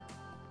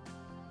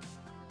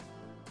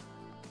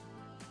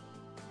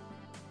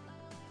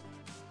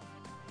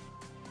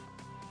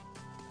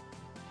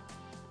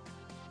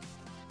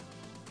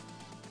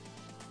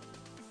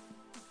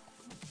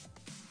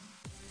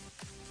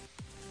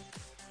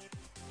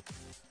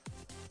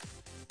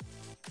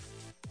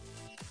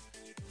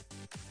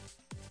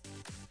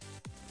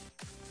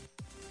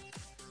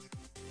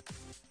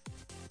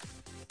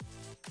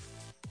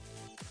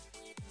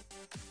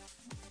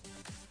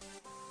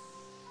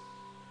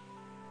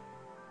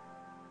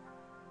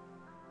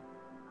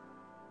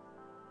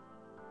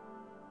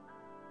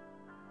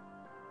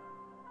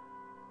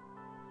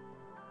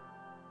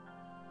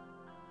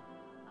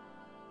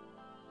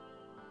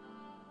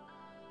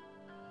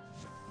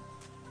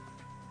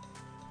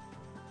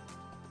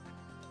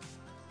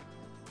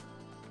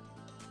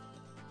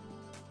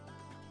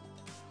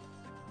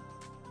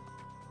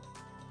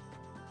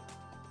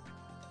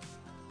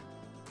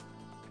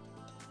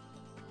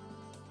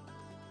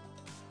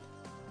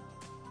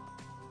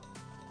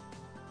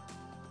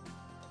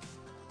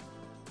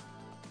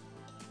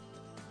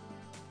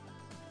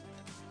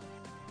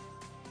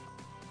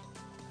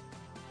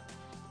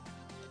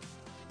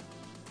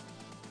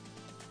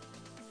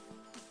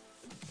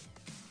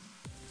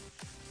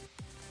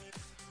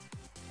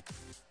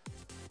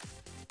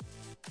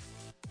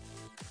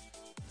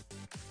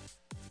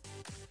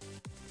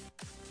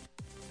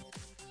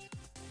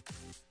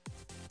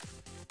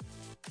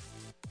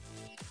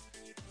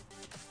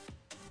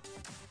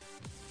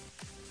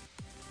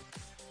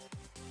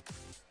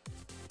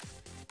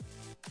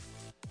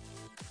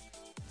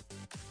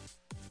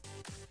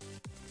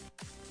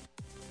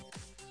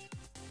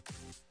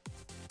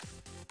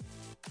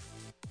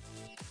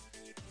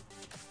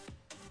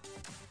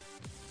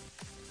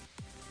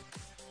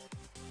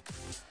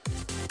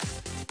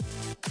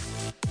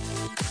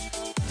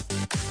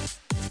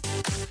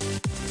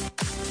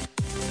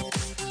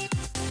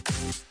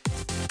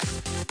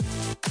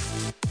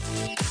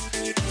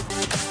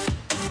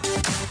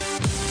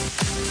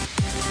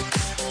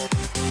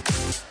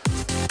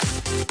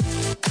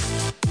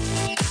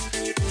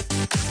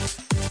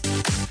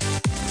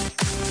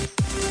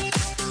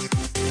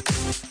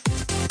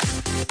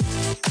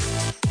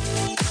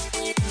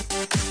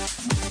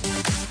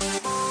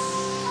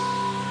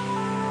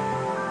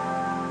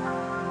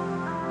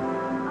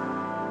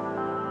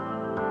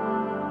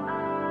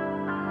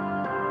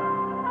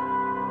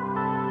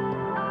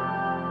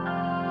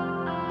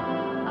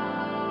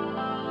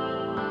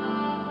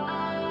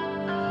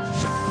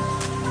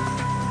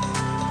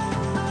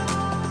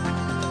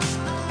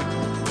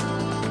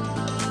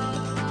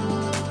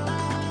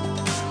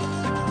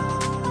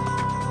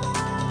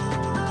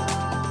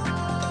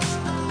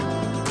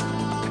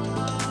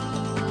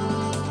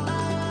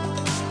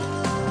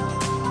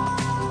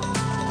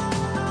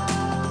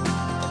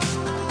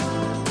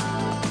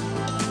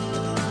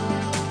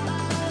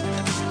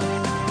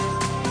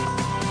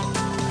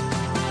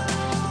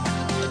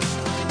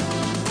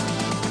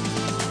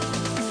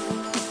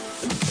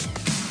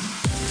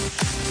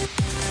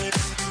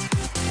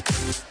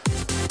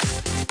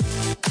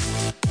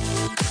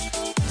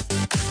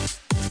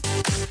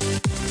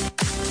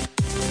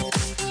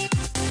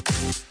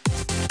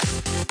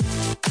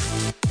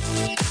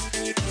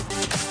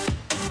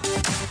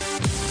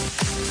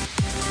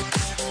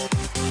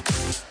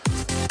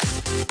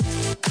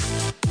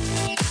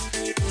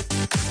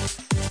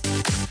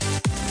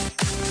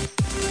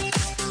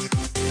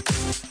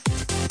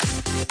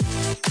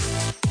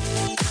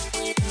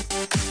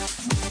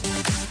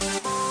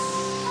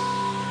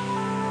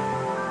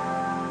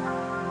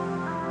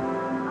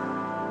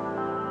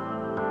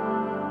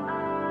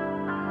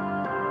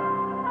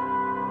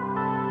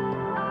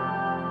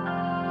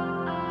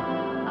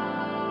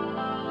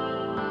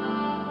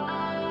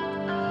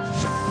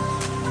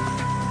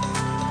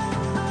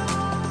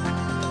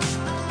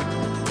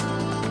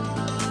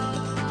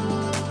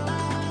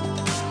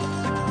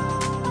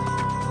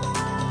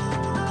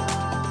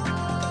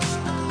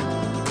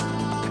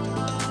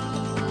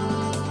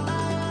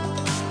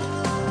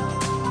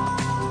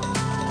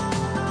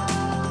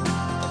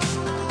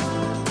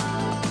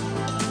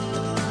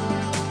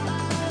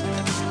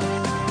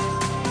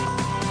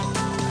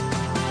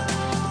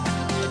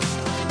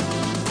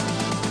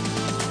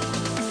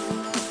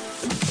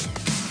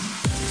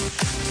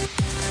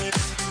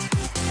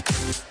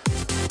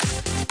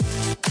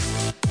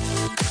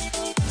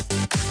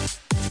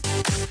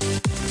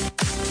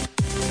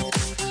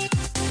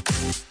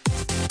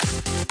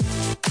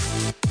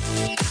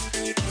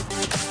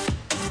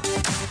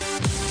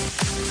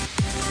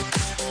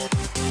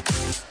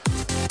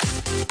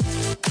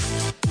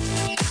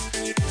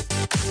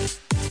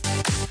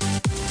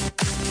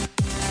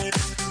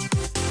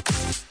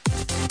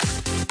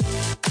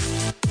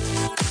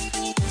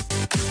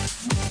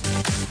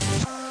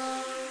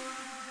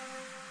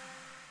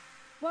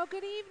Well,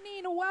 good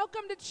evening.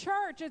 Welcome to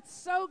church. It's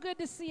so good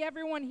to see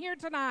everyone here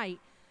tonight.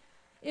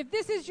 If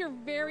this is your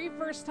very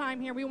first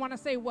time here, we want to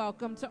say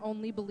welcome to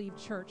Only Believe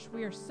Church.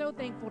 We are so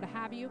thankful to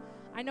have you.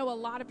 I know a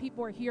lot of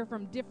people are here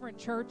from different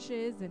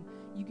churches, and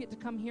you get to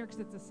come here because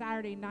it's a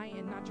Saturday night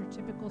and not your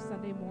typical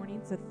Sunday morning.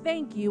 So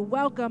thank you.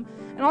 Welcome.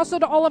 And also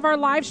to all of our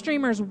live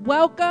streamers,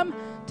 welcome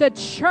to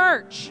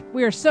church.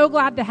 We are so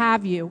glad to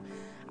have you.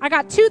 I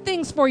got two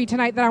things for you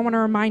tonight that I want to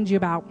remind you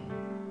about,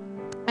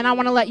 and I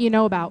want to let you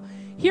know about.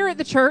 Here at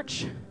the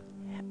church,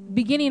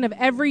 beginning of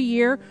every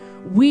year,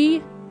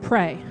 we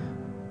pray.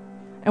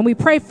 And we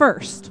pray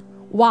first.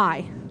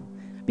 Why?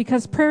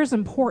 Because prayer is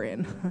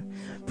important.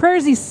 Prayer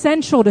is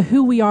essential to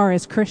who we are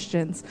as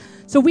Christians.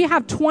 So we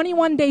have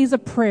 21 days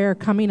of prayer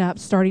coming up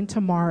starting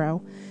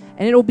tomorrow.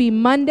 And it will be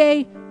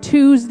Monday,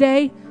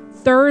 Tuesday,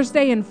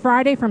 Thursday, and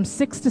Friday from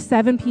 6 to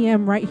 7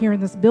 p.m. right here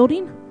in this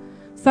building.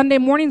 Sunday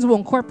mornings we'll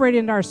incorporate it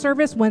into our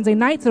service. Wednesday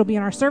nights it'll be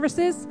in our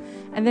services.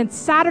 And then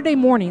Saturday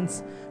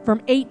mornings from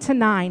 8 to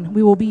 9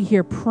 we will be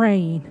here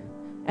praying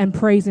and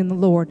praising the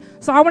Lord.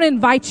 So I want to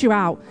invite you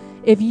out.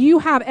 If you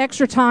have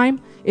extra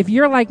time, if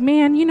you're like,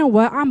 man, you know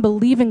what, I'm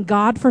believing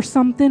God for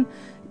something,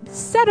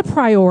 set a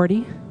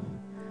priority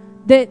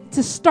that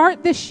to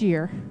start this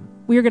year,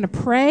 we are going to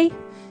pray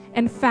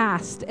and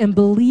fast and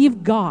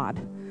believe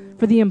God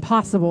for the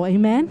impossible.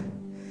 Amen?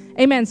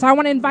 Amen. So I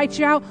want to invite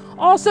you out.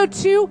 Also,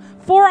 too,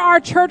 for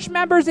our church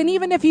members, and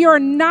even if you are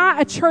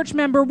not a church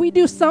member, we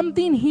do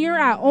something here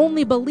at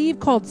Only Believe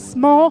called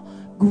small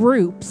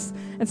groups.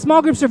 And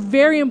small groups are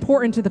very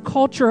important to the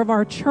culture of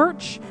our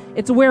church.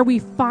 It's where we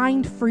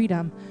find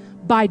freedom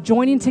by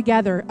joining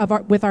together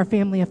with our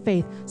family of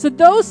faith. So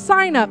those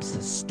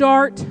sign-ups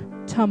start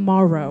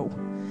tomorrow.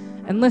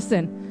 And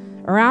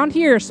listen, around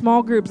here,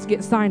 small groups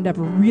get signed up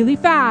really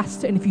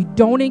fast. And if you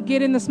don't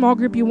get in the small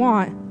group you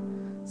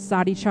want,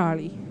 Sadi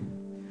Charlie.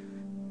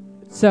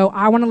 So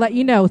I want to let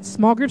you know,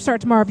 small groups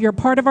start tomorrow. If you're a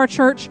part of our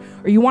church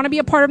or you want to be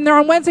a part of them, they're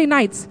on Wednesday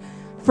nights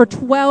for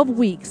 12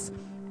 weeks.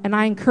 And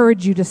I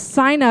encourage you to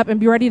sign up and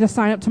be ready to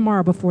sign up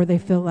tomorrow before they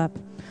fill up.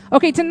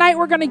 Okay, tonight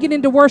we're going to get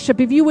into worship.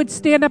 If you would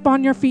stand up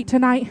on your feet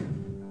tonight.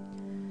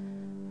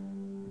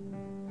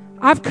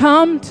 I've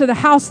come to the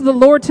house of the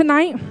Lord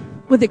tonight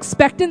with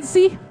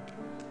expectancy.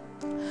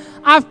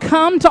 I've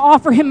come to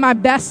offer him my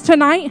best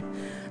tonight.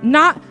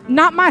 Not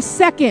my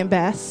second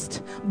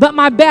best, but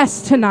my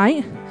best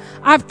tonight.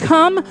 I've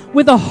come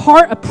with a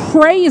heart of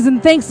praise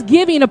and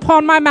thanksgiving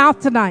upon my mouth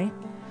tonight.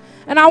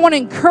 And I want to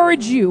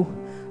encourage you,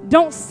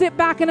 don't sit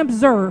back and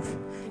observe.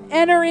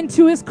 Enter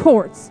into his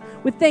courts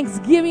with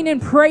thanksgiving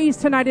and praise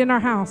tonight in our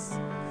house.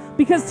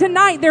 Because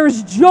tonight there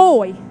is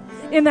joy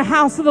in the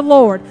house of the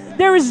Lord.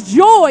 There is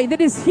joy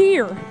that is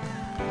here.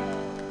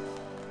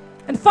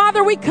 And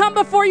Father, we come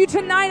before you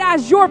tonight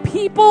as your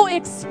people,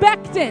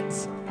 expectant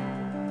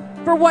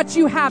for what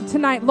you have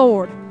tonight,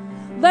 Lord.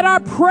 Let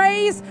our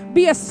praise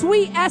be a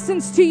sweet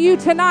essence to you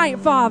tonight,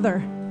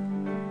 Father.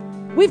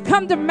 We've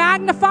come to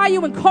magnify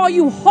you and call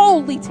you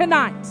holy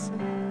tonight.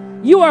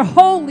 You are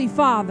holy,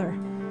 Father.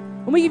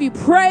 And we give you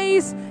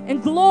praise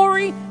and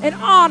glory and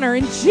honor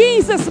in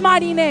Jesus'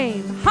 mighty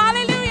name.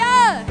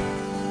 Hallelujah!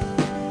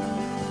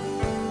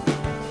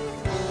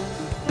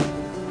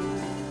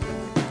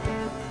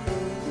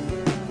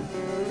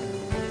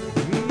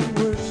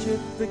 We worship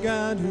the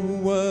God who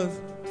was.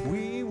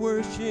 We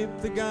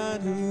worship the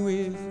God who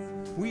is.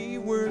 We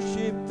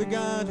worship the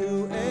God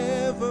who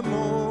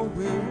evermore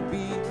will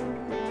be.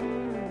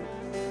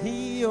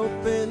 He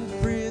opened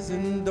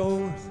prison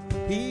doors.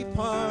 He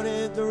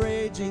parted the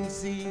raging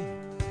sea.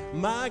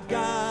 My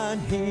God,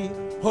 he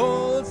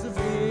holds the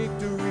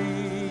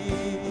victory.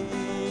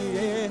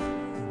 Yeah.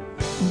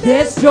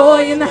 There's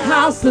joy in the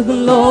house of the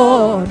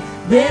Lord.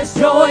 There's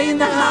joy in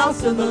the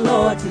house of the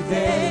Lord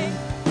today.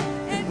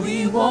 And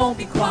we won't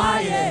be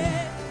quiet.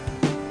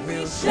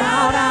 We'll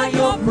shout out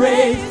your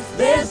praise.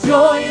 There's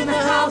joy in the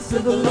house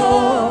of the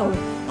Lord.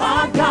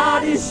 Our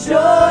God is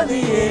surely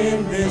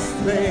in this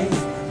place.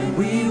 And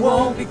we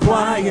won't be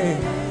quiet.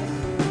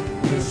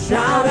 We'll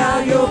shout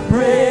out your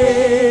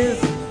praise.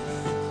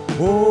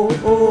 Oh,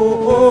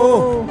 oh,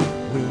 oh,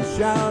 we'll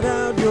shout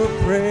out your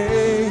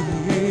praise.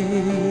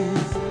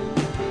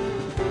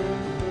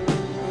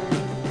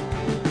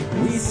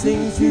 We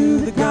sing to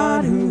the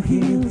God who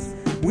heals.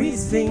 We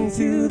sing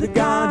to the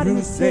God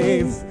who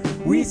saves.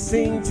 We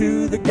sing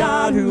to the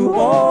God who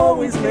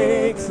always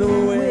makes a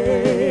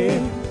way.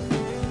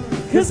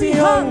 'Cause he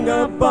hung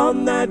up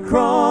on that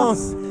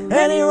cross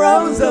and he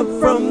rose up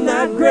from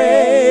that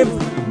grave.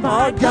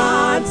 My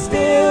God,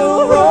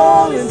 still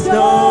rolling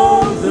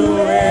stones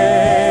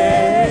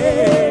away.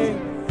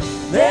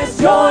 There's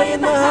joy in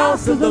the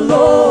house of the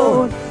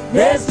Lord.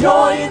 There's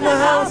joy in the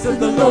house of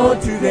the Lord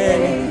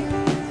today.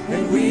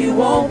 And we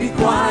won't be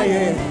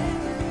quiet.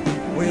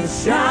 We'll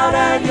shout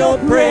out your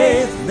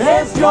praise.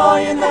 There's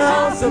joy in the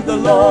house of the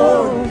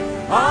Lord.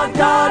 Our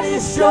God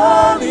is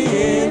surely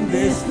in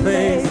this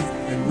place.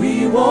 And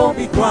we won't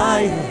be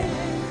quiet.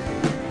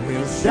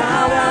 We'll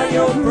shout out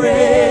your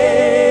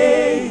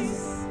praise.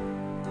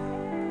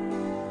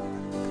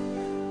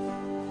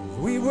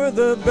 We were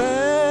the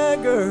bad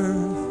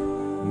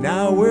beggars,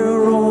 now we're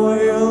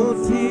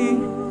royalty.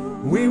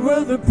 We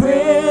were the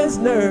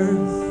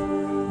prisoners,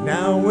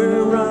 now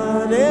we're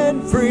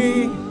running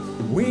free.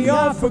 We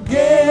are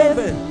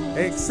forgiven,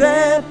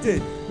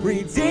 accepted,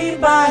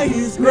 redeemed by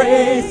His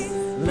grace.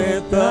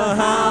 Let the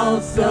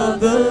house of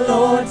the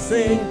Lord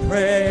sing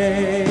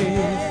praise.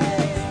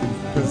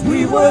 'Cause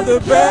we were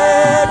the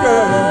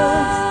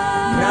beggars,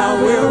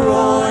 now we're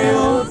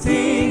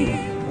royalty.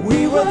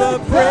 We were the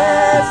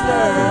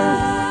prisoners,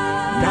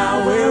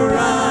 now we're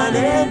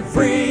running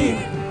free.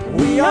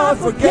 We are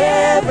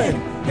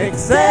forgiven,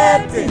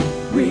 accepted,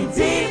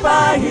 redeemed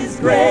by His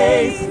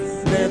grace.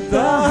 Let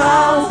the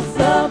house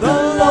of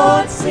the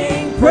Lord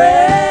sing praise.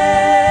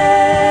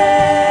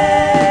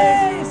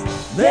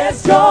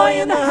 There's joy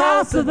in the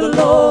house of the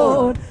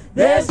Lord.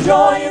 There's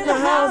joy in the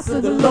house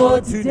of the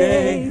Lord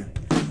today.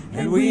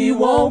 And we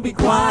won't be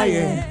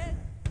quiet.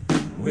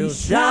 We'll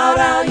shout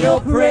out your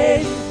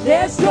praise.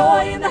 There's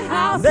joy in the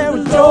house of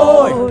the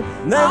Lord.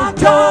 Our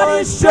God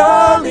is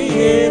surely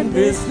in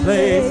this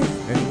place.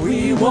 And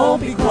we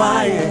won't be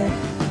quiet.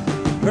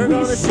 We're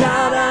going to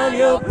shout out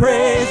your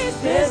praise.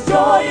 There's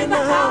joy in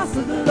the house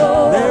of the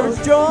Lord. There's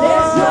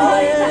joy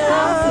in the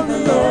house of the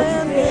Lord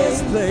in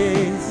this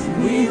place.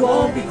 We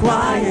won't be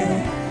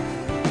quiet.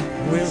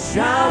 We'll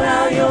shout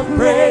out your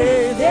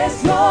praise.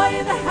 There's joy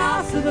in the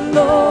house of the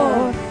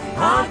Lord.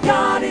 Our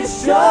God is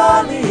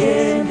surely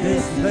in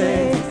this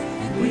place.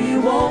 We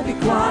won't be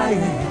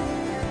quiet.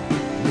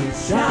 We'll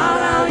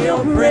shout out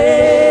your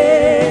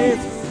praise.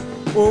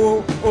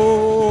 Oh,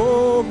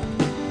 oh,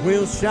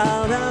 we'll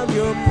shout out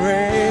your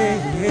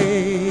praise.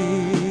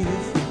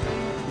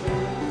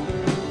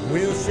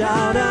 We'll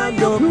shout out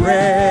your praise.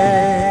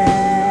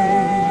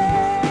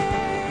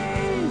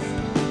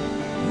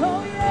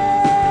 Oh,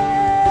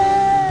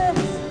 yes.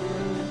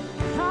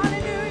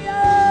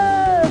 Hallelujah.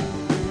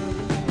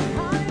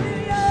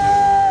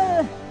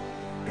 Hallelujah.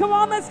 Come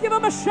on, let's give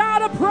Him a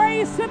shout of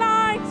praise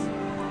tonight.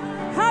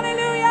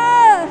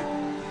 Hallelujah.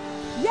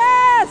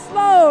 Yes,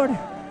 Lord.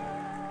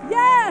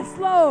 Yes,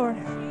 Lord.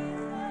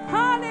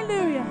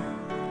 Hallelujah.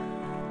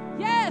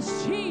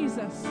 Yes,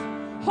 Jesus.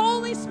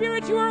 Holy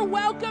Spirit, you are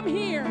welcome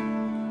here.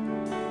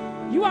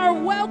 You are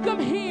welcome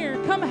here.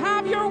 Come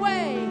have your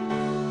way.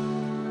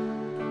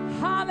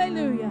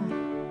 Hallelujah.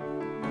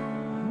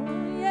 Oh,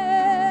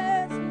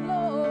 yes,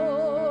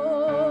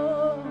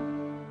 Lord.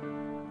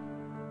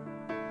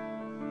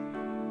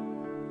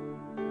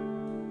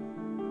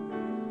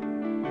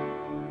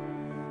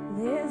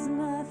 There's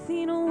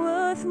nothing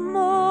worth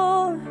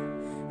more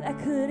that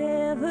could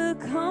ever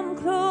come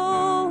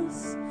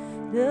close.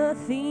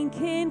 Nothing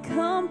can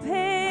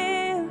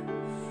compare.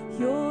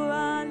 You're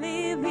our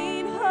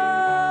living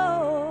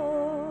hope.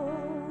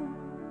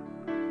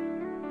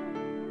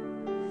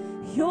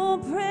 Your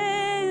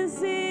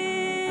presence,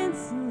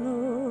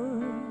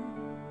 Lord.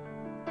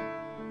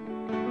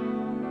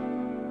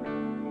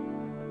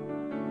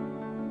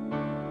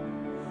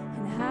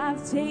 And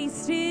I've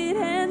tasted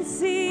and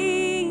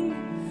seen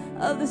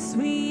of the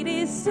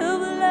sweetest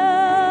of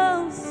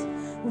loves,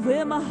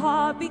 where my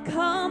heart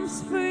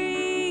becomes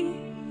free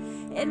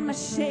and my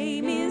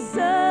shame is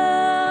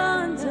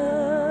undone.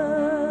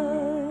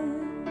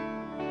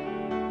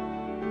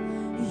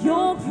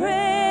 Your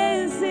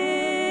presence,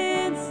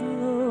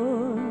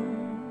 Lord.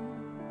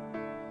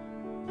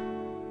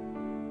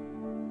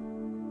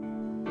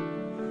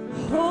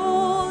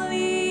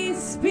 Holy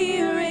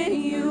Spirit,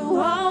 you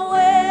are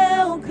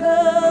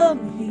welcome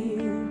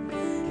here.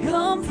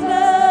 Come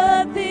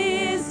flood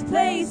this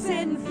place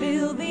and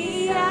fill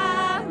the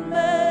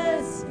atmosphere.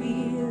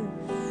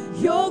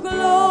 Your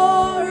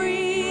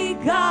glory,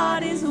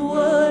 God, is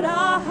what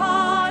our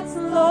hearts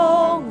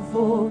long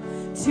for,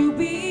 to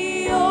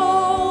be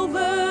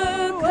overcome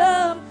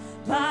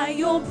by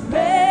your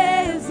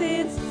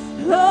presence,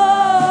 Lord.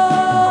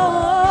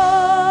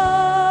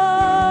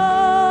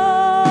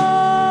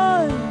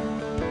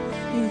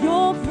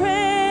 Your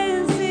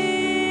presence,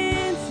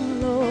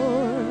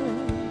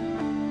 Lord.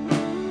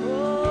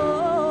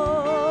 Oh.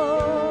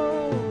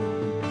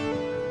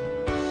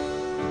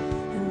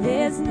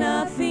 There's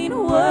nothing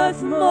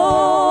worth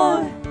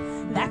more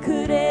that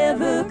could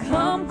ever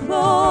come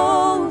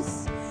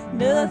close.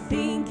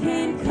 Nothing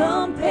can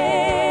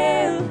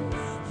compare.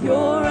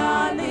 You're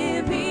our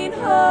living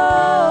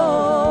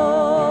hope.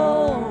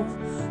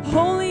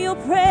 Holy, your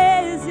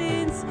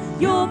presence,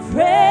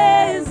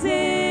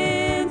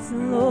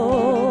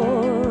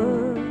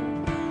 Lord.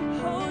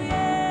 Oh,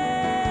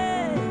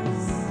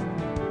 yes.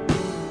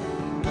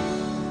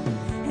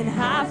 And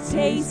I've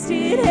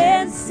tasted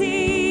and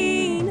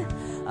seen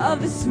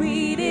of the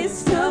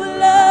sweetest of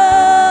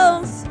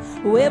loves,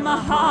 where my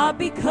heart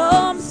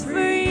becomes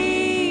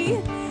free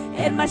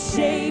and my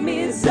shame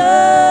is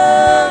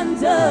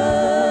undone.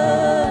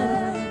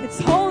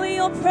 It's only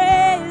your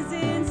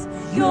presence,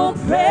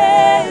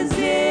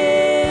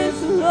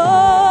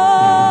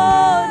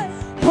 Lord.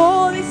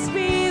 Holy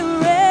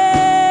Spirit,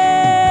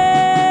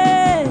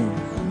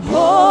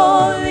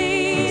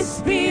 Holy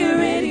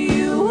Spirit,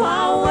 you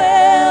are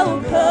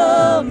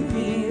welcome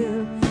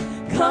here.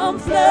 Come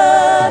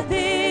flood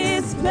this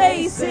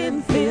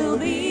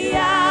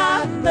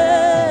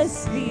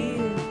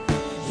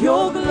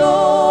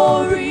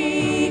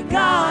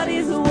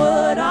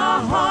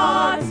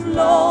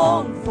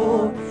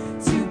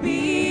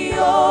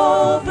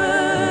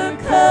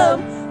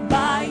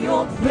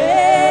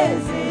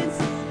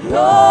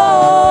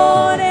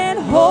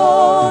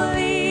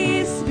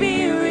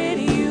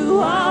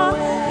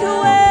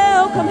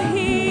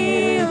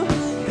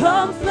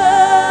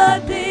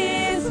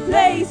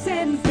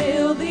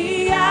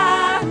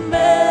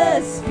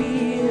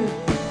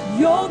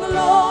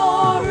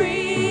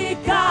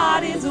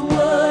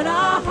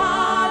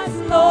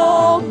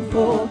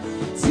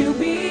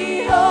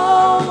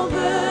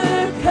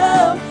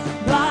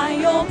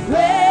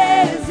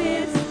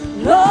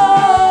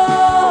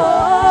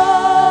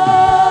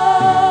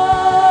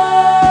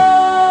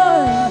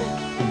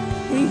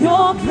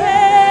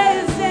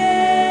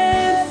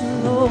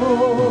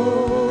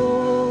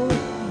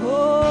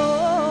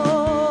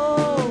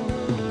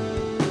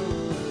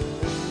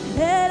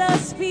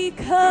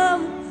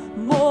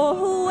become more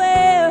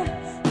aware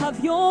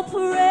of your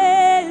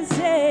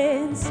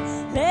presence.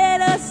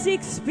 Let us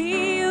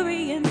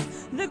experience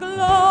the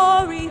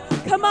glory.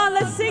 Come on,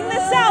 let's sing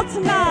this out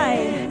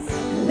tonight.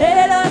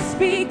 Let us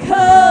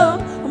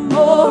become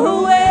more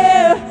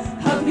aware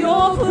of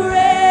your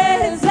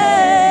presence.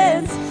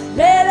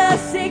 Let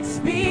us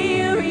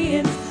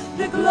experience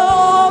the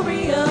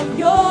glory of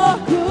your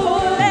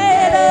good.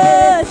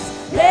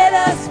 Let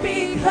us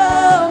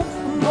become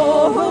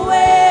more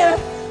aware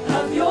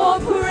of your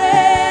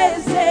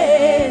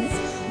presence.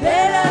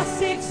 Let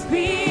us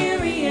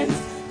experience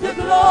the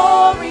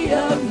glory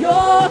of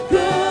your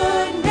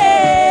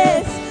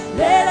goodness.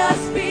 Let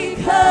us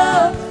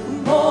become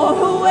more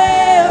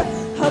aware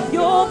of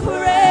your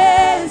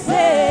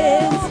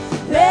presence.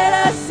 Let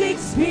us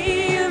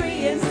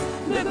experience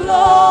the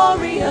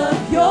glory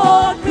of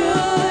your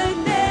goodness.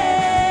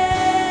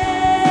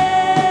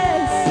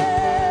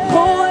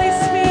 Holy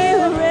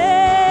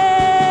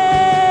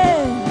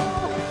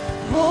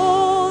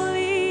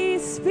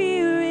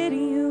Spirit,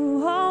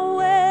 you are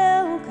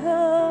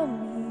welcome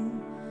here.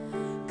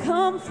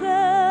 Come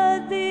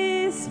flood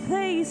this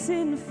place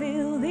and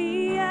fill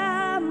the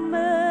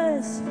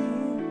atmosphere.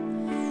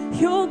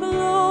 Your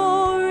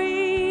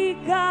glory,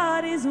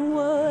 God, is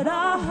what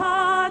our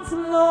hearts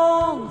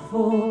long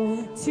for,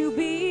 to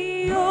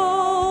be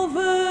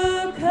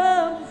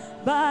overcome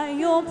by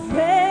your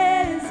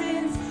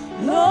presence,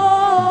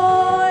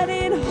 Lord.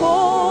 And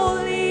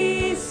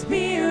Holy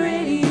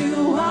Spirit,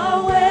 you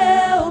are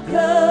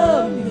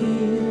welcome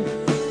here.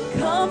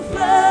 Come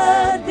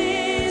flood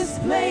this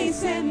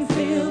place and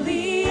fill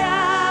the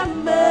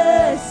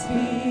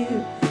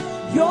atmosphere.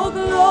 Your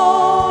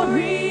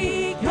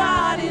glory,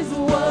 God, is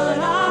what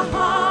our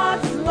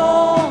hearts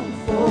long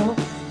for,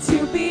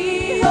 to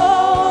be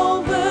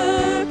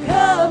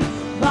overcome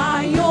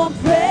by your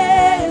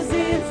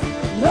presence,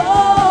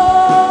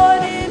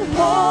 Lord. And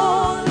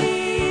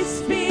Holy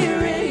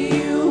Spirit,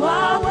 you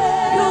are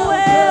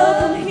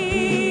welcome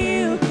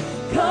here.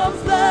 Come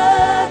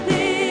flood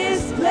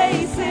this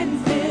place and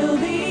fill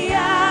the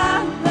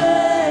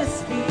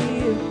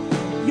atmosphere.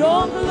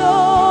 Your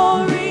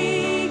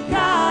glory,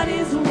 God,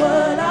 is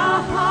what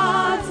our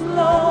hearts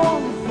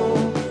long for,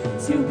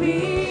 to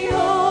be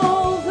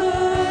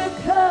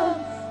overcome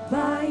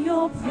by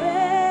your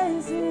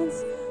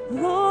presence,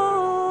 Lord.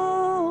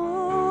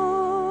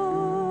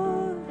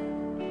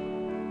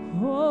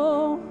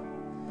 Oh,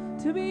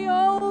 to be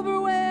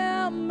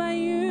overwhelmed by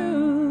you.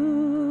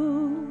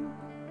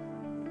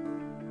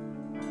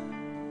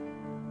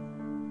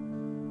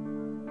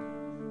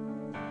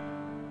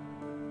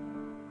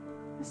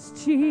 Yes,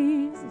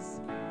 Jesus.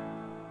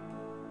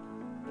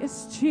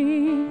 Yes,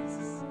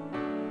 Jesus.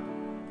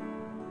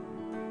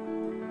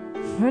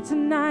 For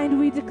tonight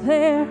we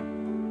declare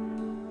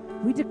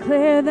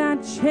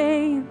that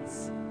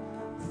chains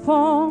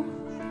fall.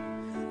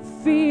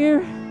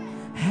 Fear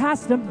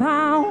has to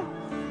bow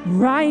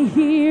right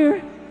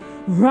here,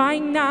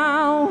 right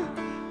now.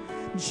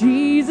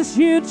 Jesus,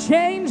 you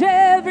change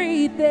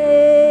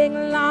everything.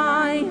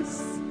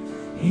 Lives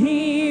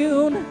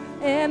healed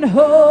and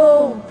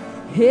whole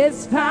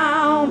is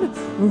found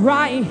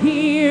right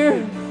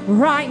here,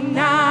 right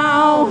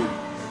now.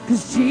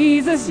 'Cause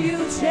Jesus, you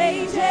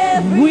change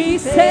everything. We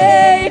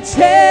say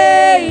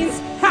chains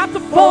have to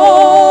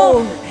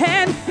fall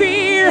and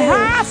fear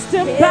has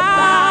to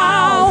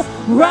bow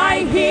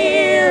right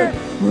here,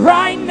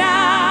 right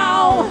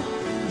now.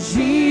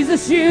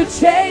 Jesus, you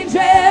change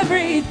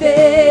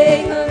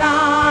everything.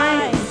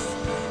 Lives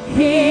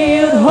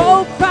healed,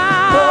 hope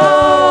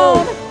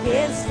found,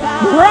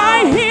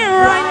 right here,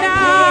 right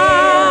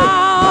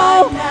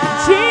now.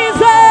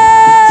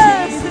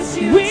 Jesus,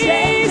 we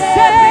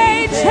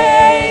say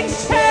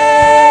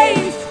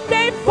chains,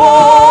 they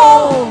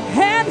fall,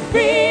 and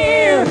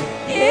fear,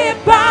 it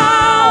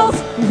bows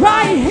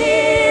right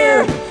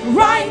here,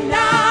 right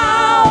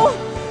now.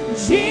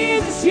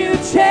 Jesus, you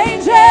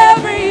change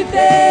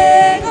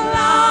everything.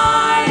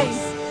 Lives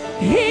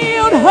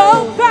healed,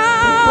 hope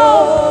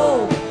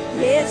found,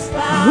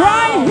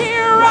 right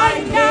here,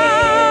 right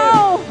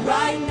now.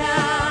 Right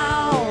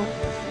now,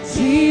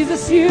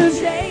 Jesus, you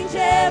change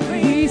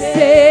everything. We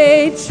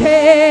say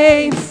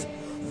chains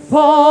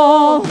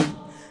fall,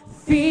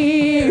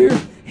 fear,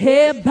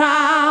 it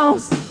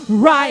bows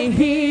right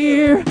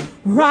here,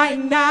 right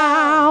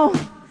now.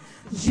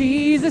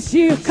 Jesus,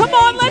 you come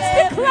on,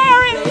 let's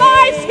declare it.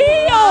 Lives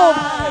healed,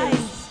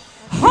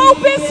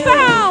 hope is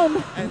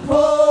found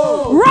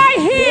right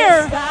here,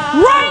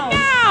 right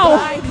now,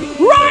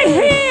 right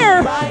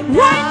here, right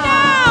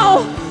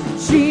now.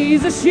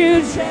 Jesus,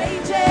 you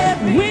change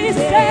everything. We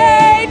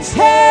say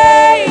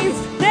chains,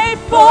 they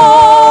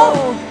fall,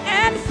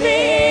 and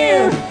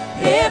fear,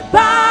 it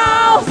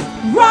bows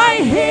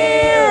right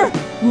here,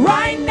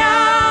 right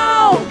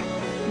now.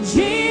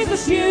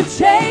 Jesus, you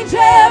change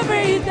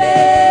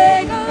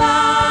everything.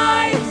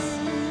 Lives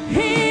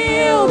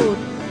healed,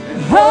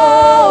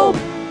 hope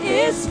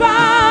is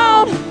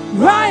found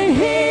right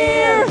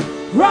here,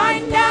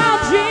 right now.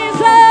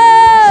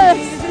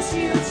 Jesus,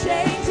 you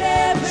change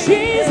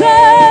everything.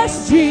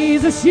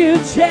 Jesus, Jesus, you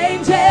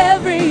change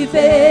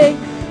everything.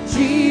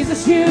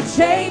 Jesus, you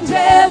change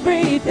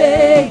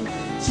everything.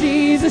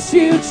 Jesus,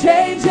 you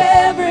change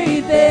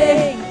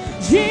everything.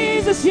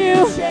 Jesus, you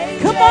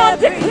come on,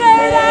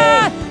 declare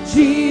that.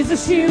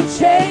 Jesus, you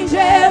change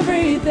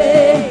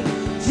everything.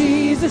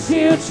 Jesus,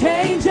 you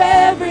change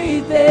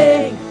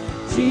everything.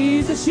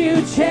 Jesus,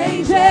 you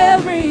change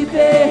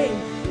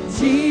everything.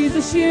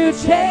 Jesus, you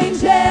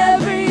change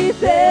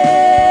everything.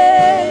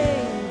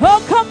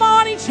 Oh, come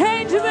on, he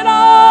changes it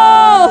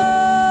all.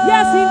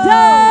 Yes, he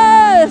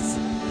does.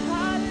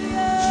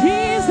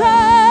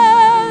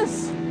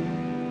 Jesus.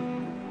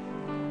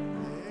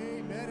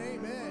 Amen,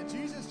 amen.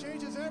 Jesus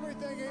changes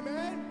everything,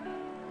 amen.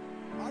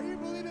 Are you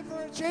believing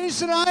for a change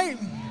tonight?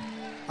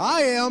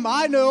 I am.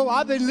 I know.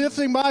 I've been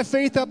lifting my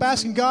faith up,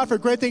 asking God for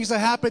great things to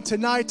happen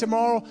tonight,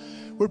 tomorrow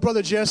with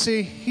Brother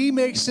Jesse. He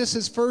makes this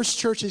his first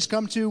church he's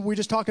come to. We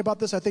just talked about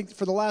this, I think,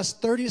 for the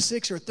last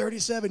 36 or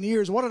 37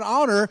 years. What an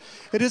honor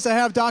it is to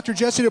have Dr.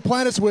 Jesse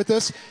Duplantis with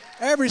us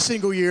every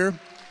single year.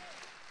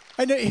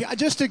 And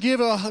just to give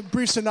a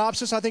brief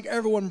synopsis, I think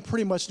everyone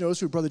pretty much knows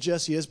who Brother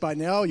Jesse is by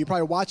now. You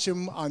probably watch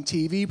him on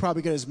TV,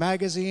 probably get his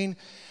magazine.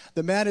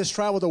 The man has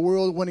traveled the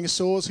world winning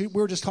souls. We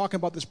were just talking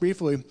about this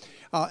briefly.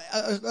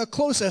 A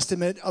close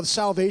estimate of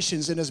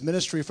salvations in his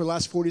ministry for the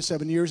last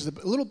 47 years is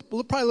probably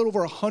a little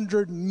over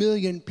 100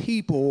 million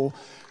people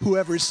who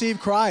have received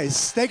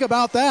Christ. Think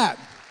about that.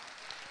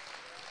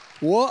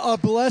 What a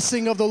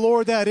blessing of the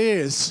Lord that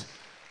is.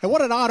 And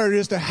what an honor it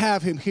is to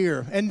have him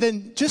here. And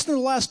then just in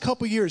the last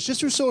couple of years, just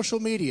through social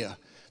media,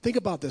 think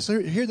about this.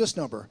 Hear this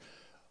number.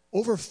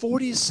 Over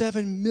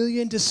 47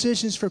 million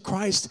decisions for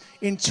Christ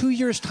in 2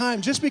 years'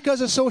 time just because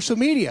of social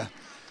media.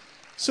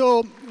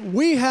 So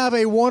we have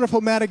a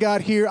wonderful man of God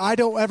here. I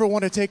don't ever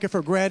want to take it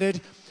for granted.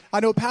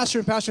 I know Pastor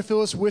and Pastor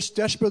Phyllis wish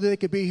desperately they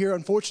could be here.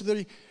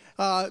 Unfortunately,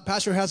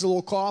 Pastor has a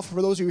little cough.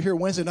 For those of you here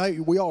Wednesday night,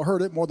 we all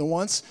heard it more than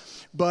once.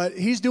 But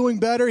he's doing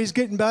better. He's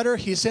getting better.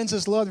 He sends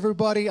his love to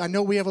everybody. I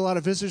know we have a lot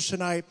of visitors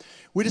tonight.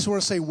 We just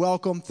want to say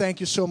welcome. Thank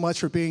you so much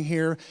for being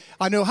here.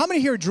 I know, how many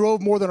here drove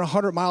more than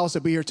 100 miles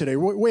to be here today?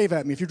 Wave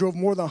at me if you drove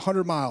more than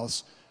 100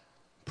 miles.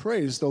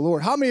 Praise the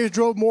Lord. How many of you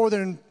drove more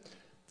than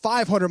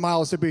 500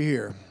 miles to be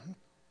here?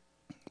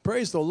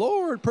 Praise the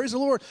Lord. Praise the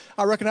Lord.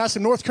 I recognize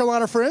some North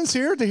Carolina friends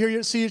here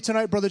to see you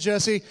tonight, Brother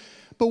Jesse.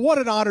 But what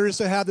an honor it is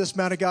to have this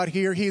man of God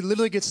here. He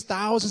literally gets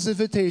thousands of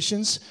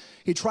invitations.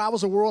 He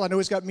travels the world. I know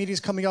he's got meetings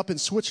coming up in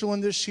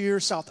Switzerland this year,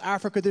 South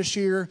Africa this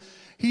year.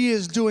 He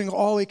is doing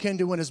all he can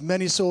to win as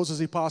many souls as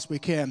he possibly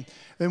can.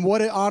 And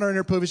what an honor and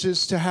a privilege it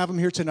is to have him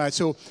here tonight.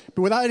 So,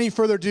 but without any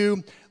further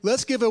ado,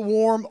 let's give a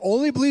warm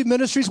Only Believe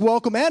Ministries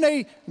welcome and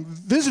a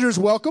visitor's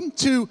welcome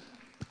to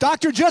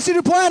Dr. Jesse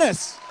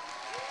Duplantis.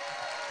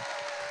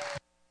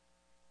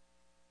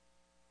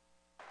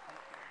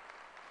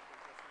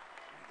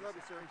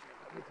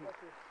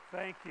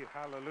 Thank you.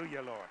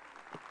 Hallelujah, Lord.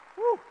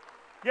 Woo.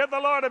 Give the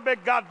Lord a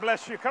big God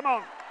bless you. Come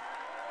on.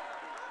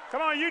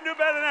 Come on, you do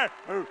better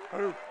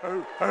than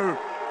that.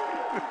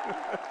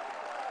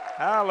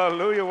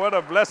 Hallelujah. What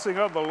a blessing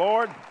of the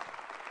Lord.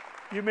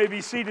 You may be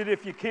seated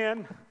if you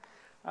can.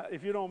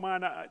 If you don't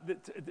mind,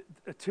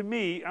 to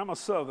me, I'm a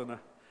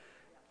Southerner.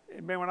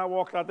 Man, when I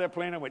walked out that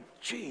plane, I went,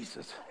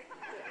 Jesus.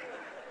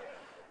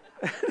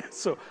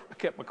 So I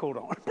kept my coat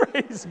on.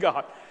 Praise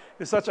God.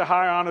 It's such a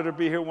high honor to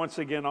be here once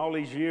again. All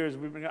these years,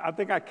 I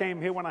think I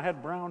came here when I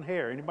had brown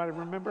hair. Anybody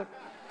remember?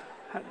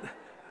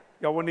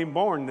 Y'all weren't even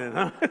born then,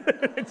 huh?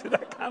 To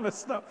that kind of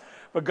stuff.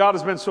 But God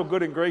has been so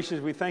good and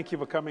gracious. We thank you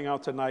for coming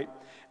out tonight.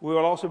 We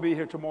will also be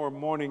here tomorrow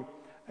morning.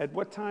 At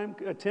what time?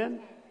 10?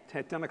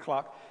 10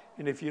 o'clock.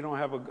 And if you don't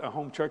have a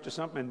home church or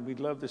something, we'd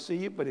love to see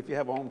you. But if you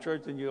have a home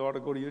church, then you ought to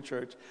go to your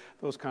church.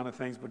 Those kind of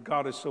things. But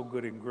God is so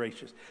good and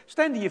gracious.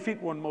 Stand to your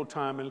feet one more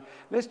time, and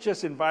let's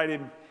just invite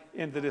him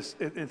into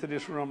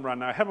this room right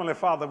now. Heavenly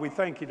Father, we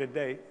thank you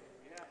today.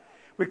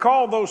 We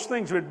call those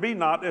things which be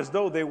not as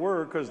though they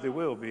were, because they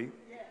will be.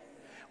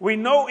 We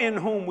know in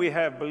whom we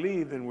have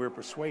believed, and we're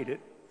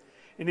persuaded.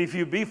 And if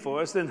you be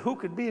for us, then who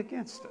could be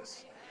against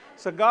us?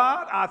 So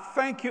God, I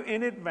thank you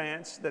in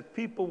advance that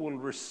people will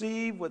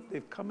receive what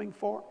they're coming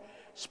for,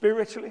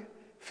 spiritually,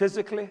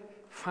 physically,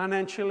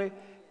 financially,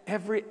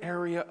 every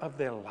area of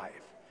their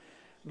life.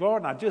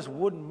 Lord, I just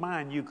wouldn't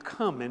mind you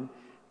coming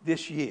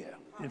this year.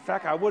 In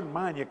fact, I wouldn't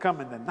mind you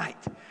coming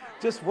tonight.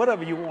 Just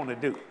whatever you want to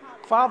do.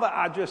 Father,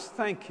 I just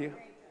thank you.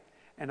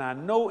 And I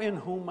know in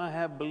whom I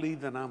have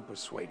believed, and I'm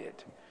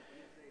persuaded.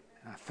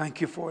 And I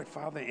thank you for it,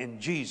 Father, in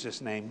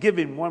Jesus' name. Give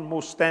him one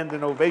more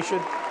standing ovation.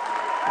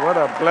 What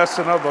a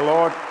blessing of the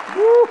Lord.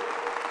 Woo.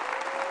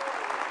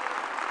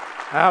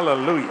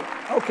 Hallelujah.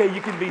 Okay,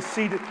 you can be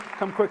seated.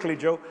 Come quickly,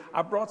 Joe.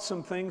 I brought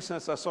some things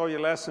since I saw you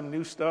last, some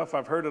new stuff.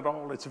 I've heard it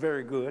all. It's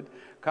very good.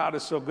 God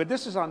is so good.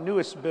 This is our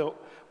newest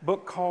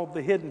book called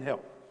The Hidden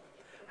Help.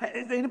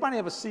 Anybody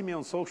ever see me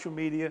on social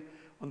media,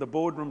 on the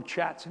boardroom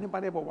chats?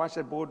 Anybody ever watch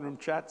that boardroom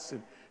chats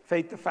and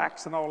Faith to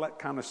Facts and all that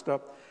kind of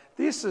stuff?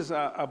 This is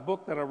a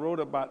book that I wrote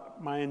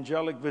about my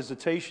angelic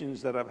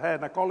visitations that I've had,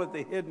 and I call it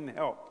The Hidden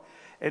Help.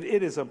 And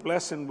it is a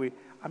blessing.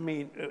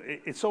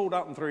 It sold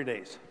out in 3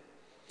 days.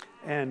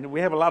 And we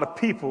have a lot of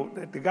people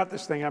that got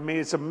this thing. I mean,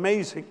 it's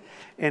amazing.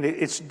 And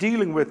it's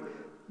dealing with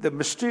the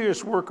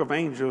mysterious work of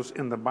angels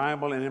in the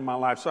Bible and in my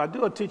life. So I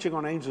do a teaching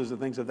on angels and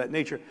things of that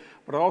nature,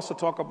 but I also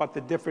talk about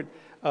the different,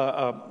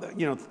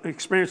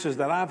 experiences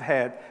that I've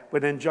had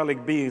with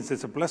angelic beings.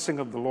 It's a blessing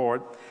of the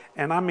Lord.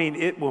 And I mean,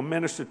 it will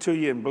minister to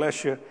you and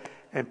bless you.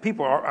 And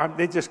people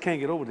they just can't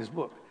get over this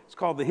book. It's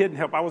called The Hidden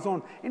Help.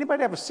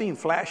 Anybody ever seen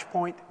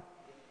Flashpoint?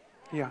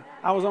 Yeah.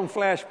 I was on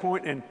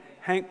Flashpoint, and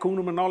Hank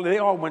Kuhneman and all, they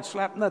all went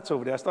slap nuts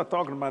over there. I started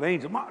talking about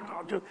angels. My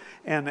God.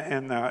 And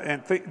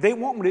they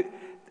want me to,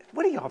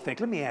 what do y'all think?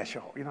 Let me ask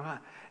y'all.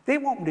 They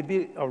want me to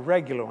be a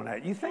regular on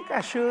that. You think I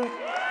should?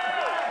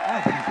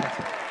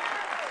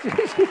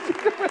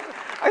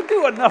 I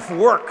do enough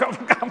work.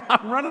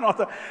 I'm running off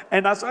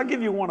and I'll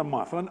give you one a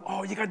month. And,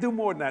 you got to do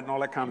more than that and all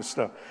that kind of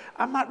stuff.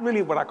 I'm not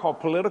really what I call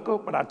political,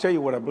 but I'll tell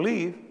you what I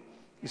believe.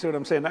 You see what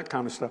I'm saying? That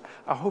kind of stuff.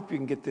 I hope you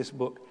can get this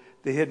book,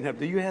 The Hidden Help.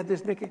 Do you have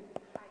this, Nikki?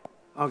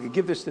 Okay,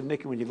 give this to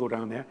Nikki when you go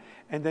down there.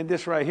 And then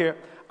this right here.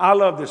 I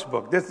love this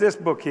book. This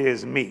book here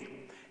is me,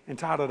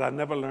 entitled I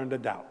Never Learned to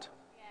Doubt.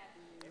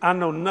 I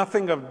know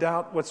nothing of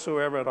doubt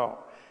whatsoever at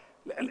all.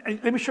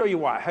 Let me show you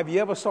why. Have you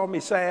ever saw me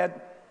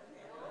sad,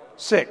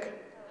 sick,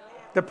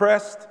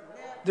 depressed,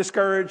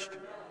 discouraged,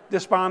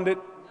 despondent,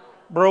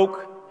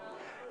 broke?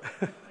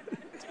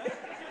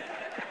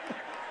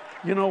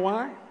 You know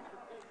why?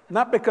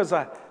 Not because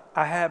I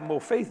have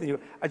more faith in you.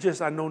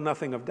 I know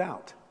nothing of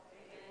doubt.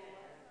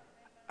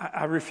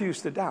 I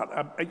refuse to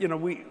doubt.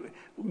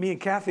 Me and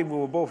Kathy, we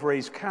were both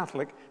raised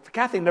Catholic.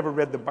 Kathy never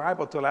read the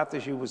Bible till after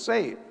she was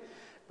saved.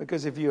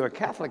 Because if you're a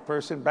Catholic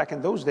person, back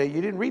in those days,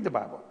 you didn't read the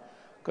Bible.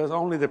 Because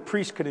only the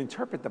priest could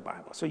interpret the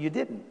Bible. So you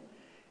didn't.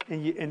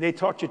 And they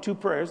taught you two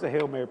prayers, the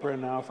Hail Mary prayer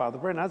and Our Father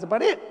prayer, and that's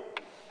about it.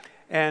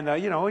 And,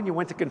 and you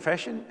went to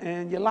confession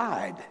and you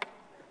lied.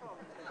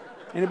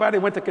 Anybody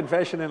went to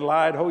confession and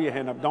lied? Hold your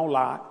hand up. Don't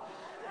lie.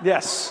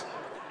 Yes.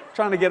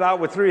 Trying to get out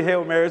with 3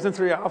 Hail Marys and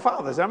 3 Our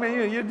Fathers. I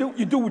mean, you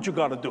do what you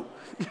got to do.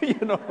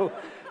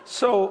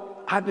 So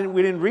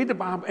we didn't read the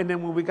Bible. And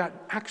then when we got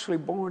actually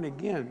born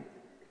again,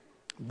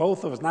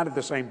 both of us, not at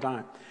the same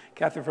time.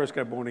 Kathy first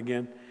got born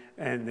again,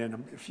 and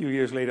then a few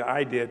years later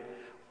I did,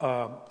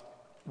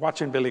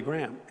 watching Billy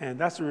Graham. And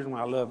that's the reason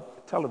why I love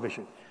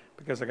television,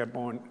 because I got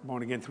born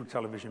again through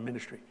television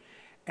ministry.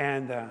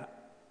 And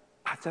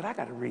I said, I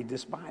got to read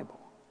this Bible.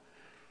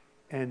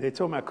 And they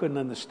told me I couldn't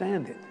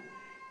understand it.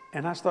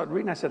 And I started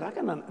reading. I said,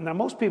 now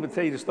most people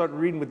tell you to start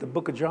reading with the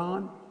book of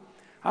John.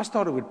 I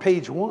started with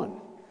page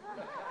 1.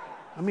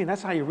 I mean,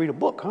 that's how you read a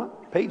book, huh?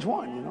 Page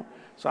 1,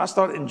 So I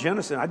started in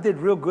Genesis. I did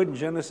real good in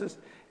Genesis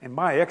and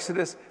by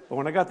Exodus. But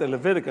when I got to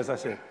Leviticus, I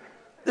said,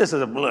 this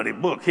is a bloody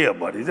book here,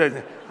 buddy.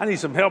 I need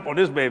some help on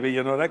this baby,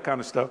 that kind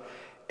of stuff.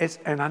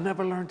 And I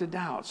never learned to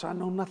doubt, so I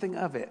know nothing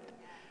of it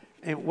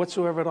and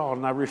whatsoever at all.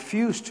 And I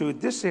refuse to.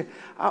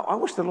 I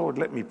wish the Lord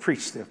let me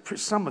preach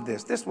some of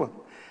this. This one,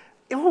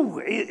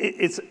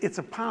 it's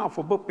a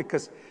powerful book,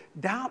 because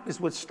doubt is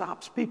what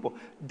stops people.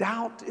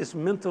 Doubt is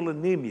mental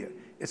anemia.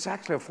 It's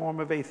actually a form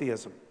of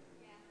atheism.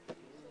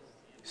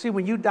 See,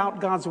 when you doubt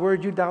God's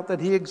word, you doubt that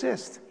he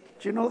exists.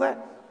 Do you know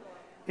that?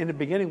 In the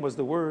beginning was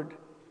the Word.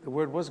 The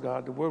Word was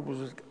God. The Word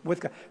was with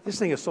God. This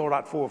thing is sold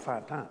out 4 or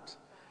 5 times.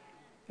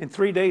 In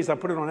 3 days, I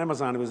put it on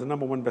Amazon. It was the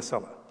 #1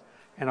 bestseller.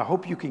 And I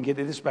hope you can get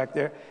it. It's back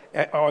there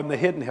on The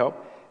Hidden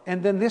Help.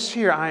 And then this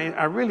year,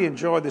 I really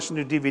enjoyed this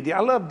new DVD. I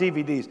love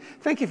DVDs.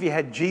 Think if you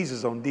had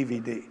Jesus on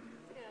DVD.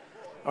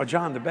 Or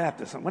John the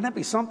Baptist. Wouldn't that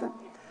be something?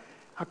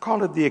 I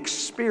call it the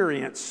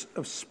experience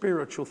of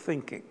spiritual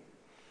thinking.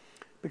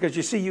 Because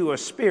you see, you're a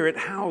spirit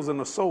housed in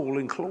a soul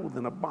and clothed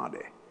in a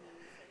body.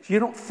 So you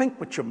don't think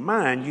with your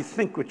mind, you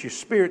think with your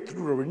spirit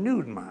through a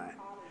renewed mind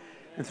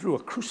and through a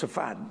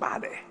crucified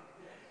body.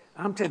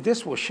 I'm telling you,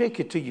 this will shake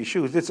you to your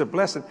shoes. It's a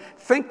blessing.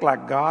 Think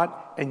like God,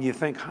 and you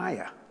think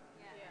higher.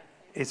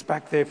 It's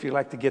back there if you'd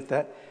like to get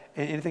that.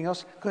 Anything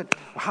else? Good.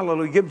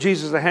 Hallelujah. Give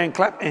Jesus a hand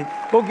clap, and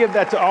go give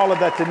that to all of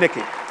that to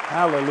Nikki.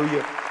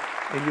 Hallelujah.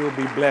 And you'll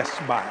be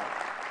blessed by it.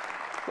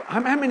 How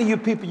many of you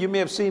people, you may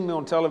have seen me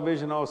on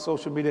television or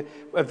social media.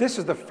 If this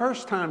is the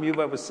first time you've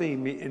ever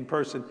seen me in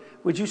person,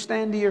 would you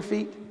stand to your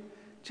feet?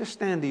 Just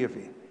stand to your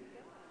feet.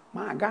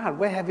 My God,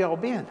 where have y'all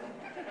been?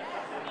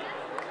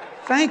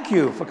 Thank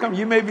you for coming.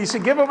 You may be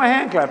saying, give them a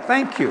hand clap.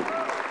 Thank you.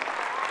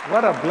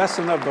 What a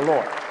blessing of the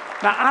Lord.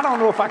 Now, I don't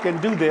know if I can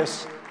do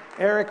this,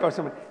 Eric or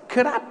somebody.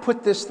 Could I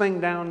put this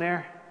thing down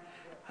there?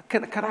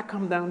 Could I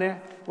come down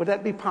there? Would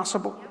that be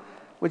possible?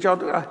 Would y'all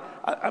do?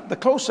 The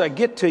closer I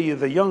get to you,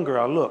 the younger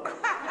I look.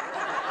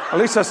 At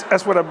least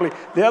that's what I believe.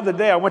 The other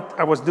day, I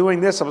was doing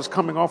this. I was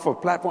coming off of a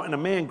platform, and a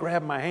man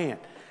grabbed my hand.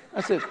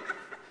 I said,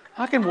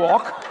 I can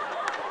walk.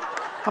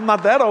 I'm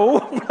not that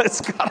old.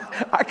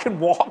 I can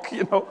walk,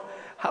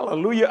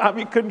 Hallelujah. I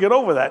mean, couldn't get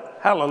over that.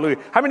 Hallelujah.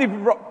 How many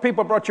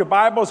people brought your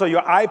Bibles or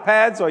your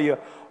iPads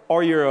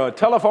or your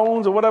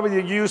telephones or whatever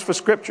you use for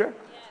scripture?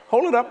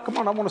 Hold it up. Come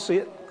on, I want to see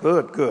it.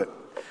 Good.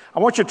 I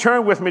want you to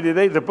turn with me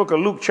today to the book of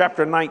Luke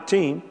chapter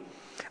 19.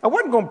 I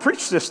wasn't going to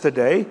preach this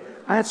today.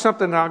 I had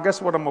something, I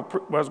guess I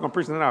was going to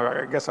preach now.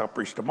 I guess I'll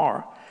preach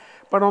tomorrow.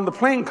 But on the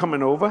plane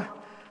coming over,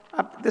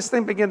 this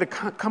thing began to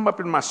come up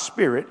in my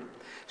spirit.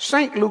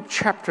 St. Luke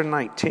chapter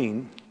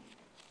 19.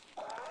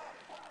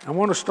 I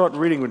want to start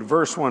reading with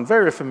verse 1,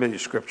 very familiar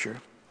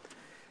scripture.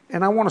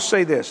 And I want to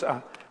say this.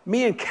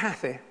 Me and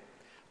Kathy,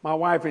 my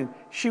wife, and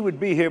she would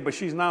be here, but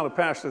she's not a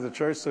pastor of the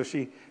church, so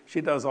she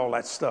does all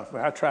that stuff.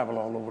 I travel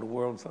all over the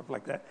world and stuff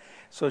like that.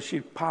 So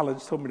she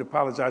told me to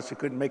apologize she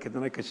couldn't make it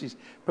tonight because she's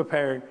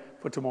preparing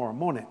for tomorrow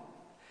morning.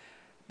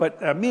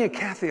 But me and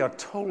Kathy are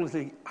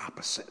totally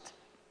opposite.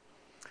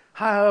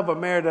 How I ever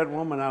married that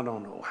woman, I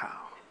don't know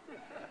how.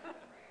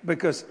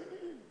 Because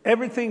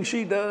everything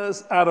she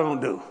does, I don't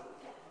do.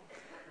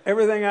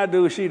 Everything I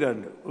do, she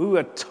doesn't do. We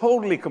are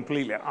totally,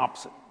 completely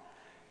opposite.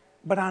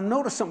 But I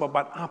noticed something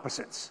about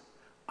opposites.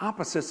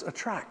 Opposites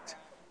attract.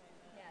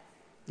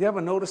 You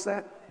ever notice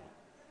that?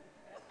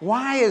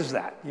 Why is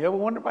that? You ever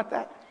wonder about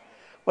that?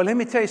 Well, let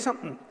me tell you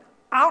something.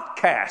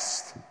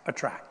 Outcasts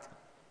attract.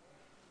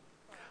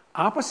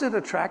 Opposite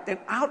attract and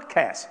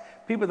outcasts,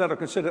 people that are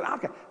considered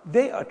outcasts,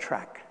 they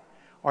attract,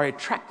 are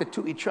attracted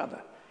to each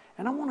other.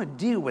 And I want to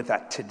deal with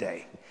that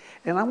today.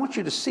 And I want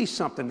you to see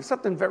something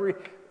very,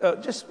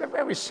 just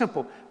very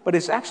simple, but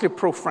it's actually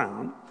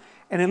profound.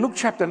 And in Luke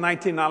chapter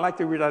 19, I like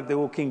to read out the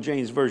old King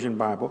James Version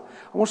Bible.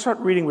 I want to start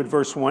reading with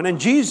verse 1. And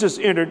Jesus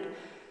entered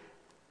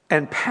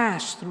and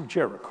passed through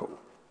Jericho.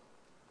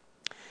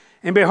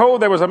 And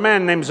behold, there was a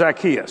man named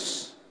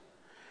Zacchaeus,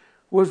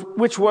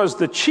 which was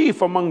the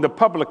chief among the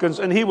publicans,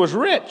 and he was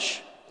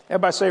rich.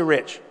 Everybody say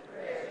rich.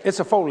 It's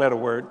a 4-letter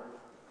word.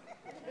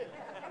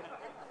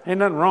 Ain't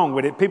nothing wrong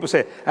with it. People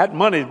say, that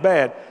money is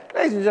bad.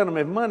 Ladies and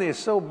gentlemen, if money is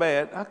so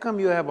bad, how come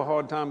you have a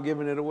hard time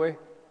giving it away?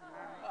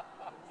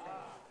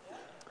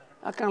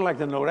 I kind of like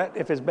to know that,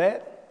 if it's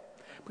bad.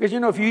 Because,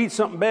 if you eat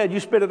something bad, you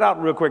spit it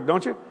out real quick,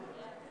 don't you?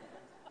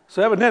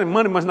 So evidently,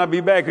 money must not be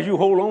bad because you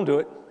hold on to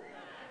it.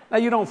 Now,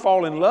 you don't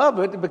fall in love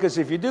with it, because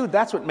if you do,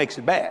 that's what makes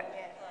it bad.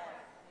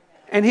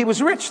 And he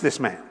was rich,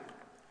 this man.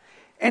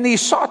 And he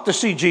sought to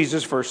see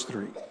Jesus, verse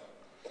 3,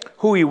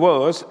 who he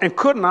was, and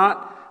could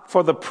not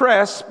for the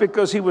press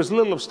because he was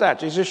little of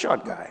stature. He's a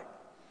short guy.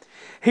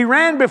 He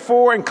ran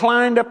before and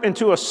climbed up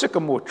into a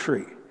sycamore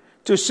tree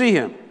to see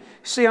him.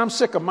 See, I'm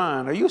sick of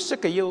mine. Are you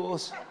sick of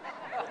yours?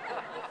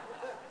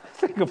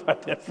 Think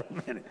about that for a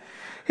minute.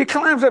 He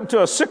climbs up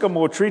to a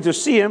sycamore tree to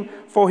see him,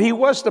 for he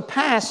was to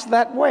pass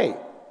that way.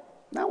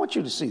 Now I want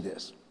you to see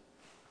this.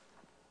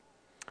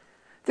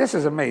 This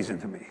is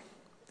amazing to me.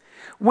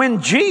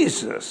 When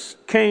Jesus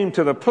came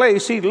to the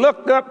place, he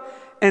looked up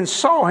and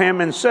saw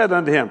him and said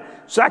unto him,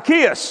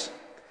 Zacchaeus,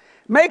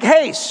 make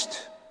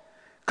haste,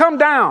 come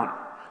down,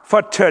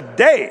 for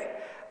today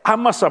I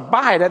must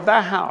abide at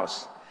thy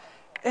house.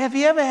 Have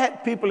you ever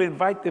had people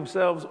invite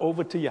themselves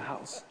over to your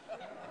house?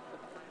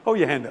 Hold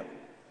your hand up.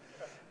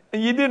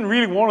 And you didn't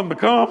really want them to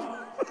come?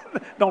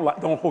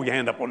 Don't hold your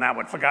hand up on that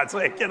one, for God's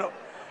sake,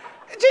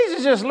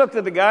 Jesus just looked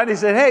at the guy and he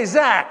said, hey,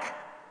 Zach,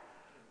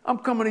 I'm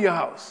coming to your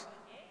house.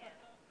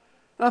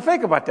 Now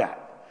think about that.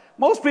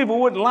 Most people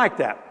wouldn't like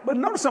that. But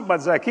notice something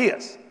about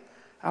Zacchaeus.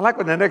 I like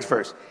what the next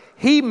verse.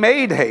 He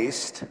made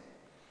haste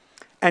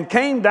and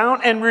came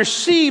down and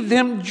received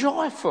him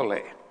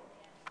joyfully.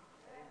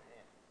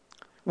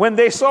 When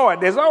they saw it,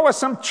 there's always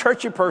some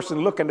churchy person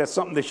looking at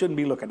something they shouldn't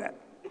be looking at.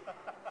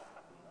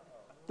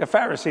 The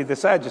Pharisee, the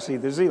Sadducee,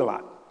 the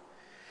Zealot.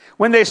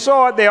 When they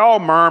saw it, they all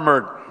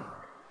murmured,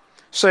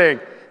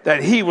 saying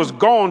that he was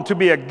gone to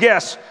be a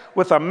guest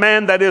with a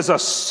man that is a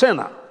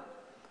sinner.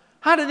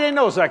 How did they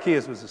know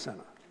Zacchaeus was a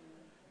sinner?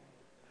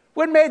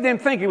 What made them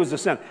think he was a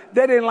sinner?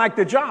 They didn't like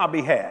the job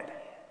he had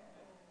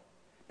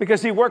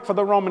because he worked for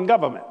the Roman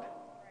government.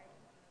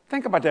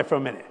 Think about that for a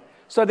minute.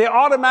 So they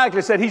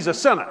automatically said he's a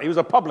sinner. He was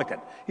a publican.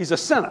 He's a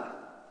sinner.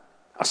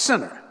 A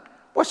sinner.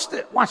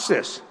 Watch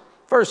this.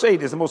 Verse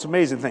 8 is the most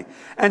amazing thing.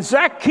 And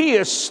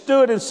Zacchaeus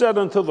stood and said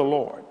unto the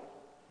Lord,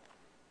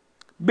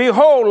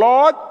 Behold,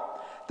 Lord,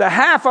 the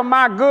half of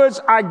my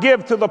goods I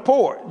give to the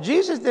poor.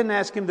 Jesus didn't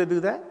ask him to do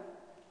that.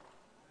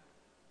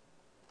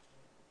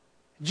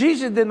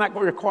 Jesus did not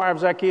require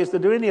Zacchaeus to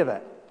do any of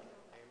that.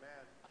 Amen.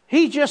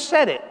 He just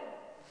said it.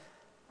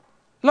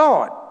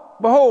 Lord,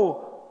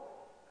 behold,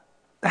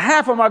 the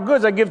half of my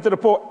goods I give to the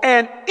poor.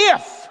 And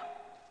if,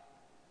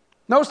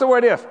 notice the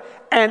word if,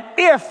 and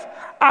if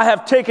I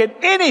have taken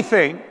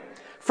anything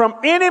from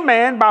any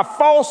man by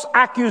false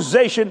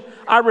accusation,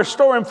 I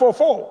restore him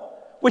fourfold,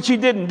 which he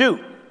didn't do.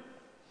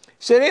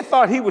 So they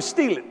thought he was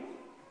stealing.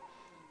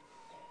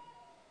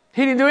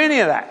 He didn't do any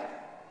of that.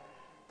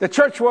 The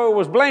church world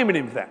was blaming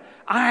him for that.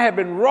 I have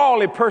been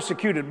rawly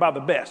persecuted by the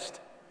best.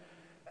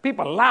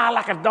 People lie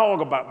like a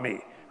dog about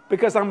me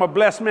because I'm a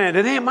blessed man.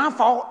 It ain't my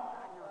fault.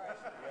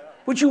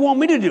 What you want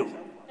me to do?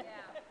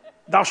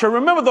 Thou shalt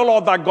remember the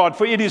Lord thy God,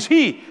 for it is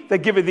he that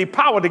giveth thee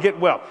power to get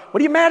wealth.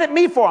 What are you mad at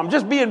me for? I'm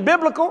just being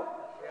biblical.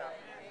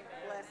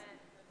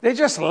 They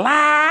just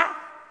lie,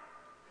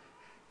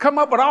 come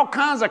up with all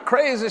kinds of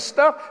crazy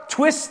stuff,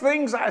 twist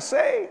things I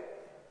say.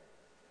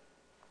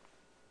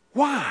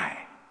 Why?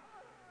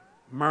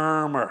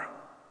 Murmur.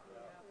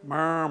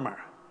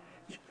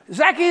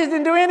 Zacchaeus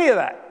didn't do any of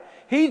that.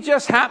 He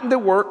just happened to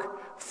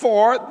work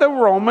for the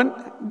Roman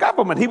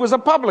government. He was a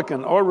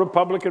publican or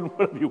Republican,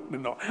 whatever you want to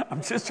know.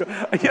 I'm just,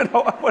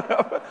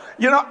 whatever.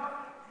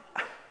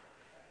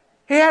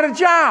 He had a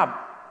job.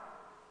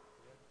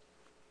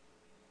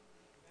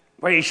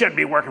 Well, he shouldn't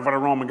be working for the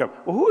Roman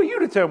government. Well, who are you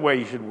to tell him where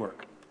he should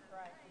work?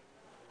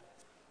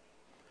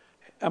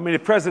 I mean,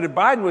 if President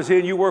Biden was here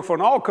and you work for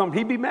an oil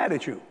company, he'd be mad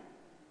at you.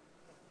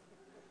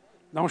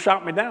 Don't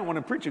shout me down when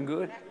I'm preaching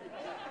good.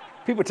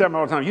 People tell me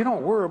all the time, you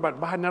don't worry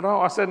about Biden at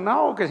all. I said,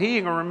 no, because he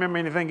ain't going to remember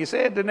anything he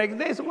said the next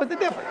day, so what's the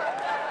difference?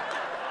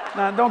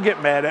 Now, don't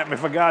get mad at me,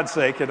 for God's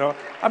sake,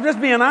 I'm just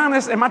being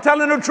honest. Am I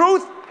telling the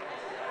truth?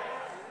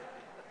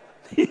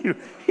 He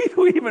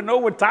don't even know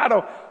what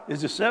title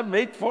is it, 7,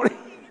 8, 40?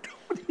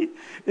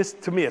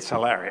 To me, it's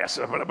hilarious.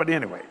 But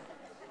anyway.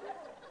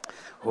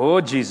 Oh,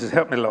 Jesus,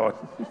 help me, Lord.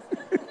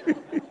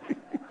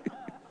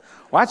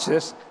 Watch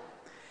this.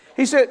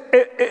 He said,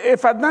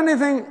 if I've done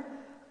anything,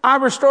 I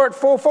restore it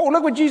fourfold.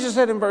 Look what Jesus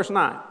said in verse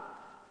 9.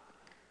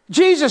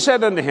 Jesus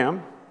said unto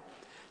him,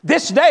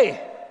 this day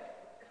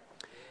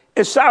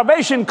is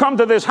salvation come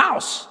to this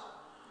house,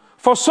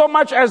 for so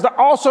much as the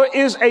also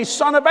is a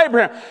son of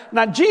Abraham.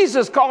 Now,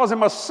 Jesus calls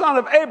him a son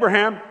of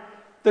Abraham.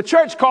 The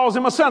church calls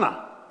him a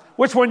sinner.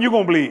 Which one you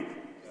going to believe?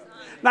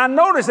 Now,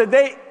 notice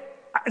that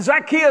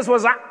Zacchaeus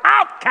was an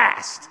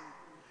outcast.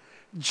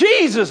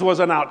 Jesus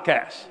was an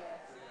outcast.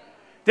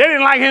 They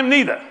didn't like him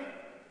neither.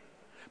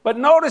 But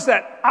notice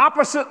that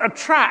opposite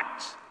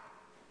attracts.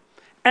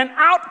 An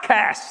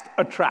outcast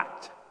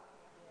attract.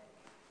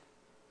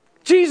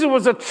 Jesus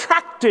was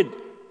attracted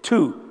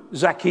to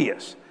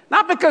Zacchaeus.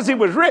 Not because he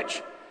was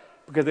rich,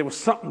 because there was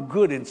something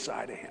good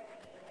inside of him.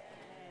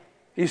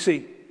 You see,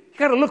 you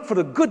got to look for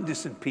the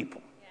goodness in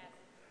people.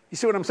 You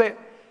see what I'm saying?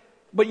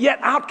 But yet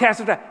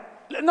outcasts attract.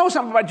 Know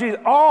something about Jesus.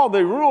 All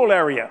the rural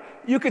area.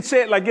 You could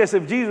say it like this.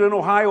 If Jesus was in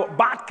Ohio,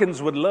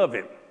 Botkins would love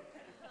him.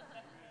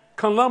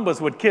 Columbus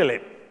would kill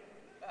him.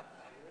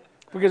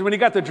 Because when he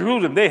got to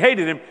Jerusalem, they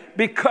hated him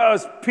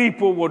because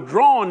people were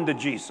drawn to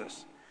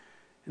Jesus.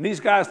 And these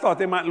guys thought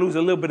they might lose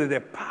a little bit of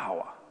their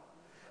power.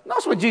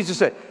 Notice what Jesus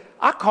said.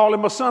 I call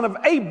him a son of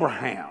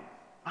Abraham.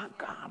 My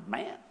God,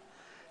 man.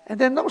 And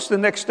then notice the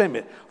next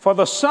statement. For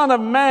the Son of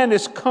Man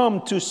is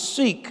come to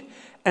seek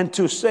and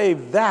to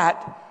save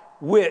that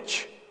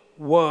which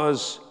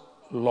was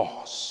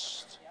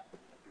lost.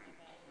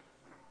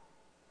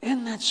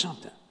 Isn't that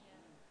something?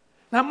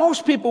 Now,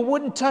 most people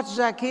wouldn't touch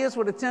Zacchaeus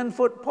with a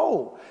 10-foot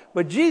pole,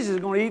 but Jesus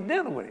is going to eat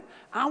dinner with him.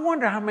 I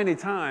wonder how many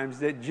times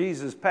that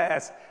Jesus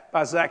passed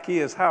by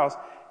Zacchaeus' house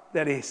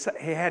that he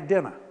had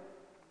dinner.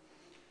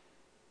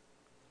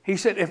 He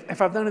said,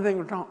 if I've done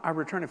anything wrong, I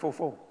return it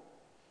fourfold.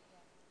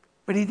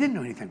 But he didn't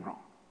do anything wrong.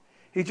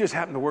 He just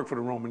happened to work for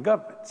the Roman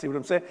government. See what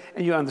I'm saying?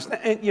 And you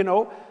understand,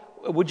 and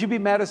would you be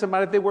mad at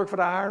somebody if they work for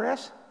the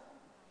IRS?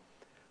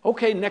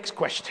 Okay, next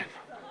question.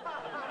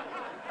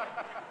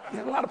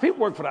 A lot of people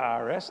work for the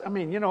IRS. I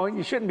mean,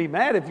 you shouldn't be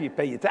mad if you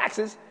pay your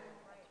taxes.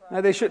 Now,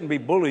 they shouldn't be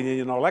bullying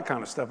you and all that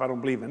kind of stuff. I don't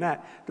believe in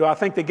that. Do I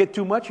think they get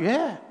too much?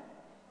 Yeah,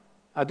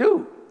 I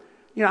do.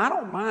 I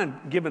don't mind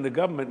giving the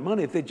government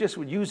money if they just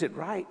would use it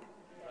right.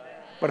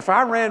 But if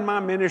I ran my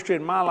ministry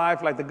and my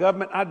life like the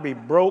government, I'd be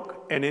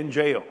broke and in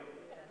jail.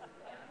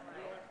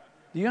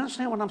 Do you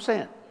understand what I'm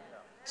saying?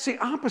 See,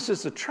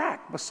 opposites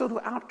attract, but so do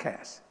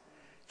outcasts.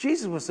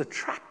 Jesus was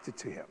attracted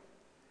to him.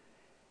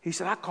 He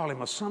said, I call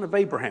him a son of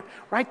Abraham.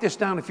 Write this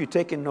down if you're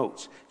taking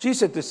notes. Jesus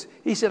said this.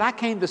 He said, I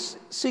came to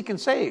seek and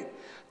save.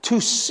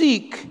 To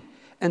seek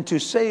and to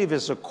save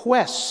is a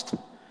quest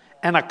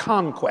and a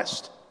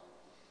conquest.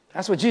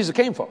 That's what Jesus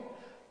came for.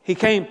 He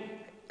came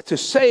to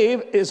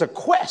save is a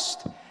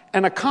quest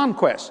and a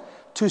conquest.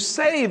 To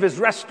save is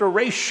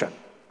restoration.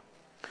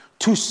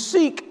 To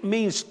seek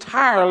means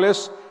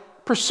tireless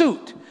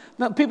pursuit.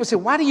 Now, people say,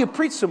 why do you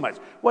preach so much?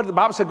 What did the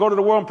Bible say? Go to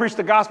the world and preach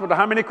the gospel to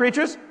how many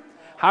creatures?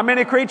 How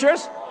many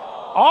creatures?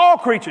 All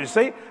creatures,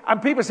 see?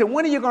 And people say,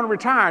 when are you going to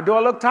retire? Do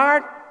I look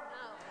tired?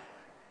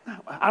 No.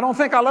 I don't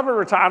think I'll ever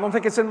retire. I don't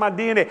think it's in my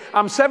DNA.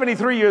 I'm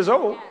 73 years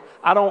old.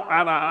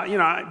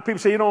 People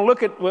say you don't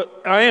look it. Well,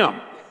 I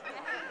am.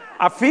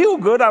 I feel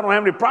good. I don't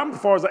have any problem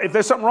as far as if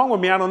there's something wrong with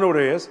me, I don't know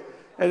there is.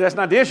 That's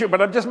not the issue,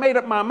 but I've just made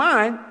up my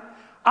mind.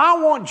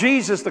 I want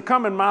Jesus to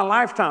come in my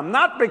lifetime,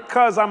 not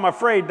because I'm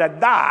afraid to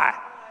die.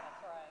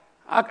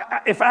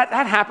 If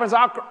that happens,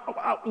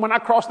 when I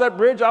cross that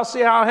bridge, I'll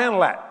see how I'll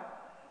handle that.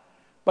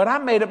 But I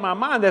made up my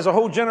mind. There's a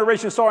whole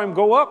generation saw him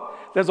go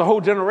up. There's a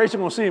whole generation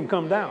going to see him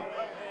come down.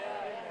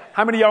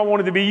 How many of y'all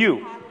wanted to be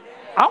you?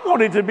 I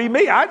wanted to be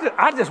me.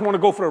 I just want to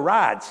go for the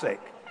ride's sake.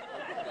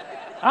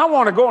 I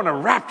want to go in the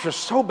rapture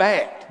so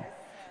bad.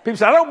 People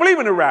say, I don't believe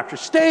in the rapture.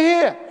 Stay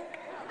here.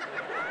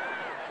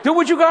 Do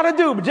what you got to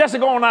do. But just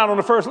going out on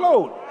the first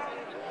load.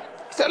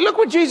 He said, look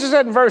what Jesus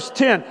said in verse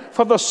 10.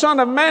 For the Son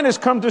of Man is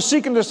come to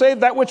seek and to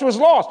save that which was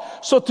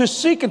lost. So to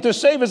seek and to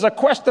save is a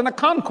quest and a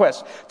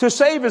conquest. To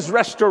save is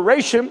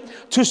restoration.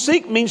 To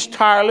seek means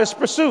tireless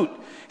pursuit.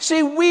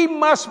 See, we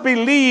must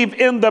believe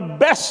in the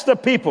best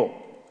of people.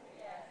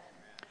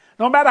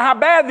 No matter how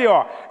bad they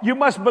are, you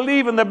must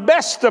believe in the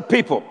best of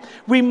people.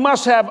 We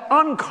must have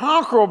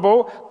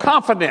unconquerable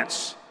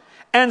confidence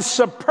and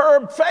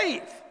superb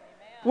faith.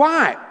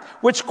 Why?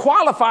 Which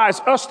qualifies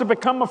us to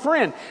become a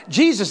friend.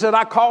 Jesus said,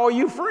 I call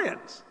you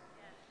friends.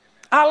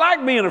 I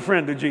like being a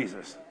friend to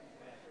Jesus.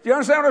 Do you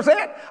understand what I'm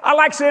saying? I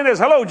like saying this,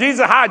 hello,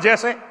 Jesus, hi,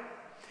 Jesse.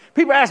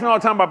 People ask me all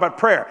the time about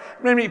prayer.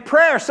 I mean,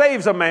 prayer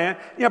saves a man.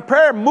 You know,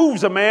 prayer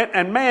moves a man,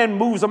 and man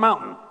moves a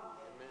mountain.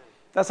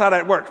 That's how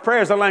that works.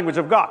 Prayer is the language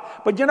of God.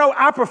 But, you know,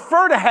 I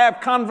prefer to have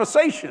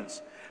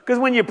conversations. Because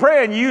when you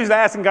pray and you're usually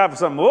asking God for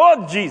something,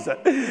 oh, Jesus,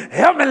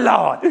 help me,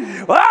 Lord.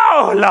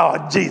 Oh,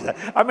 Lord, Jesus.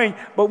 I mean,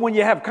 but when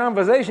you have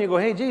conversation, you go,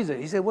 hey, Jesus.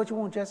 He said, what you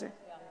want, Jesse?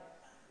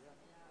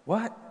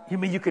 What? You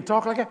mean you could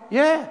talk like that?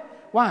 Yeah.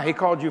 Why? He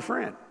called you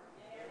friend.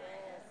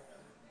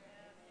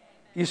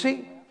 You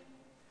see,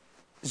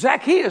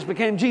 Zacchaeus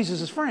became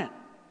Jesus' friend.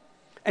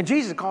 And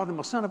Jesus called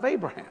him a son of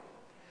Abraham.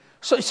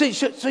 So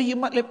you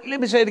must,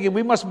 let me say it again.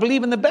 We must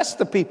believe in the best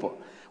of people.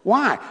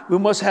 Why? We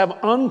must have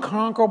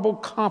unconquerable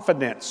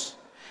confidence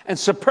and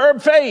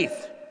superb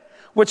faith,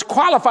 which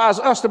qualifies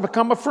us to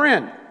become a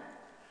friend.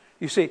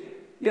 You see,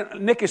 you know,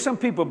 Nikki, some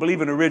people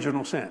believe in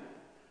original sin.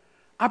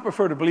 I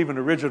prefer to believe in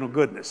original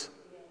goodness.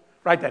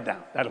 Write that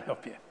down. That'll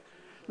help you.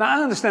 Now,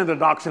 I understand the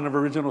doctrine of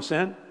original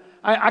sin.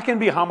 I can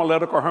be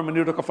homiletical,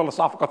 hermeneutical,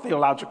 philosophical,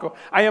 theological.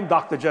 I am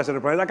Dr. Jesse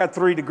DeBrayne. I got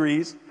 3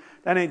 degrees.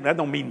 That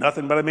don't mean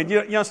nothing, but I mean, you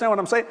understand what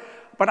I'm saying?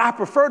 But I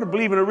prefer to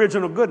believe in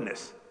original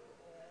goodness.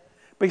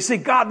 But you see,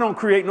 God don't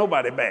create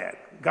nobody bad.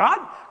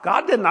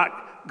 God did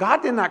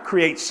not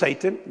create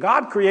Satan.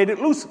 God created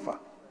Lucifer.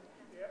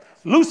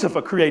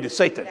 Lucifer created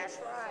Satan.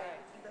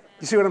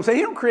 You see what I'm saying?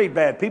 He don't create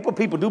bad people.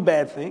 People do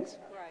bad things.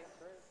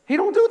 He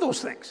don't do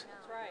those things.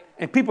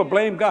 And people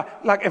blame God.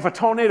 Like if a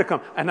tornado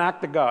comes, an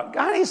act of God.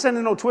 God ain't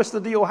sending no twister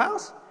to your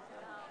house.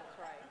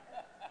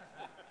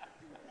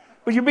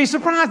 But you'd be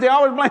surprised. They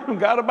always blame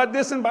God about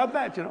this and about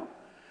that, you know.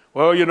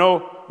 Well, you know,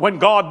 when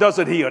God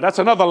doesn't heal, that's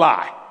another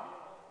lie.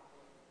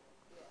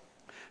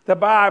 The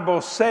Bible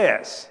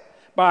says,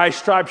 by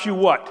stripes you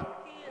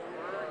what?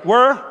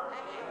 Were?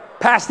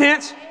 Past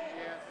tense?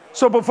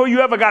 So before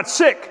you ever got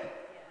sick,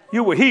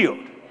 you were healed.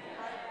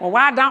 Well,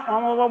 why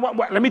don't?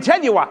 Let me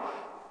tell you why.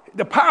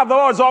 The power of the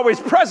Lord is always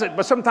present,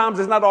 but sometimes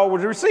it's not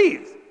always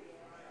received.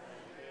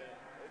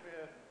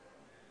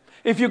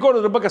 If you go to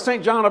the book of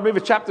St. John, I believe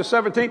it's chapter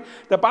 17,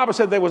 the Bible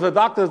said there was a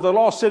doctor of the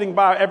law sitting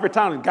by every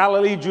town in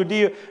Galilee,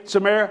 Judea,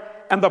 Samaria,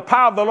 and the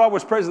power of the Lord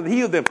was present to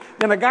heal them.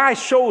 Then a guy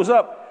shows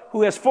up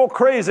who has 4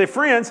 crazy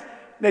friends.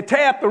 They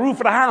tear up the roof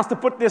of the house to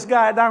put this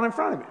guy down in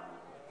front of him.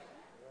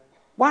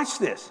 Watch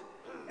this.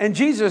 And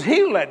Jesus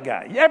healed that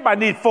guy.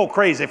 Everybody needs 4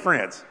 crazy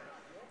friends.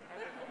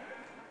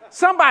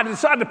 Somebody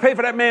decided to pay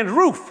for that man's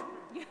roof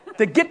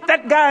to get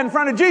that guy in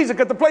front of Jesus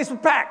because the place was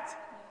packed.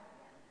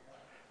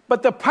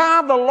 But the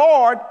power of the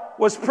Lord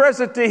was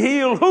present to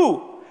heal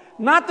who?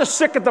 Not the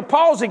sick of the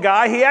palsy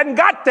guy. He hadn't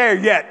got there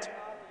yet.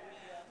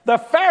 The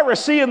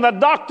Pharisee and the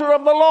doctor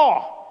of the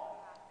law.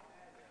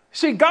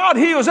 See, God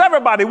heals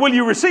everybody. Will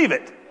you receive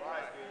it?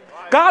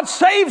 God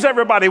saves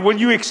everybody. Will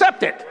you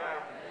accept it?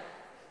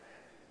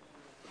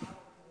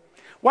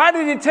 Why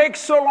did it take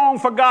so long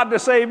for God to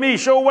save me?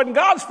 Sure, it wasn't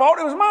God's fault.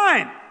 It was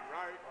mine.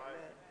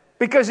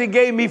 Because he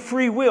gave me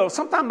free will.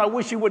 Sometimes I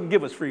wish he wouldn't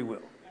give us free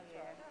will.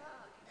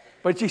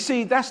 But you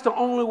see, that's the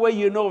only way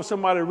you know if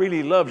somebody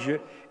really loves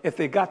you, if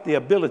they got the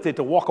ability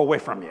to walk away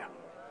from you.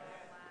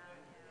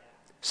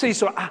 See,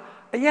 so I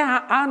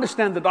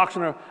understand the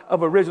doctrine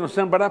of original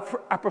sin, but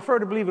I prefer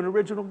to believe in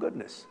original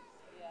goodness.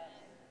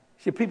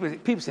 See,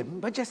 people say,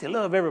 but Jesse,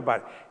 love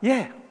everybody.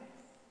 Yeah.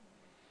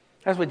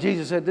 That's what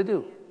Jesus said to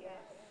do.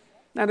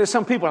 Now, there's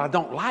some people I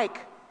don't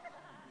like.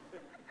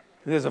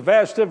 There's a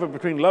vast difference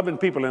between loving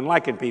people and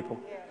liking people.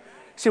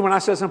 See, when I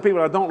said some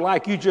people I don't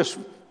like, you just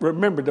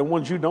remember the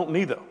ones you don't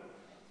neither.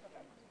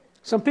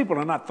 Some people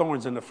are not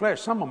thorns in the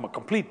flesh. Some of them are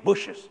complete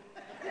bushes.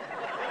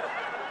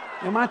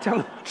 Am I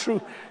telling the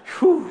truth?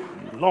 Whew,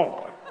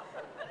 Lord.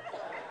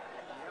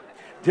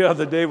 The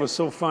other day was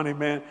so funny,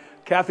 man.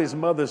 Kathy's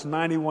mother's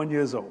 91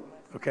 years old,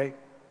 okay?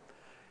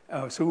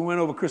 So we went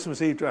over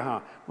Christmas Eve to her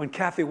house. When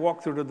Kathy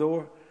walked through the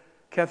door,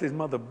 Kathy's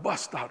mother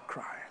bust out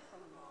crying.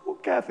 Oh,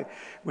 Kathy.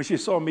 When she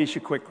saw me, she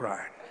quit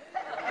crying.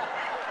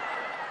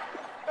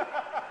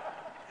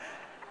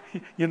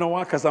 You know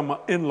why? Because I'm an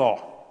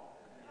in-law.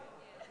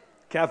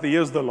 Kathy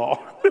is the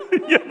law.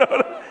 You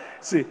know?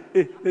 See,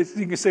 you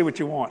can say what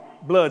you want.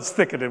 Blood's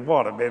thicker than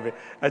water, baby.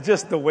 That's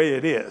just the way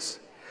it is.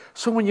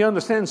 So when you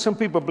understand some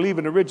people believe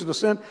in original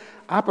sin,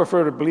 I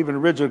prefer to believe in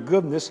original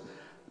goodness.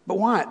 But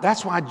why?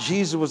 That's why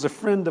Jesus was a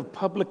friend of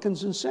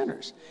publicans and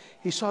sinners.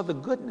 He saw the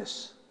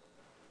goodness.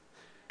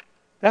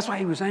 That's why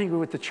he was angry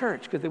with the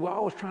church, because they were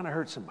always trying to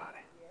hurt somebody.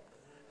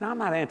 Now, I'm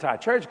not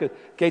anti-church, because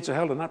gates of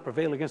hell do not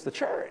prevail against the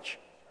church.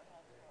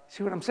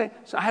 See what I'm saying?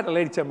 So I had a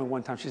lady tell me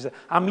one time, she said,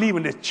 I'm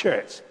leaving this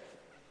church.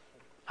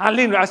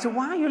 I said,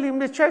 why are you leaving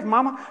this church,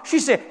 mama? She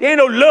said, there ain't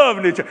no love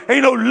in this church.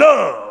 Ain't no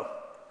love.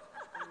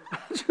 I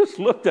just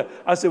looked at her.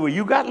 I said, well,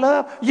 you got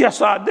love?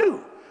 Yes, I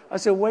do. I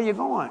said, where you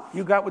going?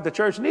 You got what the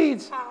church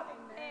needs. Amen.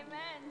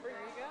 There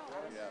you go.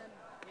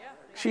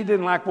 She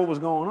didn't like what was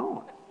going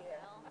on.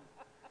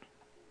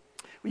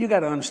 Well, you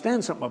got to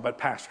understand something about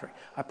pastoring.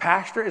 A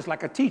pastor is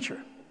like a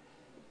teacher.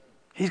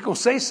 He's going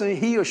to say something,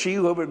 he or she,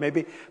 whoever it may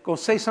be, going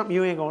to say something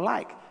you ain't going to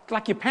like. It's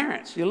like your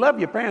parents. You love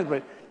your parents,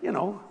 but, you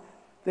know,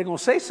 they're going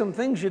to say some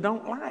things you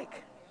don't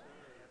like.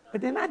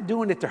 But they're not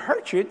doing it to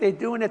hurt you. They're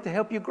doing it to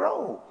help you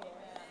grow.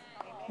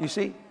 You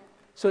see?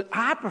 So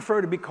I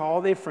prefer to be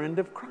called a friend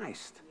of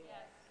Christ.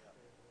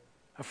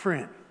 A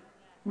friend.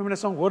 Remember that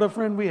song, What a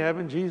Friend We Have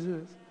in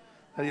Jesus?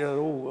 That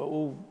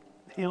old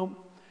hymn.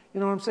 You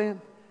know what I'm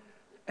saying?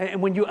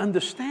 And when you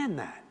understand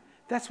that,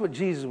 that's what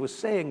Jesus was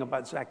saying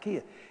about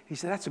Zacchaeus. He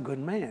said, that's a good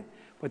man.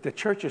 But the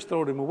church has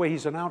thrown him away.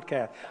 He's an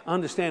outcast. I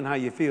understand how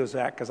you feel,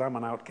 Zach, because I'm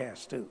an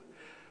outcast too.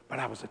 But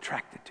I was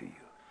attracted to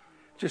you.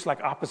 Just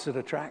like opposite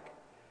attract,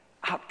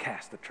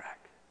 outcast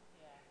attract.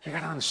 You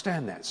got to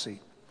understand that, see.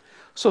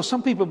 So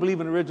some people believe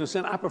in original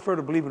sin. I prefer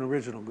to believe in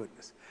original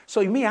goodness.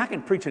 So me, I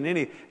can preach in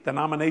any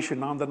denomination,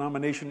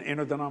 non-denomination,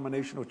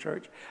 interdenominational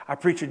church. I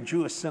preach in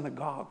Jewish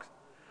synagogues.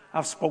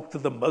 I've spoke to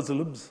the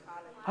Muslims.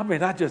 I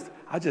mean, I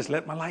just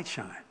let my light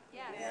shine.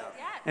 Yes. Yes.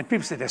 And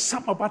people say, there's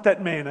something about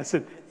that man. I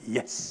said,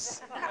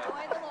 yes.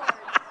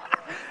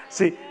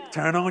 See,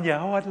 turn on your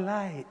heart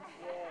light.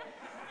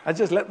 I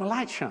just let my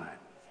light shine.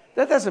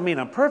 That doesn't mean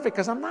I'm perfect,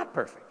 because I'm not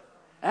perfect.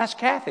 Ask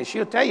Kathy.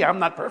 She'll tell you I'm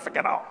not perfect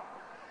at all.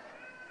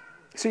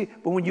 See,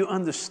 but when you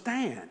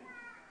understand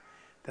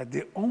that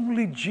the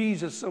only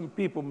Jesus some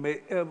people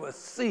may ever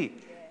see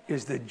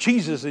is the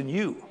Jesus in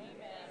you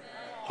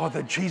or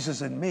the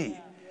Jesus in me,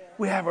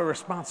 we have a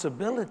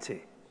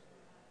responsibility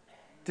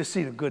to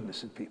see the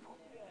goodness in people.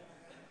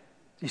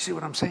 You see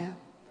what I'm saying?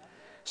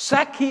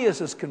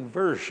 Zacchaeus'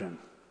 conversion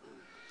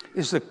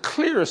is the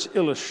clearest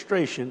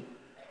illustration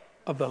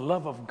of the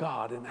love of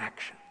God in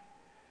action.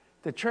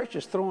 The church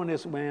is throwing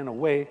this man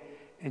away,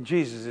 and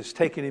Jesus is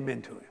taking him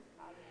into him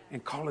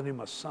and calling him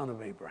a son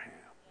of Abraham.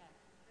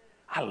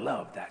 I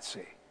love that, see.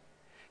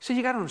 See,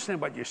 you got to understand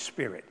about your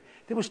spirit.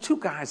 There was two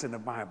guys in the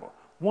Bible.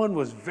 One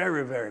was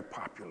very, very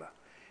popular,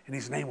 and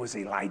his name was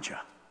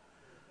Elijah.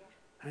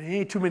 There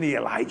ain't too many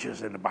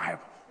Elijahs in the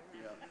Bible.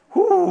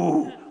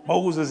 Whoo,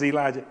 Moses,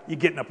 Elijah, you're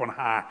getting up on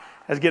high.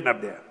 That's getting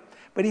up there.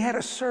 But he had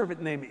a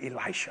servant named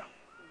Elisha.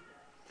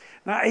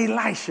 Now,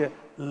 Elisha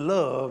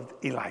loved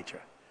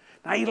Elijah.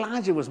 Now,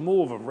 Elijah was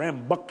more of a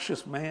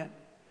rambunctious man.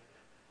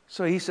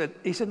 So he said,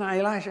 now,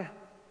 Elisha,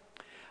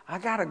 I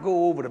got to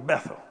go over to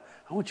Bethel.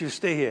 I want you to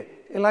stay here.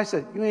 Elisha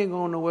said, you ain't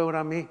going nowhere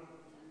without me.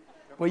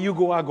 Where you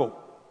go, I go. Amen.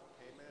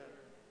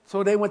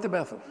 So they went to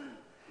Bethel.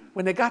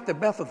 When they got to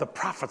Bethel, the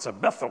prophets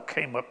of Bethel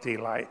came up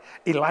to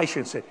Elisha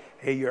and said,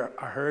 hey,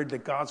 I heard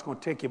that God's going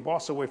to take your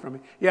boss away from me.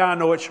 Yeah, I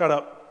know it. Shut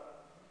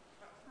up.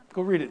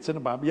 Go read it. It's in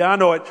the Bible. Yeah, I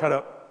know it. Shut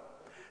up.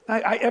 Now,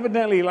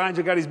 evidently,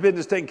 Elijah got his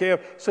business taken care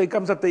of. So he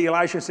comes up to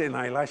Elisha and says,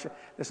 now, Elisha,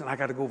 listen, I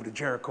got to go over to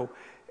Jericho.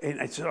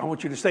 And I said, I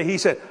want you to stay. He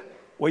said,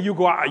 where you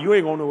go, you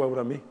ain't going nowhere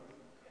without me.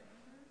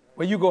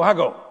 Where you go, I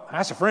go.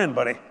 That's a friend,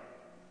 buddy.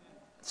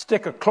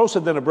 Sticker closer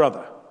than a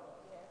brother.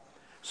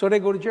 So they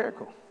go to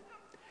Jericho.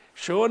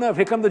 Sure enough,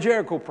 here come the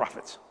Jericho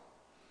prophets.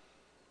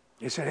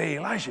 They said, hey,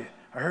 Elijah,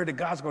 I heard that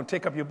God's going to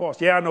take up your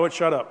boss. Yeah, I know it.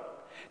 Shut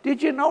up.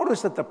 Did you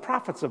notice that the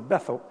prophets of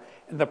Bethel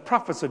and the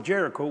prophets of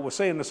Jericho were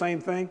saying the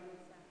same thing?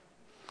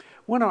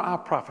 When are our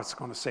prophets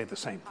going to say the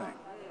same thing?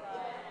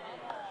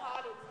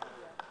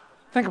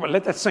 Think about it.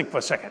 Let that sink for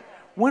a second.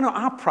 When are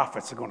our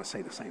prophets going to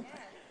say the same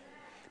thing?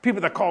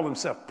 People that call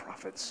themselves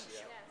prophets.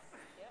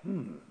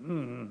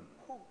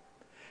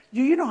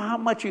 Do you know how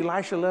much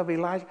Elisha loved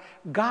Elijah?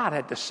 God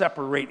had to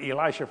separate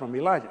Elisha from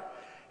Elijah.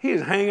 He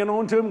was hanging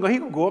on to him. He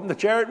could go up in the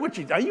chariot with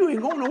you. You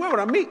ain't going nowhere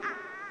without me.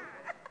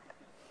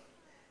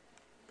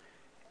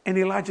 And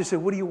Elijah said,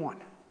 what do you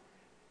want?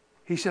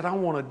 He said, I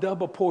want a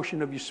double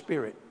portion of your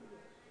spirit.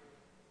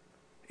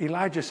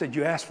 Elijah said,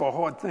 you asked for a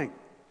hard thing.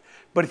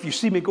 But if you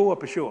see me go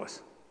up, it's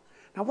yours.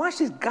 Now watch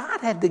this. God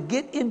had to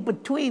get in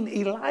between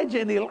Elijah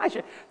and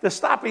Elisha to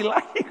stop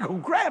Elijah. He go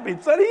grab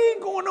him. Said, he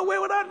ain't going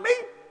nowhere without me.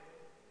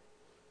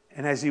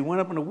 And as he went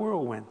up in the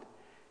whirlwind,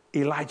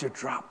 Elijah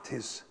dropped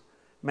his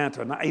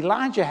mantle. Now,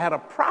 Elijah had a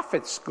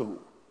prophet school.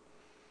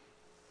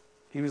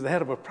 He was the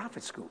head of a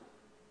prophet school.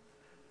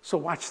 So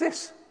watch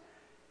this.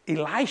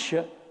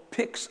 Elisha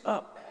picks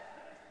up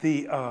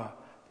the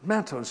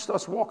mantle and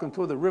starts walking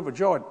through the river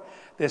Jordan.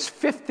 There's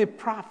 50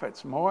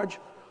 prophets, Marge,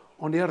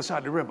 on the other side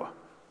of the river.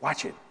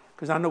 Watch it,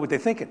 because I know what they're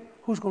thinking.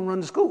 Who's going to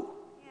run the school?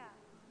 Yeah.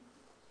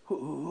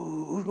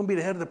 Who's going to be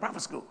the head of the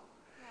prophet school?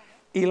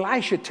 Yeah.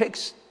 Elisha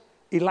takes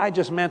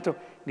Elijah's mantle,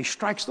 and he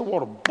strikes the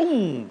water.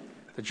 Boom!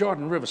 The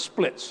Jordan River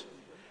splits.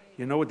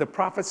 You know what the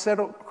prophet said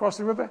across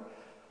the river?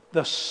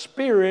 The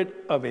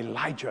spirit of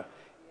Elijah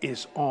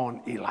is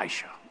on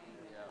Elisha.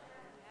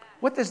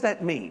 What does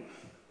that mean?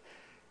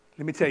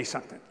 Let me tell you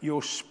something.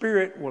 Your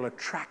spirit will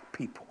attract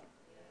people,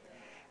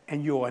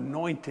 and your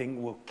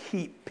anointing will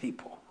keep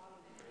people.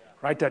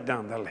 Write that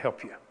down. That'll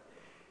help you.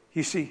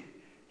 You see,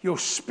 your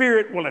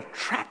spirit will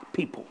attract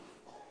people,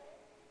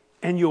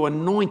 and your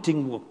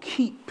anointing will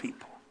keep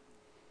people.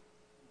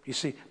 You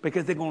see,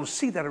 because they're going to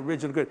see that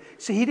original good.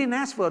 See, he didn't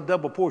ask for a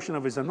double portion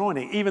of his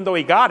anointing, even though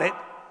he got it.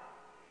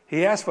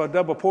 He asked for a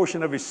double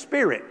portion of his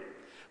spirit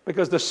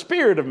because the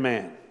spirit of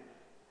man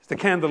is the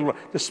candle of the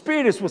Lord. The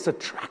spirit is what's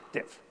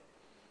attractive,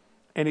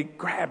 and it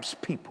grabs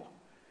people.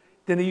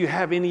 Then if you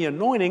have any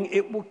anointing,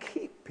 it will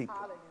keep people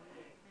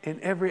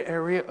in every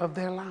area of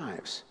their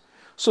lives.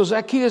 So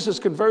Zacchaeus'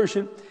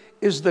 conversion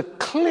is the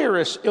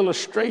clearest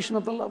illustration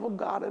of the love of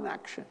God in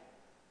action.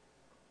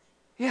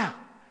 Yeah,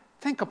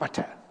 think about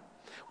that.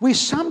 We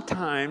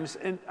sometimes,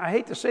 and I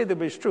hate to say that,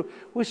 but it's true,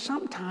 we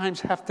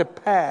sometimes have to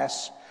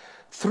pass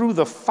through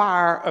the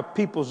fire of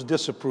people's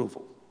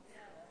disapproval.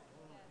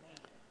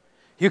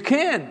 You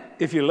can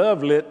if you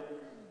love lit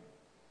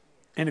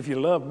and if you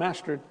love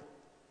mastered.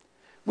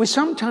 We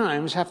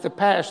sometimes have to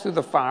pass through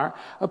the fire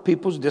of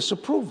people's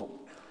disapproval.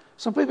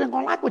 Some people ain't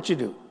going to like what you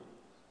do.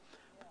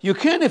 You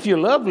can if you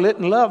love lit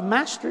and love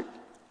mastered.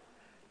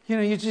 You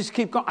know, you just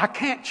keep going. I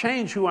can't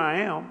change who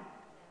I am.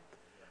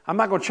 I'm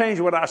not going to change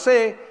what I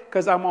say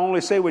because I'm only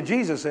say what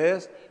Jesus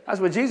says. That's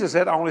what Jesus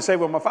said. I only say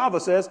what my Father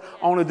says.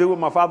 I only do what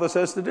my Father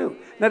says to do.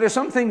 Now, there's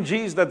some things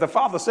Jesus that the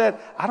Father said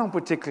I don't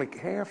particularly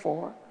care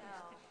for.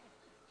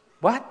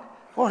 What?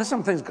 Oh, there's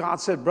some things God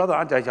said, brother,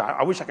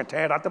 I wish I could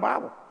tear it out the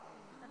Bible.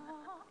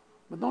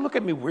 But don't look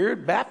at me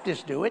weird.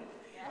 Baptists do it.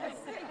 Yes,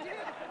 they do.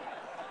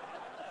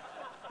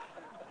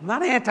 I'm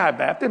not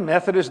anti-Baptist.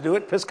 Methodists do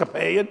it.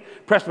 Episcopalian,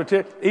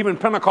 Presbyterian, even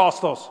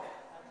Pentecostals.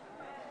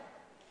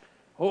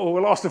 Oh,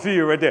 we lost a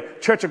few right there.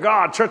 Church of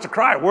God, Church of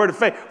Christ, Word of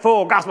Faith,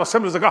 Full Gospel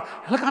Assemblies of God.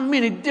 Look how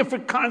many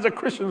different kinds of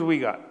Christians we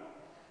got.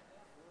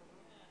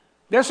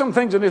 There's some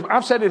things in this.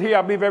 I've said it here,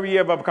 I believe, every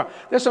year I've ever come.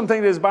 There's some things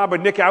in this Bible,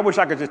 Nikki, I wish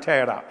I could just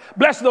tear it out.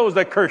 Bless those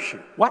that curse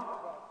you. What?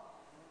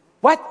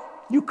 What?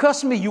 You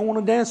cuss me? You want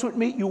to dance with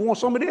me? You want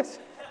some of this?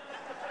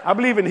 I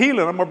believe in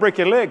healing. I'm going to break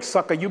your legs,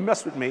 sucker. You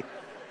mess with me.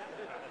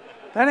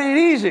 That ain't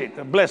easy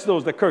to bless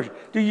those that curse you.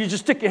 Do you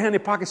just stick your hand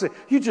in your pocket and say,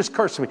 you just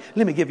cursed me.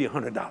 Let me give you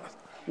 $100.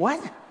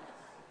 What?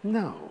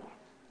 No.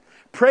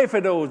 Pray for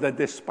those that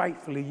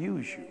despitefully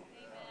use you.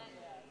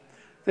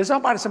 There's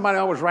somebody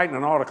always writing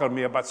an article to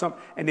me about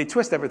something, and they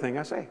twist everything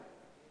I say.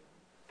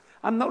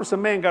 I noticed a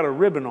man got a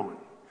ribbon on.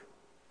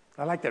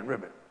 I like that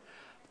ribbon.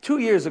 2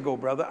 years ago,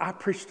 brother, I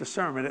preached a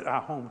sermon at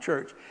our home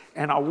church,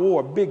 and I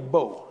wore a big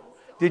bow.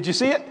 Did you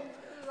see it?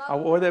 I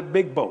wore that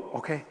big bow,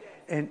 okay?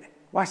 And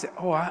watch that.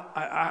 Oh,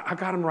 I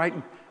got them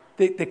writing.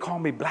 They call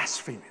me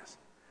blasphemous.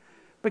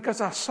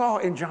 Because I saw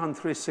in John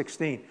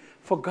 3:16,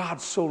 for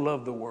God so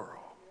loved the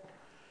world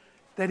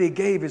that he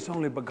gave his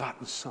only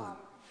begotten Son,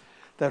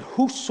 that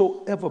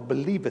whosoever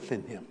believeth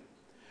in him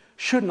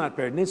should not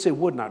perish. And they say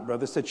would not,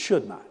 brother. It said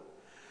should not,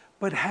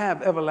 but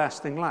have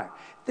everlasting life.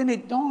 Then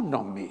it dawned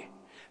on me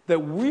that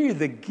we're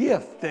the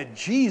gift that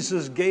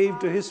Jesus gave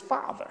to his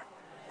Father.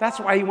 That's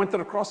why he went to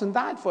the cross and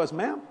died for us,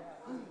 ma'am.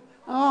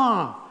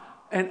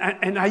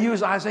 And I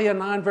use Isaiah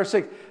 9, verse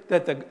 6,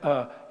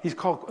 that he's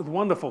called the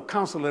Wonderful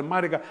Counselor and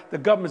Mighty God. The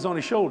government's on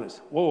his shoulders.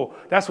 Whoa,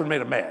 that's what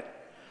made him mad.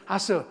 I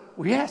said,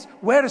 well, yes,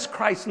 where does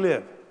Christ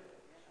live?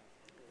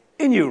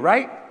 In you,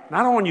 right?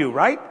 Not on you,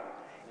 right?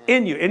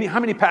 In you. How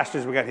many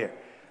pastors we got here?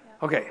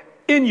 Okay.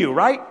 In you,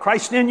 right?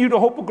 Christ in you, the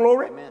hope of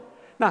glory. Amen.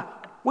 Now,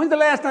 when's the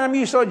last time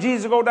you saw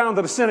Jesus go down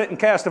to the Senate and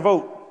cast a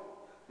vote?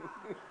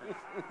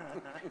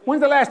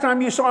 When's the last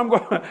time you saw him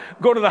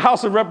go to the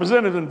House of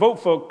Representatives and vote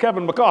for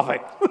Kevin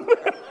McCarthy?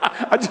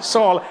 I just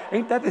saw,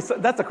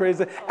 that's a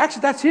crazy thing.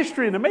 Actually, that's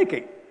history in the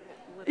making.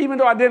 Even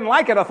though I didn't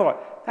like it, I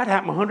thought, that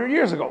happened 100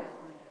 years ago.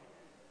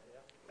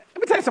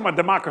 Let me tell you something about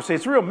democracy.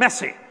 It's real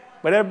messy,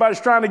 but everybody's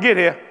trying to get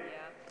here.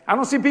 I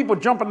don't see people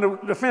jumping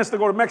the fence to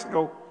go to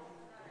Mexico.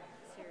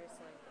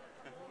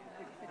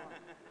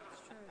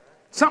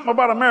 Something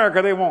about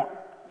America they want.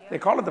 They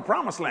call it the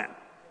promised land.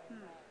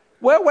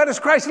 Well, where does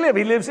Christ live?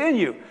 He lives in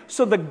you.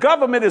 So the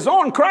government is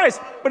on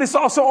Christ, but it's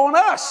also on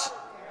us.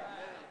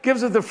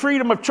 Gives us the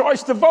freedom of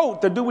choice to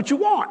vote, to do what you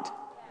want.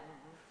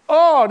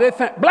 Oh, they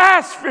think,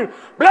 blasphemy.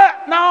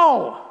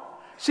 No.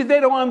 See, they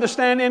don't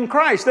understand in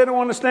Christ. They don't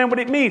understand what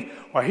it means.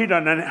 Well, he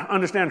doesn't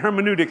understand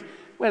hermeneutics.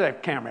 Where's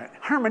that camera at?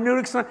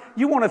 Hermeneutics?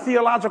 You want a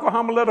theological,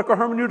 homiletical,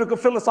 hermeneutical,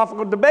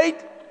 philosophical debate?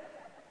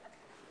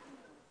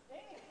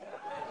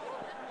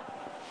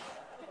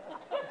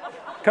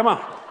 Come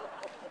on.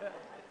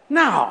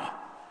 Now,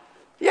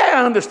 yeah,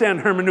 I understand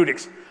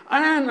hermeneutics.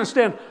 I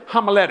understand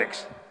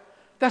homiletics.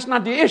 That's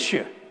not the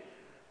issue.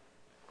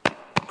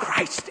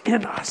 Christ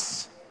in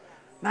us.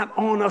 Not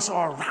on us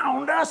or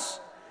around us.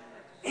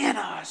 In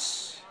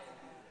us.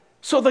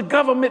 So the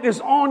government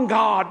is on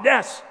God.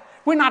 Yes.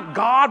 We're not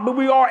God, but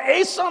we are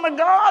a son of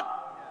God.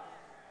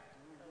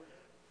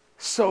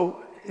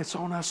 So it's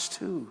on us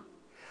too.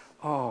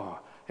 Oh,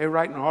 they're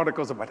writing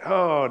articles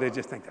about, they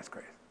just think that's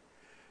crazy.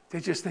 They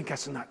just think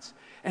that's nuts.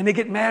 And they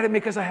get mad at me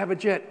because I have a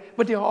jet,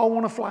 but they all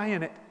want to fly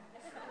in it.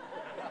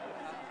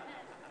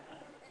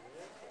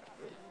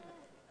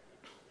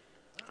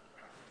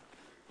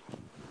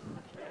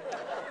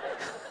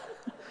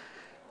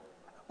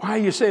 Why are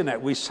you saying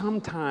that? We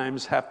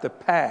sometimes have to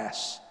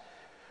pass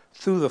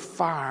through the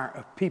fire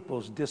of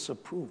people's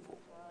disapproval.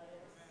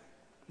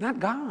 Not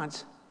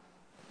God's.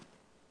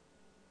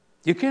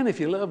 You can if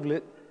you love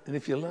lit and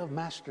if you love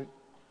mastered.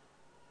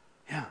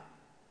 Yeah.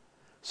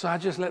 So I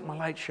just let my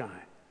light shine.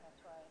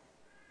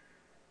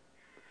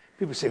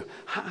 People say,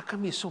 how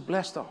come you're so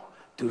blessed? Oh,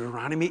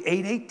 Deuteronomy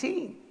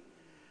 8:18.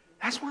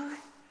 That's why.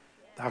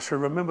 Thou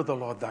shalt remember the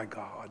Lord thy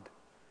God.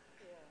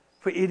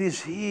 For it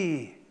is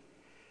he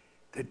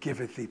that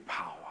giveth thee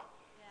power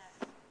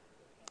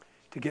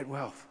to get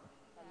wealth.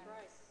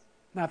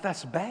 Now, if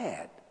that's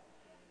bad,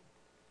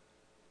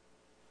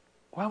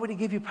 why would he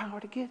give you power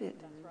to get it?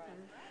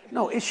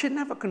 No, it should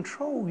never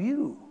control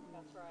you.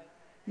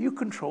 You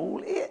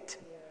control it.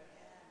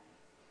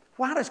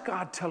 Why does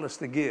God tell us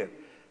to give?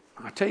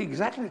 I'll tell you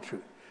exactly the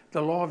truth.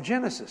 The law of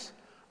Genesis.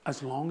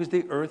 As long as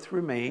the earth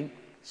remains,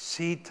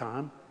 seed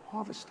time,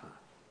 harvest time.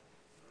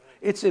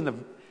 It's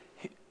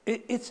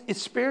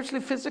it's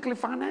spiritually, physically,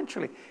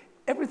 financially.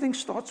 Everything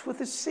starts with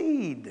a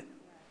seed.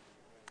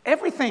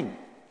 Everything.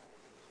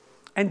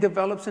 And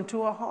develops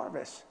into a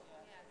harvest.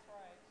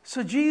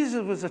 So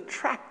Jesus was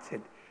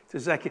attracted to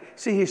Zacchaeus.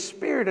 See, his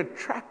spirit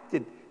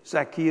attracted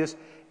Zacchaeus,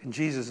 and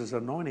Jesus'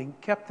 anointing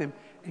kept him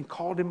and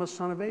called him a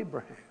son of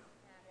Abraham.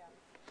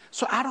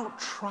 So I don't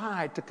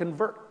try to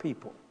convert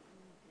people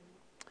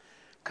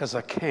because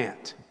I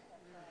can't.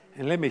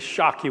 And let me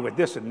shock you with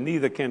this, and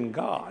neither can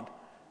God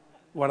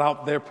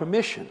without their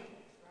permission.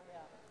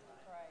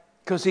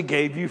 Because he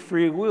gave you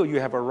free will.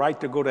 You have a right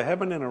to go to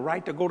heaven and a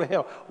right to go to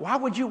hell. Why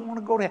would you want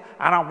to go to hell?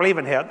 I don't believe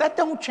in hell. That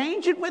don't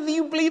change it whether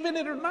you believe in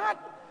it or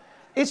not.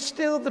 It's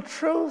still the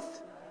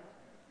truth.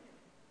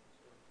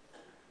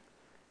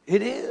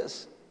 It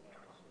is.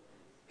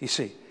 You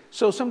see,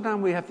 so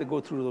sometimes we have to go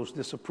through those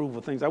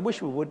disapproval things. I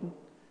wish we wouldn't.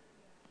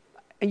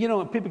 And you know,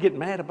 when people get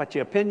mad about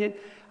your opinion,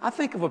 I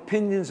think of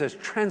opinions as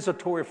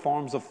transitory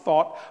forms of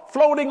thought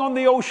floating on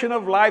the ocean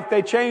of life.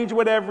 They change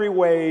with every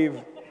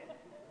wave.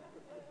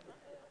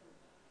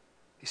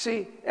 You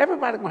see,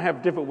 everybody's going to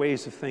have different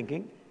ways of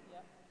thinking.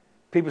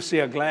 People see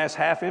a glass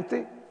half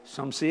empty.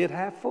 Some see it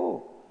half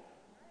full.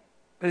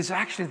 But it's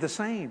actually the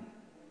same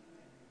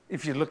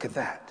if you look at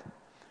that.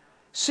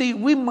 See,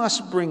 we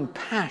must bring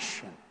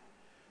passion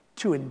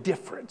to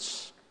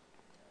indifference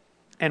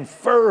and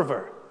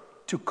fervor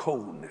to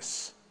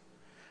coldness.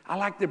 I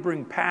like to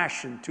bring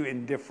passion to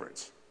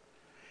indifference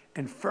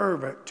and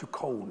fervor to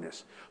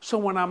coldness. So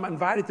when I'm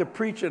invited to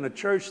preach in a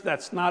church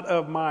that's not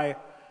of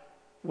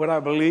what I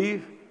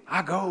believe,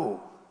 I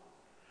go.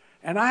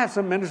 And I have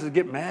some ministers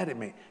get mad at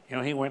me. You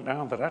know, he went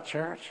down to that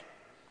church.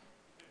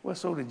 Well,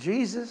 so did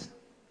Jesus.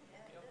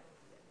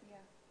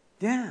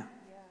 Yeah.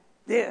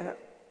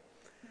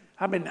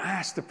 I've been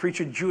asked to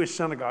preach in Jewish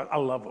synagogue. I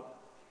love them.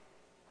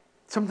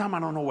 Sometimes I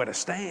don't know where to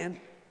stand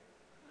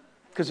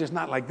because it's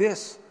not like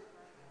this.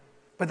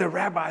 But the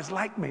rabbis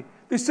like me.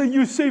 They say,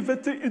 you say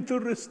very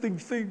interesting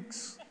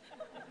things.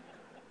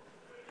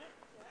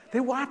 They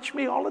watch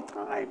me all the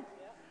time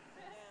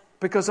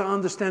because I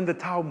understand the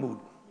Talmud.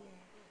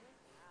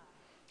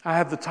 I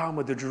have the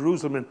Talmud, the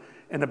Jerusalem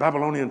and the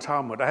Babylonian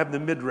Talmud. I have the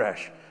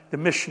Midrash, the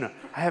Mishnah.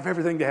 I have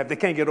everything they have. They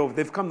can't get over it.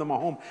 They've come to my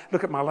home,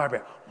 look at my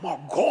library. My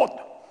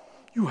God,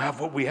 you have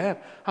what we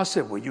have. I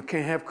said, well, you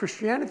can't have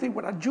Christianity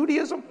without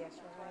Judaism.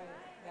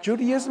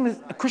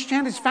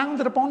 Christianity is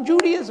founded upon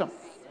Judaism.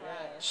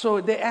 So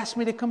they asked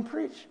me to come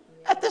preach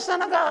at the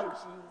synagogue.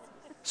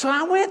 So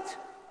I went.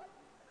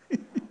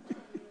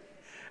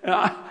 And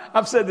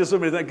I've said this so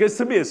many times because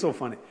to me it's so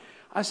funny.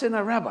 I said,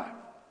 now, Rabbi,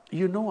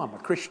 you know I'm a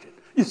Christian.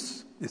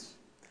 Yes.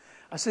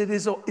 I said,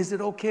 is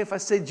it okay if I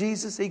say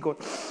Jesus? He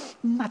goes,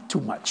 not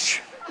too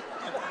much.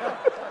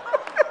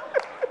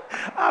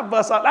 I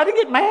bust out. I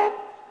didn't get mad.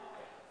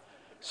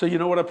 So you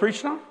know what I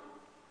preached on?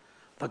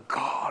 The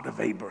God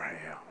of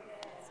Abraham.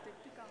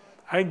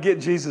 I can get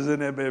Jesus in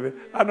there, baby.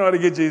 I know how to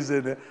get Jesus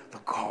in there. The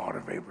God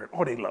of Abraham.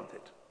 Oh, they loved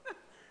it.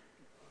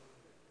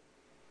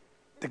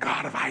 The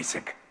God of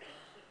Isaac.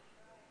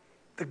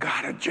 The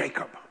God of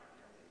Jacob.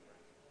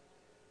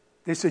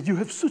 They said, you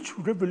have such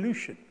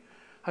revelation.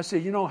 I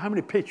said, you know how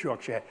many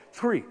patriarchs you had?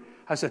 3.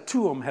 I said,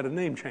 2 of them had a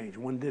name change.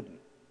 1 didn't.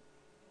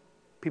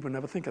 People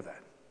never think of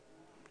that.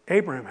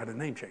 Abraham had a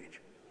name change.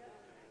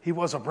 He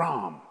was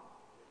Abram.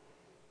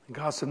 And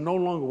God said, no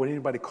longer will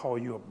anybody call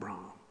you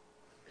Abram.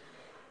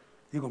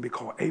 You're going to be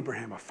called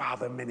Abraham, a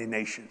father of many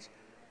nations.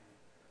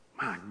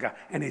 My God.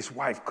 And his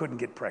wife couldn't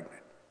get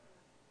pregnant.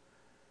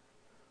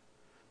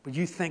 But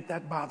you think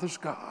that bothers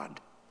God?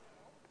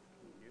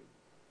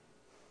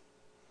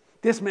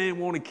 This man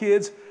wanted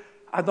kids.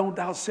 I don't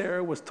doubt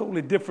Sarah was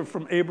totally different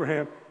from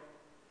Abraham,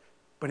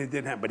 but it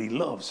didn't happen. But he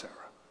loved Sarah.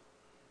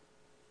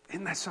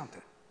 Isn't that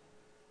something?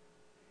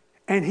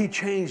 And he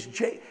changed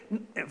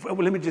well,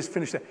 let me just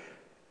finish that.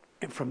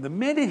 And from the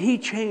minute he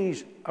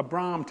changed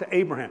Abram to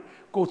Abraham,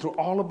 go through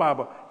all the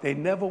Bible, they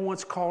never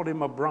once called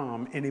him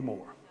Abram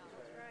anymore.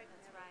 That's right.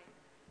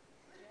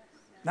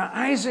 Now,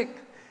 Isaac,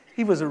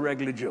 he was a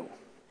regular Joe.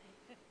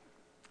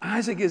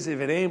 Isaac is,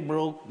 if it ain't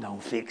broke,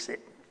 don't fix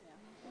it.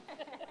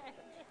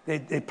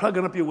 They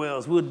plugging up your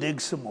wells. We'll dig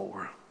some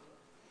more.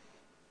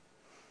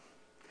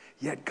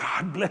 Yet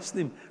God blessed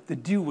him. The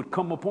dew would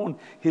come upon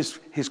his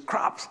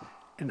crops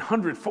in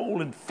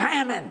 100-fold in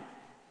famine.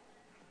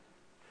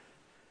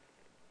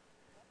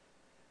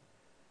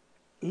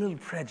 A little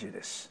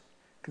prejudice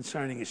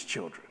concerning his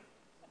children.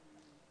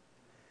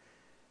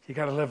 You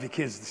got to love your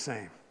kids the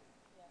same.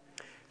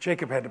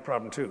 Jacob had the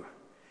problem too.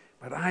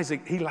 But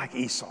Isaac, he liked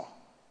Esau.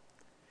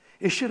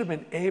 It should have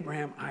been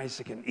Abraham,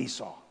 Isaac, and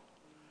Esau.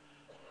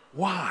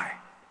 Why?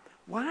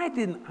 Why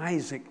didn't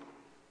Isaac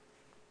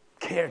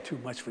care too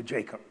much for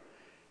Jacob?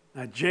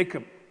 Now,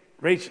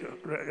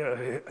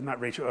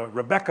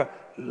 Rebecca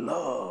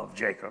loved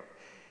Jacob.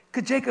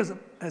 Because Jacob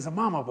is a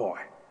mama boy.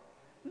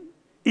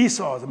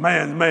 Esau is a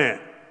man's man.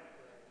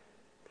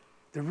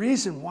 The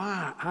reason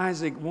why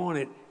Isaac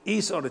wanted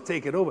Esau to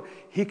take it over,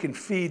 he can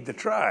feed the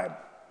tribe.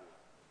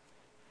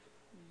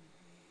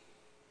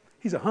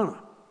 He's a hunter.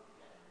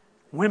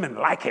 Women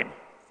like him.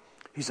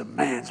 He's a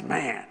man's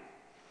man.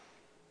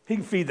 He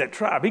can feed that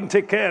tribe. He can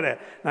take care of that.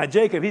 Now,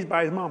 Jacob, he's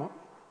by his mama.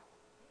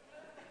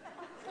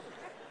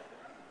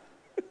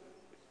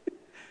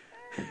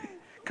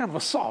 Kind of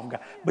a soft guy.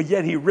 But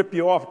yet he rip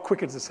you off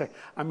quick as a second.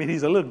 I mean,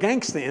 he's a little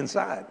gangster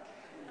inside.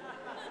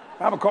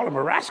 I would call him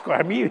a rascal.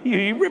 I mean,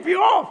 he rip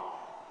you off.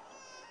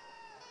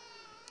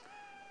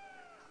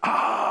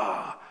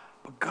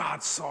 But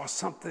God saw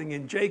something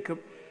in Jacob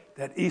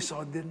that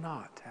Esau did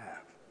not have.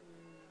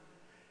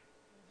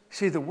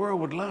 See, the world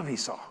would love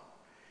Esau.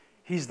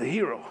 He's the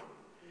hero.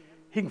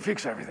 He can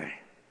fix everything.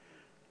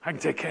 I can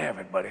take care of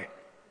it, buddy.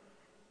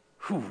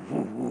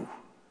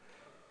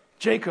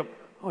 Jacob,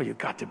 oh, you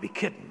got to be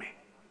kidding me.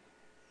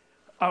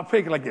 I'll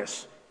take it like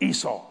this.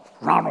 Esau,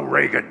 Ronald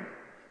Reagan,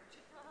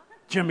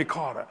 Jimmy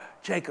Carter,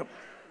 Jacob.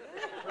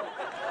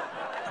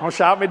 Don't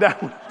shout me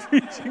down.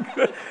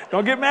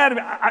 Don't get mad at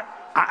me.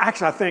 I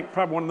think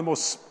probably one of the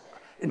most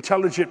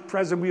intelligent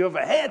presidents we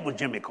ever had was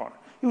Jimmy Carter.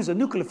 He was a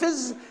nuclear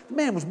physicist. The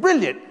man was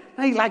brilliant.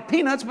 Now he liked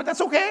peanuts, but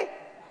that's okay.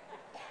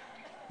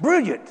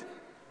 Brilliant.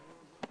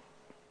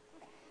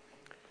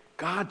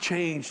 God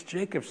changed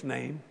Jacob's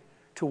name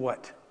to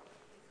what?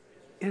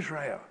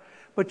 Israel.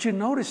 But you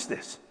notice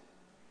this.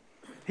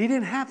 He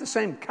didn't have the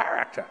same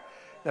character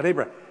that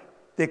Abraham.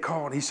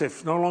 He said,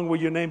 no longer will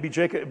your name be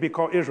Jacob, it'll be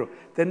called Israel.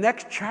 The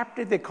next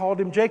chapter, they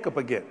called him Jacob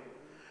again.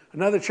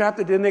 Another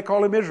chapter, then they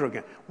call him Israel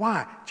again.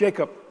 Why?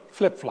 Jacob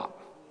flip-flop.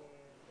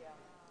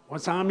 One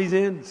time he's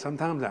in,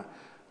 sometimes out.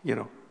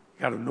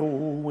 Got to know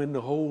when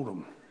to hold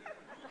him.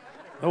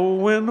 Know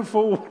when to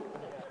fold.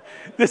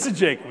 This is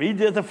Jacob. He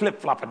did the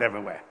flip-flopping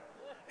everywhere.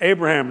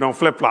 Abraham don't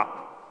flip-flop.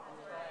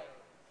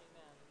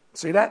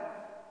 See that?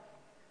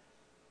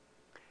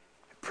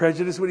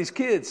 Prejudice with his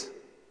kids.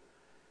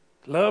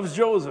 Loves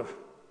Joseph.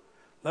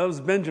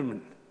 Loves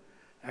Benjamin.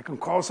 That can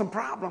cause some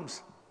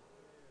problems.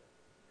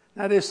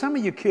 Now, there's some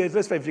of you kids,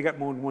 let's say if you got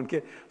more than one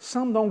kid,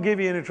 some don't give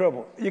you any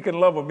trouble. You can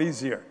love them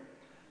easier.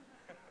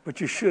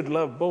 But you should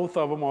love both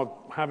of them or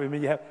however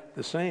many you have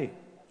the same.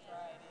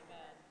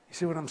 You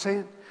see what I'm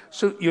saying?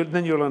 So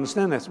then you'll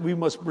understand this. We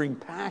must bring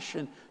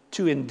passion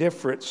to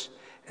indifference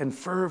and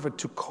fervor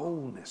to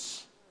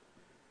coldness.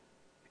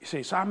 You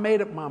see, so I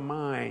made up my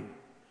mind.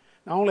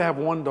 I only have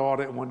one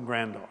daughter and one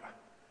granddaughter.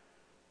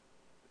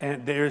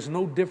 And there is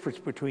no difference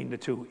between the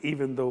two,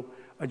 even though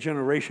a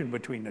generation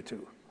between the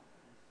two.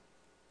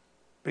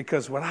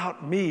 Because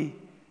without me,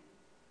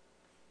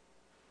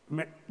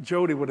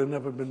 Jody would have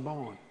never been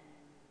born.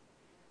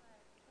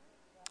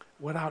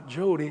 Without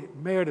Jody,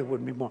 Meredith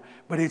wouldn't be born.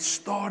 But it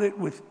started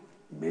with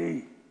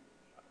me.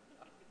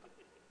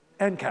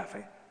 And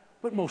Kathy,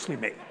 but mostly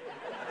me.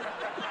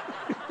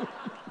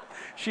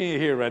 She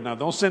ain't here right now.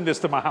 Don't send this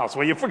to my house.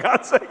 Well, you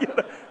forgot to say,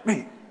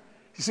 me.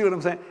 You see what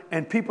I'm saying?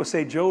 And people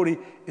say Jody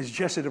is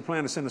Jesse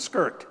Duplantis in a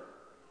skirt.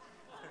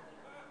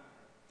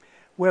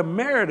 Well,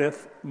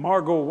 Meredith,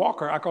 Margot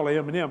Walker, I call her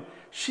M&M,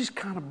 she's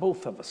kind of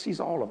both of us. She's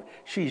all of it.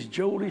 She's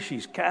Jody,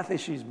 she's Kathy,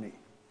 she's me.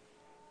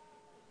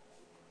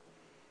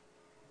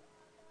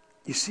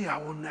 You see, I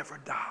will never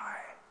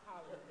die.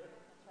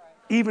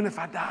 Even if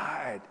I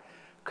died,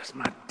 because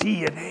my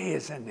DNA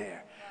is in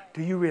there.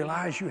 Do you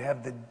realize you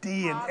have the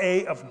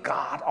DNA of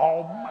God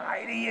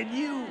Almighty in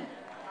you?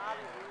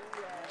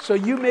 So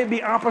you may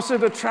be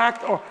opposite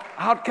attract or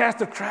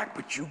outcast attract,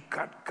 but you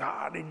got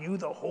God in you,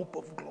 the hope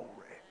of glory.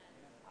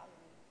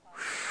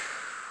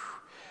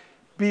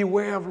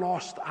 Beware of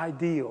lost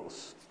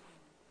ideals,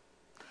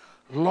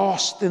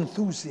 lost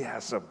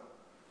enthusiasm,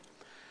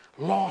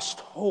 lost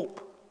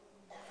hope,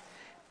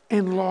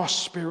 and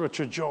lost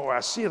spiritual joy. I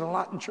see it a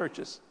lot in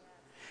churches.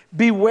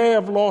 Beware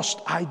of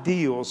lost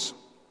ideals,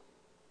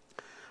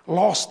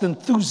 lost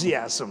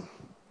enthusiasm,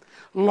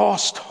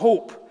 lost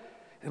hope,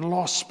 and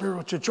lost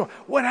spiritual joy.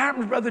 What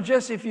happens, Brother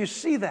Jesse, if you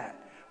see that?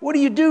 What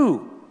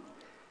do?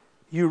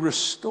 You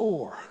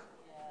restore.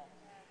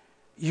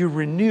 You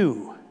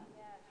renew.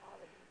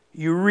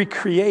 You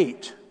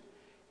recreate.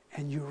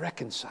 And you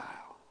reconcile.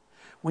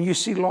 When you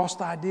see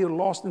lost ideal,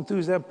 lost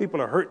enthusiasm,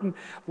 people are hurting,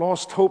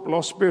 lost hope,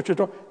 lost spiritual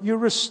joy, you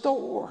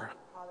restore.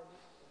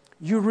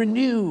 You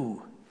renew.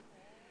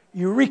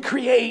 You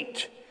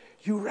recreate.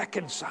 You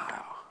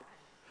reconcile.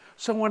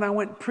 So when I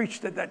went and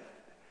preached at that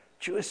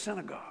Jewish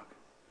synagogue,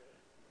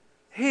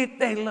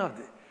 they loved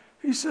it.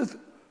 He says,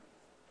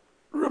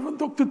 Reverend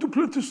Dr.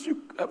 Duplantis,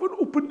 you have an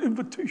open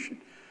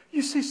invitation.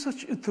 You say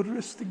such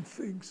interesting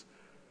things.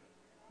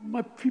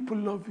 My people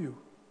love you.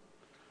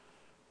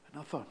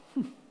 And I thought,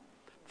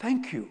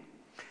 thank you.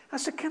 I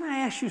said, can I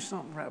ask you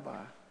something, Rabbi?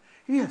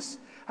 Yes.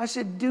 I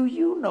said, do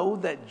you know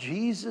that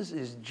Jesus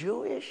is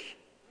Jewish?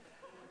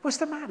 What's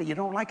the matter? You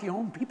don't like your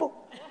own people?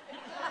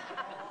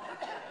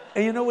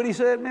 And you know what he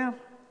said, ma'am?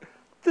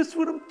 This is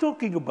what I'm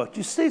talking about.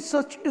 You say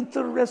such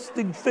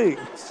interesting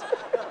things.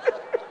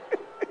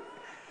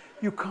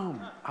 You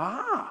come.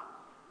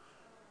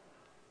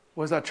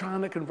 Was I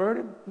trying to convert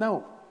him?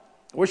 No.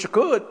 I wish I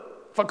could.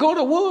 If I could,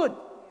 I would.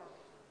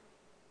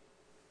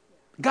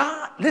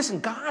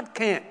 God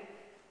can't.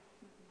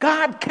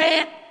 God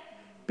can't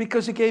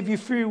because he gave you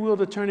free will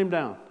to turn him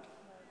down.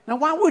 Now,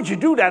 why would you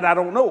do that? I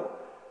don't know.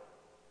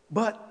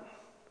 But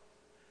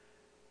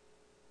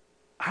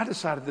I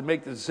decided to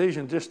make the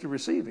decision just to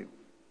receive him.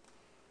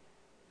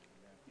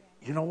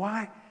 You know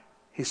why?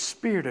 His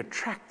spirit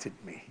attracted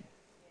me.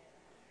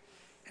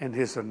 And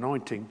his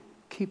anointing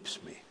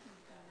keeps me.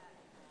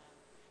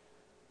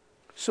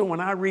 So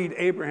when I read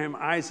Abraham,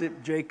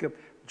 Isaac, Jacob,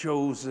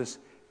 Joseph,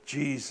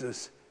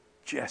 Jesus,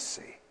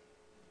 Jesse,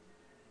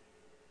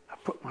 I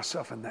put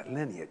myself in that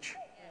lineage.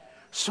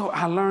 So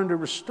I learned to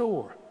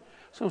restore.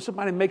 So if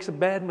somebody makes a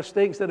bad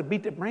mistake, instead of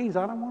beat their brains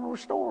out, I want to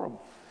restore them.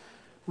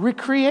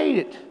 Recreate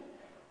it.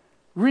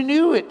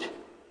 Renew it.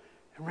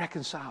 And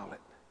reconcile it.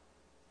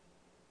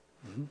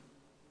 Mm-hmm.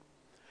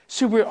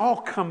 See, we're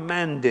all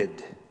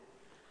commanded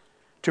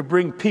to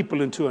bring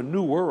people into a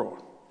new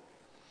world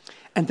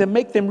and to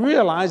make them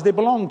realize they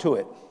belong to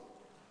it.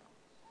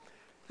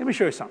 Let me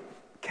show you something.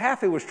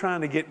 Kathy was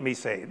trying to get me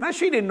saved. Now,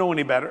 she didn't know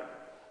any better.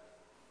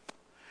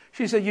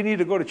 She said, you need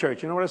to go to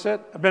church. You know what I said?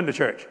 I've been to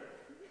church.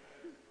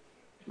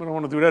 What do I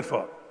want to do that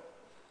for?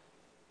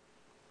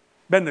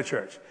 Been to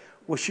church.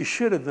 What she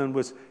should have done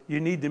was, you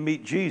need to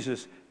meet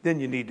Jesus, then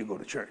you need to go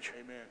to church.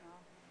 Amen.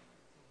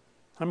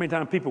 How many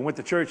times people went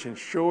to church and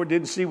sure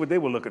didn't see what they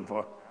were looking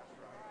for?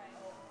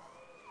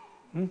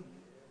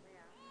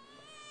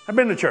 I've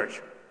been to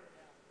church.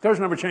 Church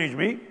never changed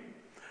me.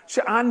 See,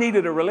 I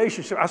needed a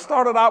relationship. I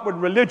started out with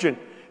religion,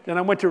 then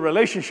I went to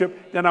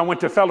relationship, then I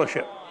went to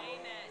fellowship.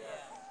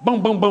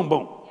 Boom, boom, boom,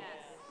 boom.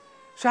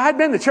 So I'd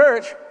been to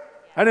church.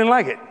 I didn't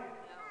like it.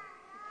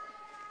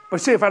 But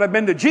see, if I'd have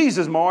been to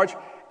Jesus, Marge,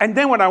 and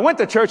then when I went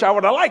to church, I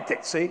would have liked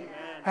it, see?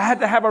 I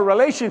had to have a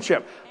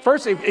relationship.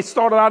 First, it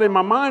started out in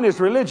my mind as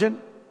religion,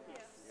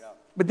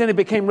 but then it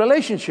became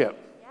relationship.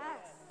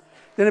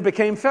 Then it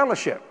became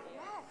fellowship.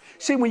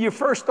 See, when you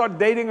first start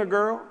dating a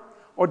girl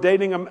or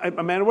dating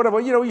a man or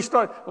whatever, you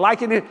start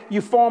liking it, you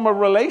form a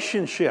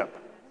relationship.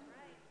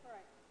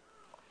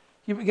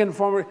 You begin to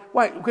form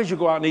why? Because you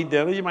go out and eat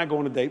dinner, you might go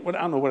on a date, I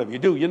don't know, whatever you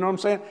do, you know what I'm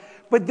saying?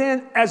 But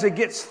then as it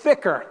gets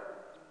thicker,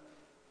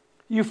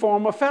 you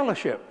form a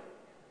fellowship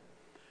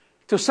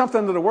to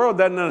something that the world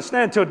doesn't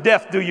understand, till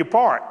death do you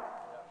part.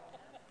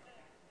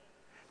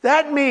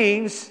 That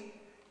means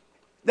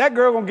that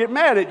girl gonna get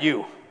mad at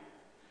you.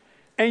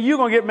 And you're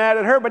going to get mad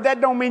at her, but that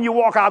don't mean you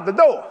walk out the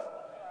door.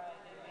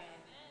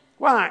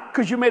 Why?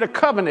 Because you made a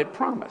covenant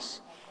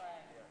promise.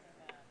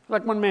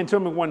 Like one man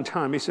told me one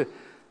time, he said,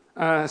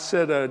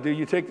 do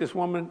you take this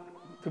woman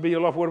to be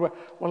your love?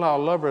 Well,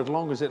 I'll love her as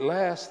long as it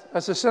lasts. I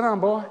said, sit down,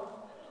 boy.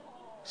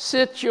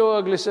 Sit your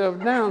ugly self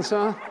down,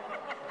 son.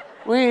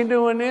 We ain't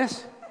doing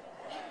this.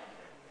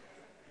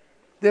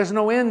 There's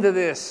no end to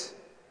this.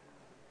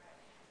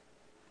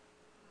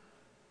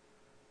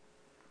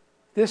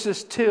 This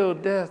is till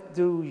death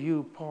do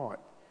you part.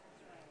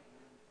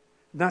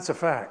 That's a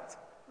fact.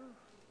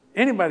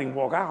 Anybody can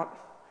walk out,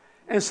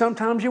 and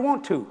sometimes you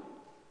want to.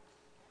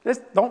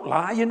 Don't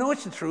lie. You know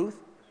it's the truth.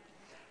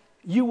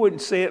 You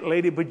wouldn't say it,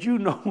 lady, but you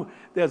know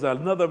there's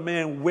another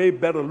man way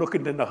better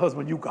looking than the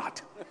husband you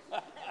got.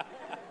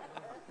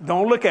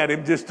 Don't look at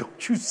him. Just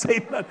don't you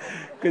say nothing,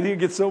 because he'll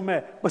get so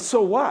mad. But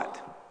so what?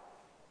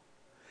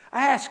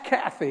 I asked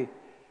Kathy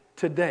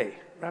today,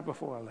 right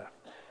before I left.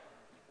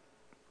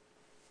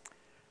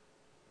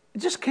 It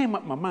just came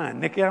up in my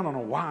mind, Nikki, I don't know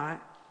why.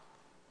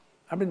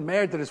 I've been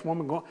married to this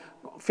woman going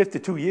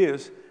 52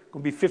 years,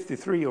 going to be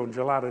 53 on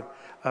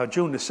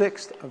June the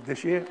 6th of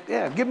this year.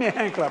 Yeah, give me a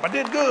hand clap. I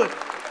did good.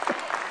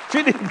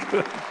 She did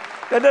good.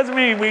 That doesn't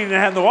mean we didn't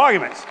have no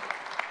arguments.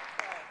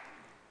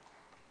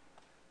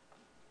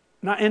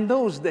 Now, in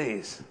those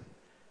days,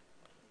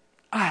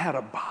 I had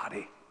a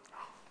body.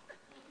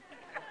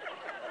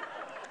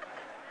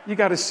 You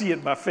got to see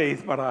it by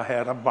faith, but I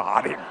had a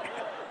body.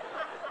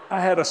 I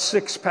had a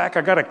six-pack.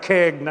 I got a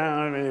keg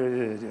now.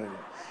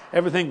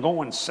 Everything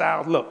going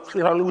south. Look,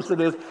 see how loose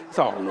it is? It's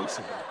all loose.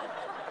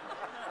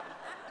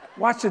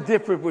 Watch the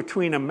difference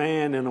between a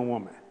man and a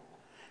woman.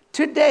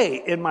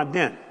 Today, in my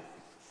den,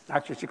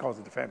 actually she calls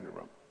it the family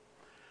room,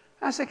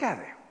 I said,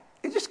 Kathy,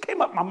 it just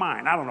came up in my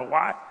mind. I don't know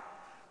why.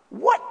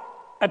 What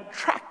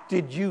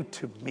attracted you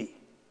to me?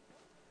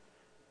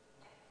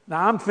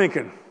 Now, I'm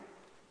thinking,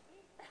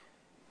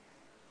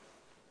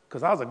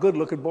 because I was a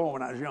good-looking boy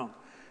when I was young.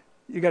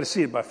 You got to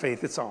see it by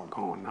faith. It's all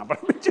gone now.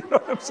 But you know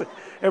what I'm saying?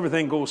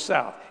 Everything goes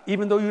south.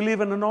 Even though you live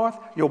in the north,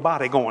 your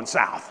body going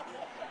south.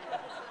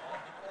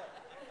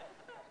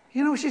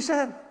 You know what she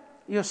said?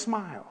 Your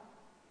smile.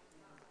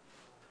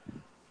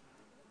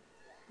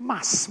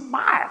 My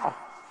smile,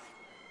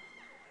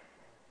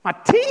 my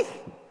teeth,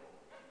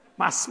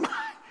 my smile.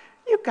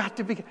 You got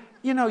to be,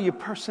 your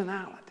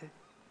personality.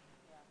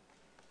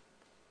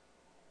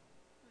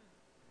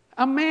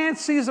 A man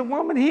sees a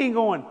woman, he ain't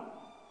going,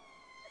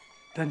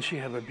 doesn't she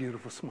have a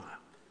beautiful smile?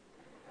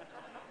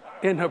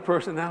 In her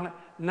personality?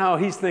 No,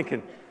 he's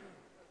thinking,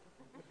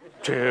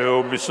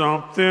 tell me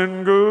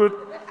something good.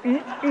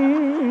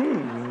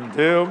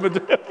 Tell me.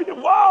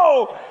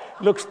 Whoa!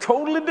 Looks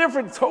totally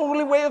different,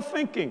 totally way of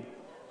thinking.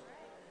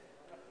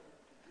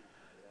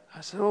 I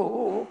said,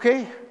 oh,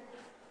 okay.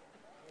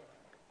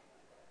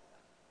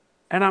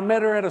 And I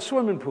met her at a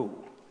swimming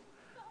pool.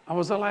 I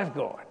was a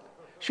lifeguard.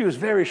 She was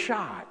very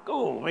shy.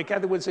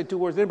 Kathy wouldn't say two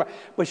words to anybody,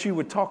 but she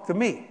would talk to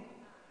me.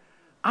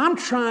 I'm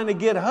trying to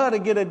get her to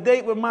get a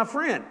date with my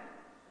friend.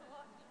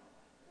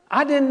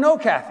 I didn't know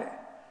Kathy.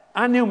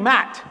 I knew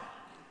Matt.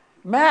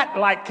 Matt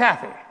liked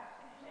Kathy.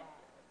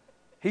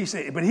 He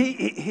said, but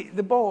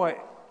the boy,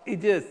 he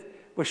just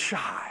was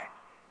shy.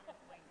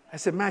 I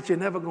said, Matt, you're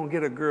never going to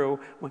get a girl,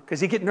 because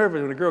he get nervous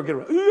when a girl get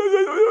her.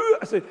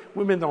 I said,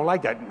 women don't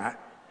like that, Matt.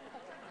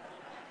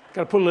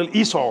 Got to put a little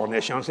Esau in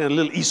this, you understand? A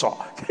little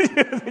Esau.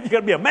 You got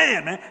to be a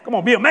man. Come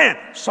on, be a man.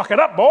 Suck it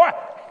up, boy.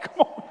 Come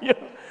on.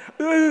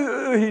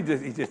 He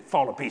just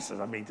fall to pieces.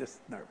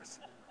 Just nervous.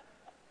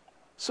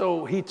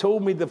 So he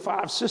told me the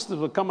 5 sisters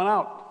were coming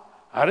out.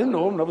 I didn't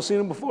know them, never seen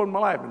them before in my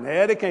life. And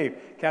there they came.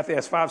 Kathy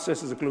has 5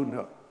 sisters, including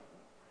her.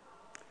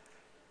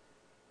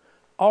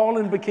 All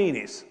in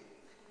bikinis.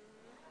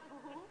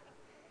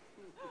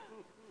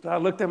 So I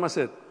looked at him, I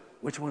said,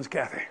 which one's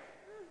Kathy?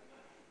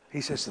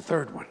 He says, the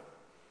third one.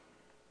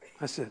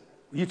 I said,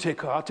 you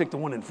take her, I'll take the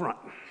one in front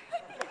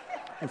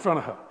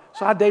of her.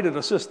 So I dated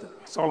her sister.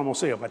 That's all I'm going to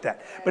say about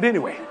that. But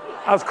anyway,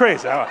 I was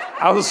crazy.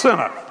 I was a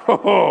sinner.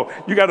 Oh,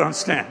 you got to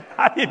understand.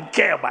 I didn't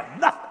care about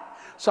nothing.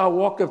 So I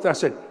walked up there. I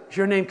said, is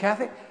your name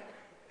Kathy?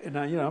 And,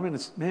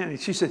 man,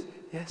 she said,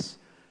 yes.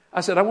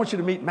 I said, I want you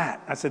to meet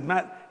Matt. I said,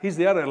 Matt, he's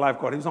the other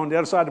lifeguard. He was on the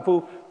other side of the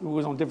pool. We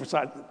was on different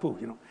sides of the pool,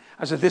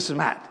 I said, this is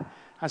Matt.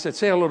 I said,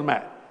 say hello to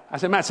Matt. I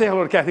said, Matt, say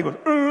hello to Kathy. He goes,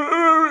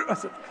 I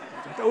said,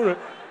 I told her.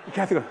 And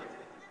Kathy goes,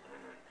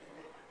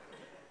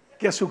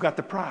 guess who got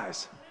the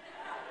prize?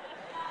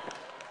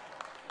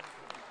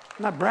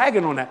 I'm not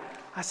bragging on that.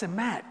 I said,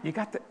 Matt, you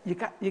got to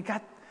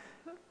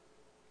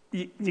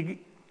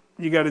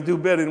do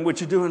better than what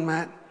you're doing,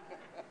 Matt,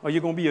 or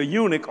you're going to be a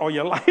eunuch all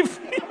your life.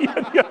 You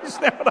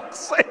understand what I'm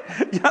saying?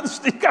 You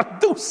understand? You got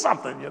to do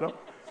something,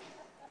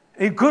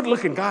 A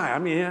good-looking guy,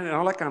 and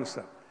all that kind of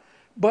stuff.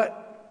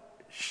 But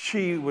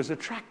she was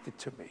attracted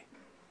to me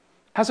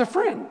as a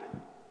friend.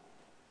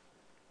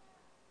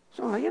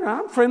 So,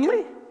 I'm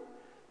friendly.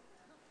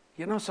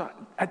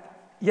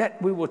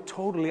 Yet we were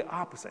totally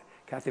opposite.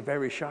 Kathy,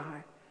 very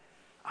shy.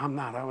 I'm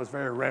not. I was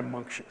very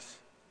rambunctious.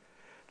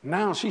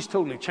 Now she's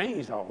totally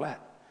changed all that.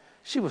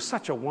 She was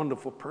such a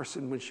wonderful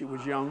person when she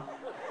was young.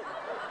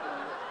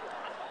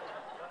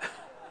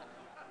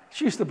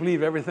 She used to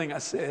believe everything I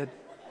said.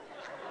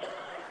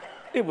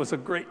 It was a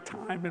great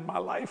time in my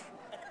life.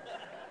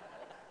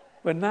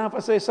 But now if I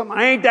say something,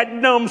 I ain't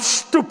that dumb,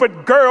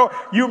 stupid girl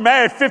you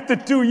married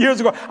 52 years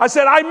ago. I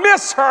said, I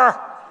miss her.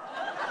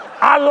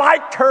 I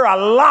liked her a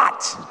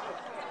lot.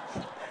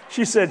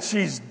 She said,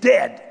 she's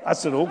dead. I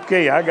said,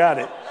 okay, I got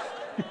it.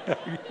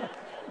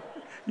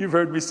 You've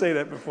heard me say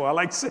that before. I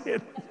like saying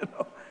it,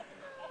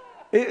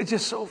 It's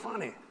just so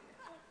funny.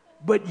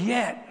 But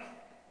yet,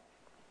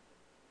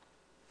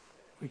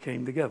 we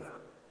came together.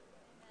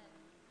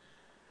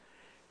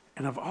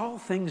 And of all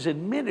things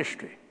in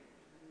ministry,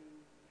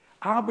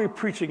 I'll be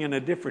preaching in a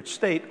different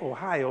state,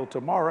 Ohio,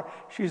 tomorrow.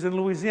 She's in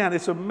Louisiana.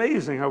 It's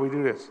amazing how we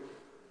do this.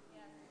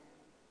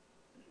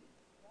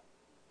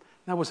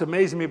 Now, what's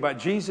amazing me about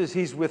Jesus,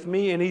 he's with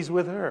me and he's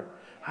with her.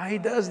 How he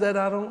does that,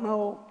 I don't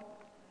know.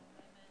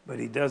 But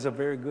he does a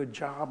very good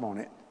job on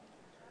it.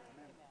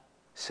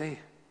 See?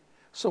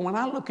 So when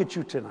I look at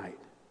you tonight,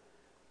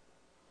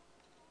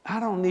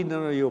 I don't need to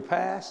know your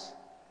past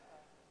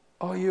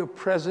or your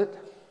present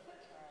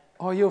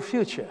or your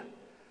future.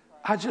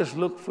 I just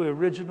look for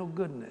original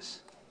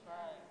goodness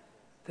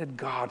that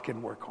God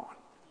can work on.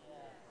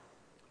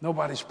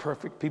 Nobody's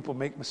perfect. People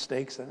make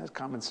mistakes, and that's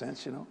common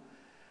sense,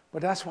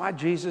 But that's why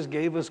Jesus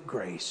gave us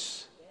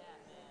grace.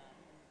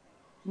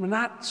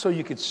 Not so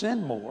you could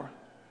sin more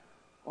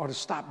or to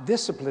stop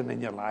discipline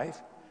in your life.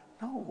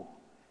 No.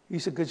 He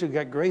said, because you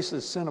got grace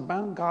as sin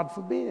abound, God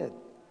forbid.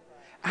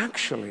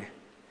 Actually,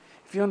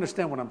 if you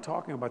understand what I'm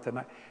talking about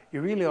tonight,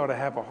 you really ought to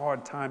have a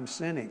hard time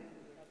sinning.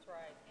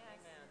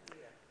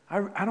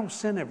 I don't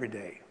sin every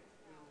day.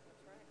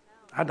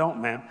 I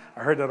don't, man. I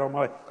heard that all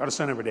my life. Got to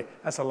sin every day.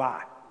 That's a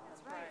lie.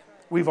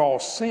 We've all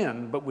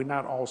sinned, but we're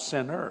not all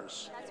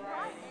sinners.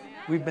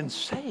 We've been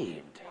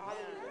saved.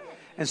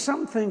 And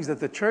some things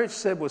that the church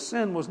said was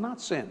sin was not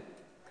sin.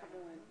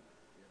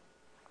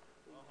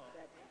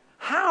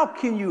 How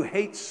can you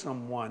hate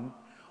someone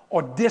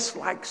or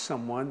dislike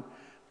someone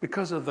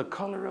because of the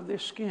color of their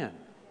skin?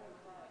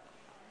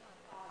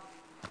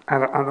 I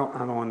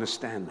don't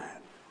understand that.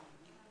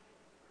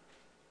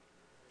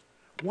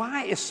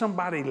 Why is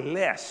somebody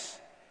less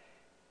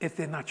if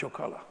they're not your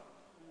color?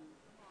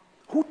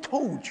 Who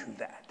told you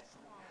that?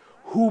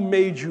 Who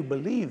made you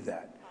believe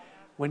that?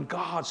 When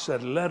God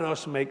said, let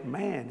us make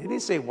man, he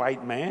didn't say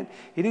white man.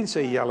 He didn't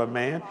say yellow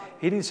man.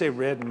 He didn't say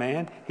red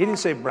man. He didn't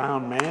say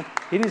brown man.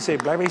 He didn't say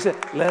black man. He said,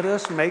 let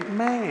us make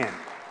man.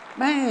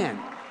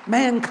 Man.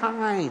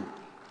 Mankind.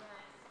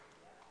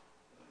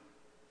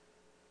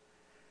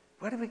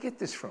 Where did we get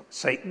this from?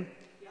 Satan?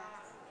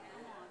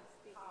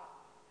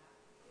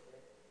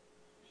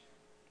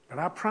 But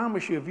I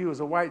promise you, if you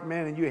was a white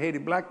man and you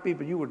hated black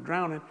people, you were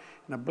drowning,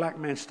 and a black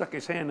man stuck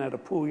his hand out to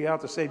pull you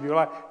out to save your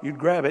life, you'd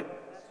grab it.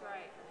 That's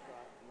right.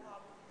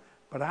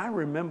 But I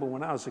remember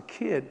when I was a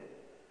kid,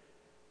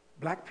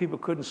 black people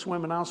couldn't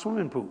swim in our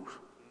swimming pools,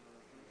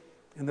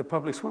 in the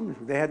public swimming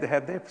pool. They had to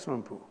have their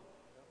swimming pool.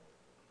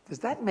 Does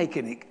that make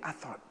any? I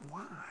thought,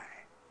 why?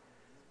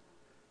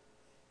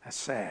 That's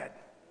sad.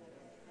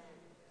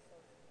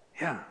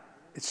 Yeah,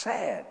 it's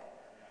sad.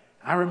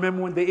 I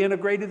remember when they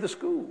integrated the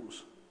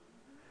schools,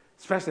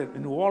 especially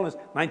in New Orleans,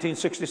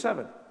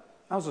 1967.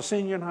 I was a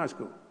senior in high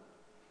school.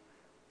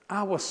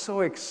 I was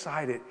so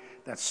excited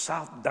that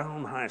South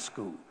Down High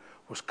School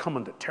was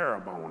coming to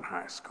Terrebonne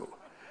High School.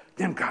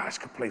 Them guys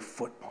could play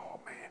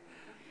football, man.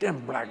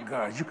 Them black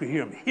guys, you could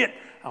hear them hit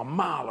a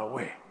mile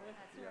away.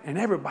 And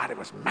everybody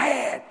was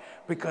mad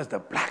because the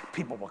black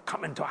people were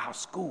coming to our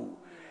school,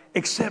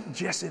 except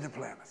Jesse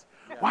Duplantis.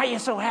 Why are you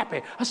so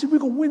happy? I said, we're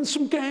going to win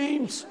some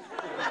games.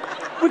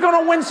 We're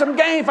going to win some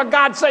games, for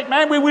God's sake,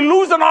 man. We're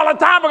losing all the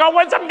time. We're going to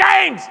win some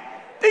games.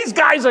 These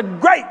guys are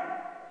great.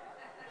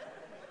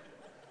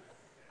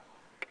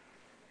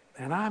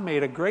 And I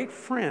made a great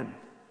friend,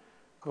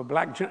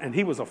 and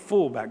he was a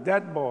fullback.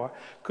 That boy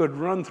could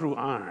run through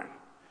iron.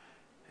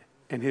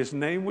 And his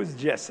name was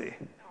Jesse.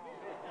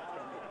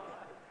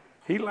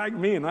 He liked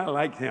me, and I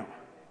liked him.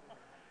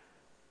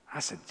 I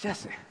said,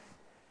 Jesse,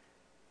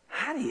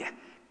 how do you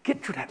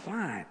get to that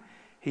line?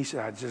 He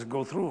said, I just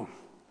go through them.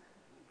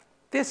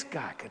 This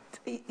guy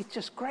he's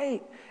just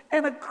great,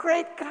 and a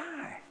great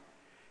guy.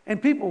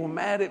 And people were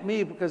mad at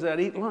me because I'd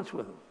eat lunch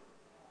with him.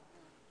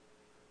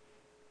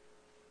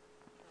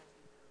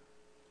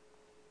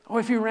 Or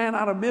if he ran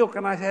out of milk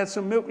and I had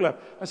some milk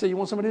left, I said, you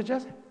want some of this,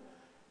 Jesse?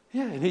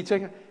 Yeah, and he'd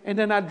take it, and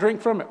then I'd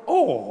drink from it.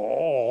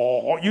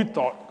 Oh, you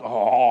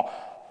thought,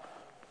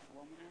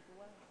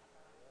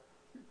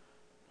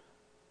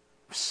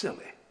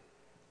 silly.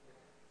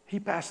 He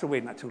passed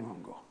away not too long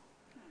ago.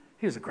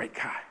 He was a great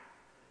guy.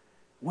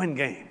 Win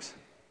games.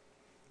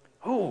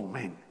 Oh,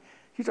 man,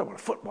 you talk about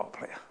a football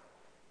player.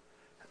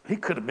 He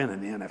could have been in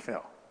the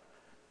NFL.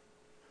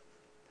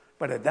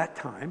 But at that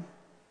time,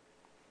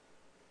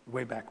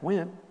 way back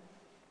when,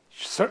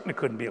 certainly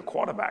couldn't be a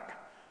quarterback.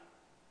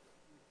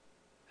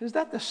 Is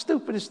that the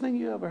stupidest thing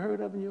you ever heard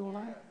of in your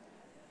life?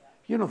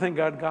 You don't think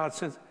God got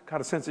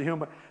a sense of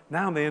humor?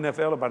 Now in the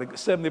NFL, about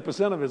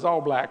 70% of it is all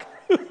black.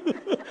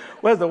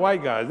 Where's the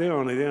white guys?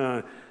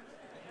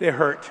 They're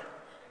hurt.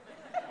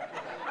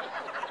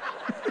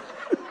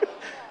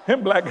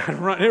 Them black guys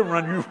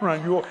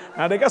run you.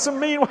 Now they got some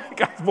mean white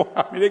guys, boy.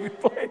 I mean, they can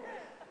play.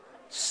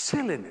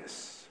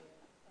 Silliness.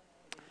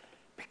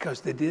 Because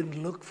they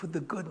didn't look for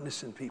the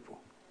goodness in people.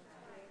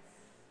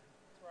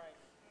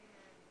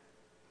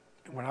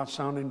 And without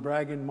sounding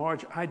bragging,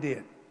 Marge, I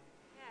did.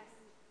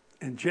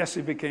 And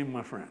Jesse became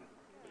my friend.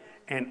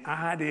 And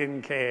I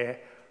didn't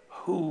care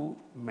who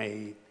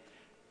made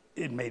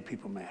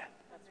people mad.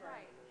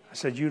 I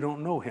said, you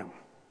don't know him.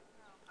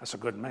 That's a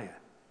good man.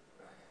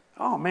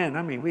 Oh, man,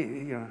 I mean,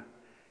 we,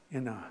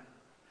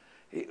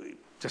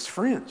 just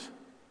friends.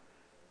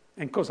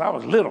 And, of course, I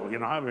was little,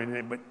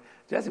 but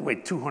Jesse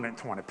weighed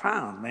 220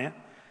 pounds, man.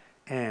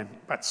 And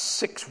about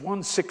 6'1",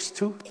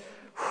 6'2".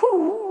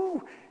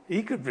 Whoo,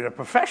 he could be a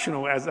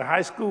professional as a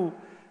high school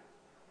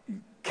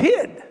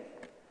kid.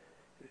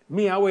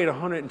 Me, I weighed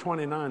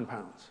 129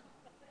 pounds.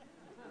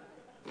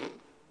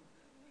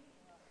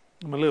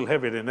 I'm a little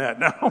heavier than that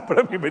now,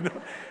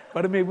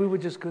 but I mean, we were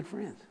just good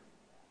friends.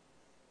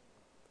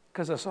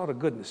 Because I saw the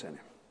goodness in him.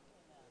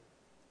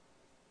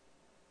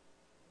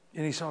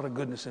 And he saw the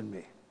goodness in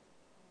me.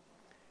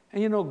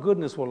 And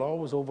goodness will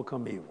always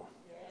overcome evil.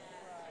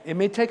 It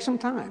may take some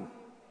time,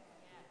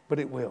 but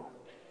it will.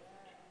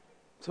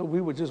 So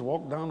we would just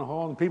walk down the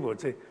hall and people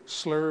would say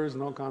slurs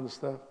and all kinds of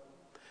stuff.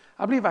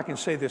 I believe I can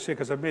say this here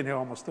because I've been here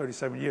almost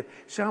 37 years.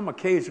 See, I'm a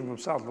Cajun from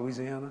South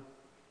Louisiana.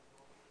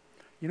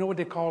 You know what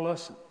they call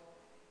us?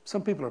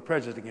 Some people are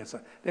prejudiced against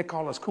us. They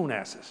call us coon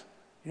asses.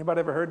 Anybody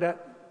ever heard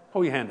that?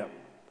 Hold your hand up.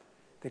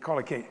 They call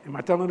it Cajun. Am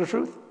I telling the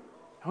truth?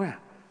 Oh, yeah.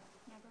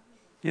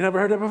 You never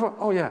heard that before?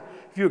 Oh, yeah.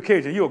 If you're a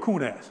Cajun, you're a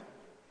coon ass.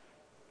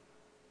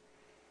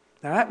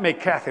 Now, that made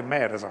Kathy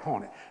mad as a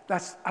hornet.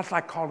 That's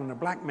like calling a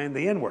black man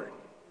the N-word.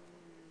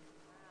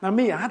 Now,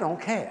 me, I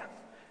don't care.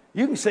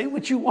 You can say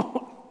what you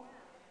want.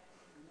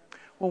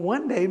 Well,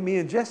 one day, me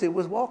and Jesse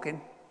was walking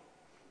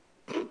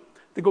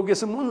to go get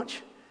some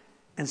lunch,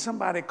 and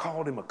somebody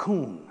called him a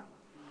coon.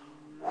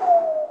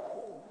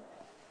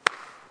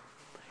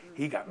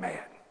 He got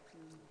mad.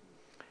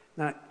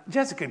 Now,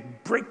 Jesse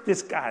could break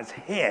this guy's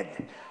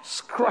head,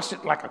 crush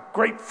it like a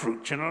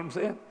grapefruit, you know what I'm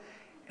saying?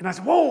 And I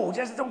said, whoa,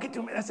 Jesse, don't get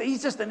too mad. I said,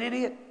 he's just an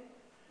idiot.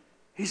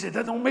 He said,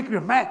 that don't make me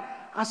mad.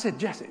 I said,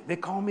 Jesse, they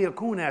call me a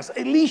coon ass.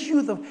 At least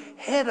you're the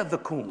head of the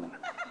coon.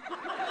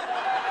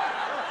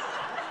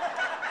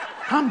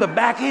 I'm the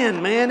back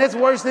end, man. That's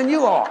worse than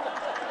you are.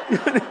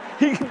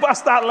 He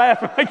bust out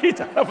laughing.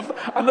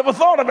 I never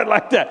thought of it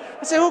like that.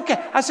 I said,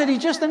 okay. I said,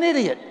 he's just an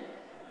idiot.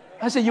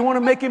 I said, you want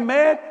to make him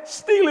mad?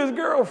 Steal his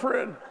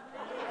girlfriend.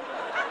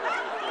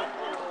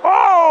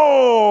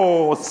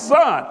 Oh,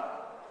 son.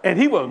 And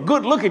he was a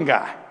good-looking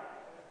guy,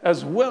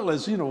 as well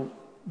as,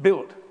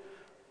 built.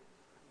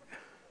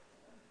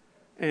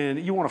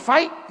 And you want to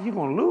fight? You're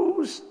going to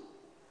lose.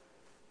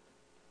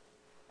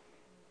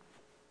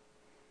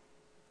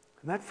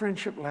 And that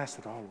friendship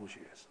lasted all those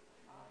years.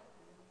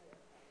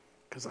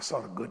 Because I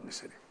saw the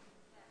goodness in him.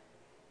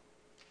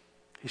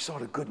 He saw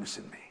the goodness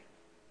in me.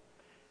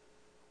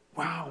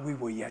 While we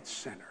were yet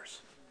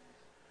sinners.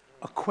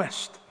 A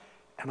quest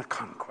and a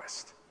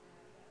conquest.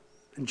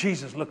 And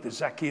Jesus looked at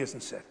Zacchaeus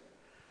and said,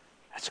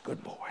 that's a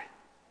good boy.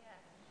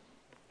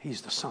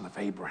 He's the son of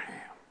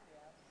Abraham.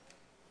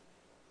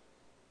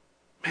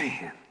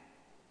 Man.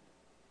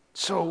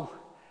 So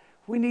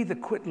we need to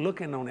quit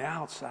looking on the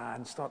outside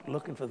and start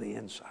looking for the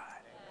inside.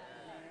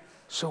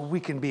 So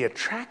we can be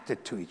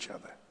attracted to each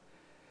other.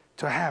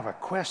 To have a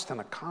quest and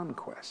a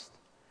conquest.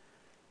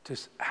 To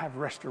have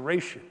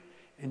restoration.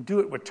 And do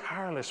it with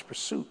tireless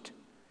pursuit.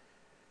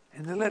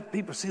 And to let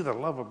people see the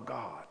love of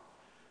God.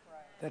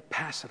 That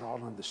passeth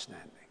all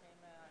understanding.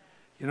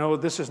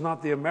 This is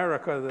not the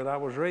America that I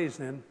was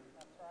raised in.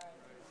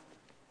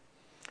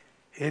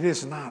 It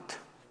is not.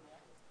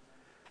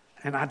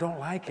 And I don't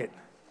like it.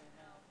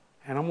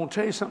 And I'm going to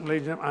tell you something,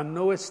 ladies and gentlemen. I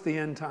know it's the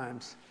end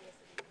times.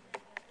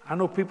 I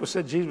know people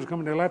said Jesus was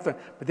coming in their lifetime,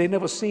 but they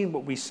never seen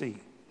what we see.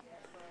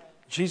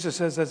 Jesus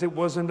says, as it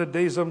was in the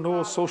days of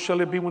Noah, so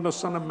shall it be when the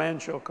Son of Man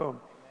shall come.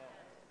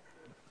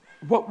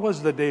 What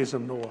was the days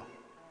of Noah?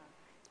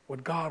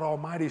 What God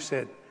Almighty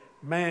said,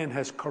 man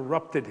has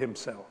corrupted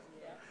himself.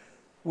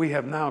 We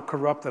have now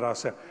corrupted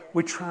ourselves.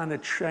 We're trying to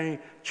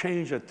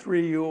change a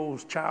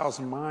 3-year-old child's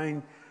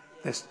mind,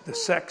 the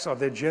sex or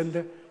their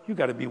gender. You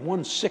got to be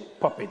one sick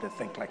puppy to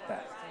think like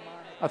that.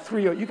 A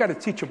 3-year-old, you got to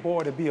teach a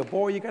boy to be a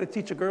boy. You got to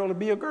teach a girl to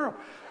be a girl.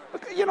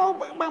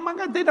 My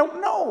God, they don't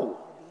know.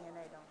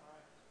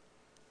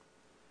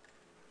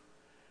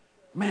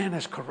 Man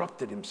has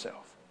corrupted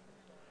himself.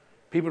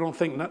 People don't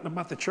think nothing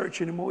about the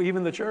church anymore,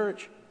 even the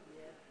church.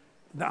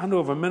 I know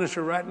of a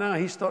minister right now,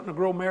 he's starting to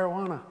grow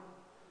marijuana.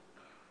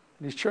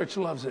 And his church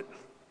loves it.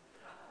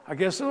 I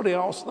guess so, they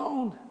all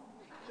stoned.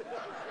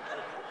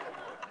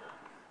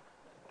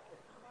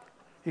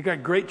 You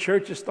got great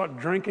churches start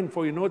drinking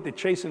before you know it, they're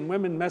chasing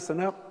women, messing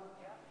up.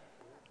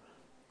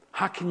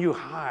 How can you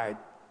hide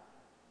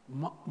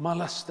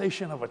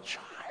molestation of a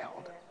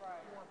child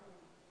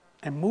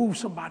and move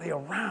somebody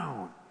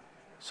around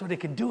so they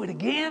can do it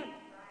again?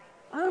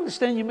 I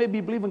understand you may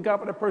be believing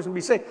God for that person to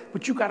be saved,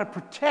 but you got to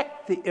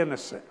protect the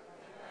innocent.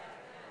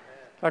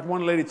 Like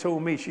one lady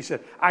told me, she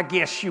said, I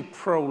guess you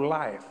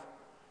pro-life.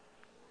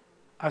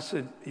 I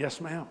said, yes,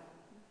 ma'am.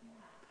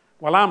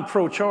 Well, I'm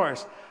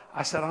pro-choice.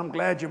 I said, I'm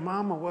glad your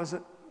mama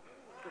wasn't.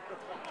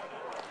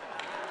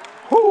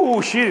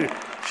 Ooh, she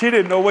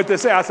didn't know what to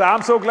say. I said,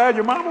 I'm so glad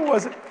your mama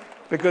wasn't.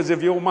 Because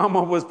if your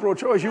mama was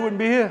pro-choice, you wouldn't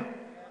be here.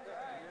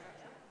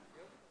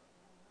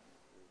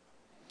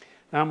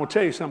 Now, I'm going to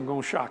tell you something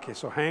going to shock you,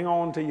 so hang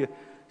on to you,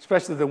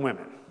 especially the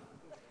women.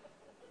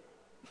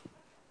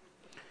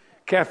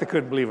 Kathy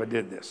couldn't believe I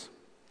did this.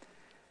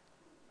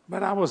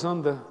 But I was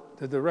under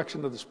the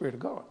direction of the Spirit of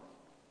God.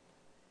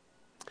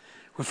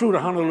 We flew to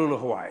Honolulu,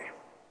 Hawaii.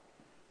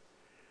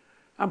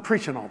 I'm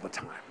preaching all the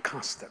time,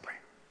 constantly.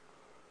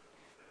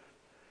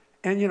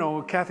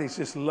 And, Kathy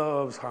just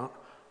loves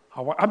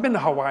Hawaii. I've been to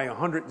Hawaii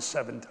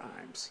 107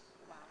 times.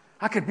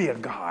 I could be a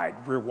guide.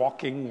 We're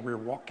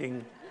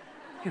walking.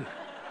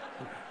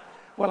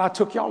 Well, I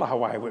took y'all to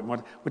Hawaii with me.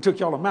 We took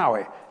y'all to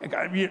Maui.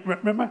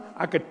 Remember?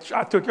 I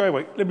took y'all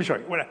away. Let me show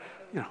you.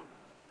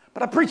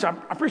 But I preach on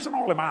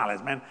all them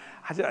islands, man.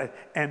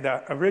 And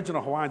the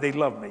original Hawaiian, they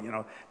love me,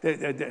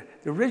 The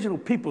original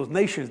peoples,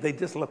 nations, they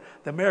just love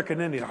the American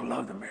Indian. I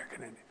love the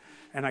American Indian.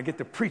 And I get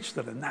to preach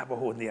to the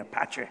Navajo and the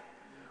Apache.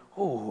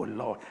 Oh,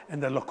 Lord.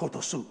 And the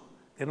Lakota Sioux.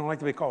 They don't like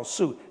to be called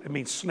Sioux. It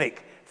means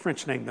snake.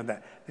 French named them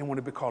that. They want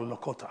to be called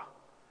Lakota.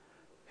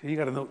 You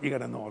got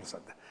to know all this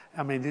stuff.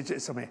 I mean,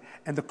 it's amazing.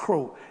 And the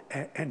Crow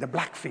and the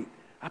Blackfeet.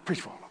 I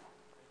preach for all of them.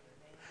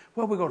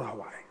 Well, we go to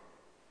Hawaii.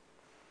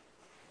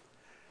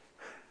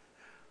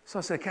 So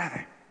I said,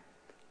 Kathy,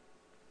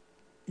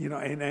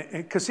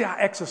 because see, I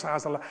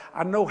exercise a lot.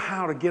 I know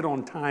how to get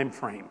on time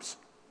frames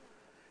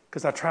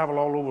because I travel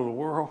all over the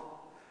world.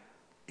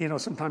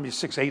 Sometimes you're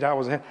 6, 8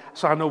 hours ahead.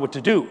 So I know what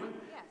to do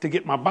to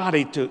get my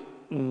body to.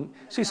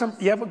 See,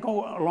 you ever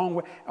go a long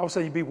way? All of a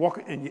sudden you be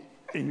walking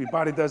and your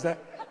body does that.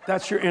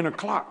 That's your inner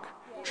clock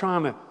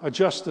trying to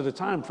adjust to the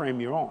time frame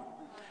you're on.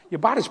 Your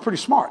body's pretty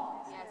smart.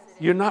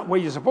 You're not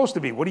where you're supposed to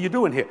be. What are you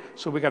doing here?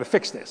 So we got to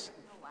fix this.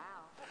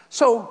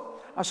 So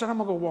I said, I'm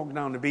going to go walk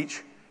down the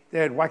beach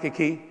there at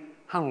Waikiki,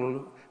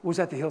 Honolulu. It was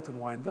at the Hilton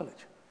Hawaiian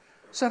Village.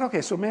 Said,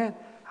 okay, so man,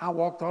 I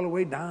walked all the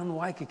way down the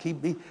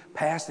Waikiki,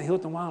 past the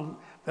Hilton Wild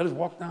Village,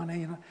 walked down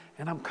there,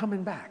 and I'm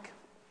coming back.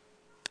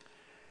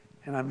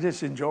 And I'm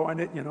just enjoying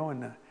it,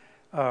 and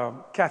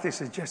Kathy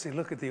says, Jesse,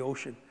 look at the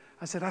ocean.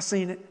 I said, I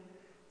seen it.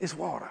 It's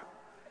water.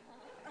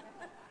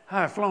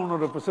 I have flown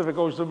over the Pacific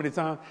Ocean so many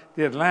times,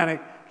 the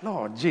Atlantic.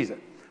 Lord Jesus.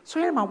 So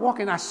here I'm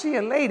walking, I see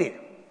a lady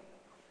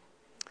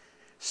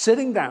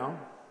sitting down,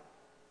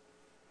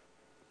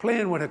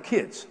 playing with her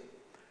kids.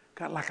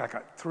 Got like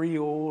a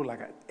 3-year-old,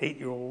 like an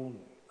 8-year-old,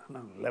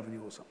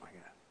 11-year-old, something like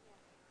that.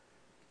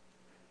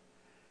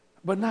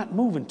 But not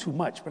moving too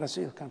much, but I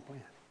see her kind of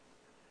playing.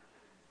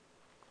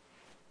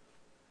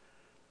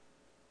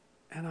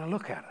 And I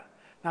look at her.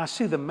 Now I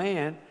see the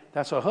man,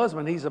 that's her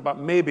husband, he's about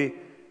maybe,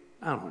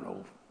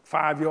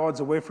 5 yards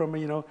away from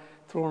me,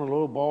 throwing a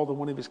little ball to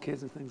one of his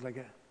kids and things like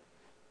that.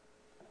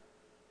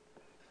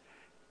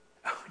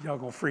 Y'all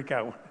gonna freak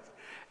out.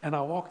 And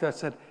I walked out and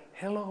said,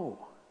 hello.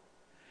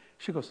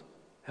 She goes,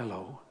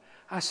 hello.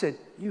 I said,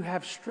 you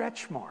have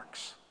stretch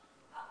marks.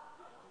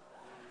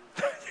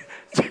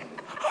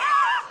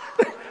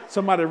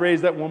 Somebody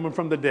raised that woman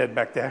from the dead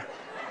back there.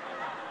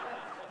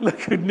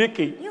 Look at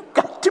Nikki. You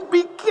got to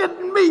be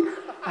kidding me.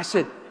 I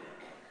said,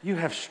 you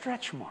have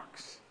stretch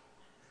marks.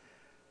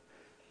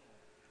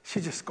 She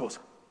just goes,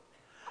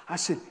 I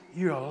said,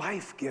 you're a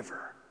life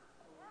giver.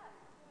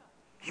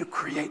 You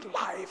create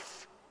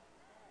life.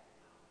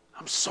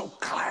 I'm so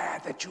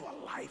glad that you're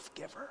a life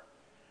giver.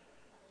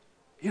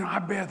 I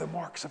bear the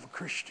marks of a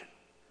Christian.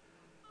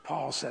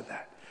 Paul said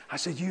that. I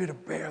said, you're to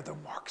bear the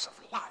marks of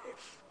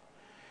life.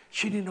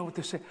 She didn't know what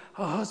to say.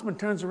 Her husband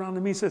turns around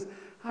to me and says,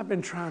 I've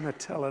been trying to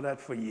tell her that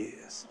for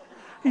years.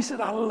 He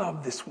said, I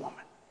love this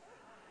woman.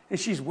 And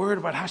she's worried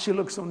about how she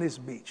looks on this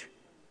beach.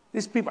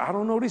 These people, I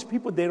don't know these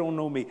people, they don't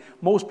know me.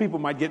 Most people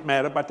might get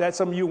mad about that.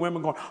 Some of you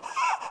women going,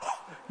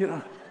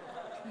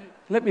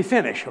 let me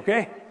finish,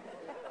 okay?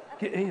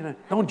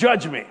 Don't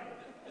judge me.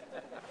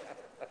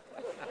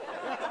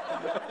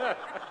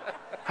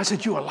 I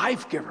said, you're a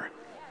life giver.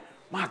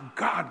 My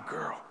God,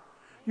 girl,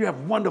 you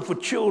have wonderful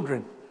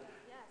children.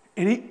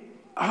 And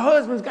her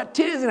husband's got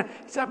tears in her.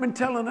 He said, I've been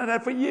telling her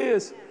that for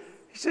years.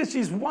 He said,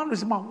 she's wonderful.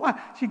 She's my wife.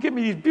 She gave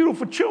me these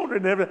beautiful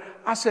children and everything.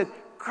 I said,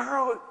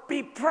 girl,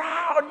 be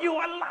proud.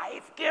 You're a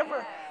life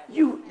giver.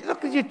 You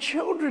look at your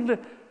children.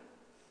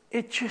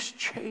 It just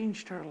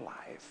changed her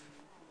life.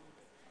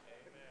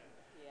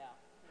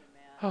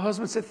 Her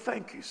husband said,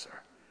 thank you, sir.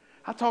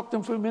 I talked to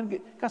him for a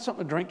minute, got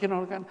something to drink,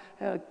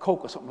 got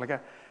Coke or something like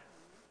that.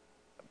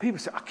 People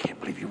say, I can't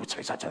believe you would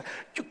say such a,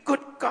 you good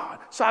God.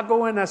 So I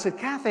go in and I said,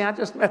 Kathy, I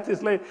just met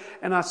this lady.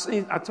 And I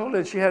told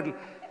her she had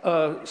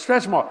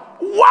stretch mark.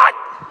 What?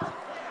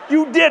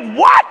 You did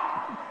what?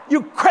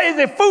 You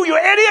crazy fool, you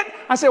idiot.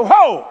 I said,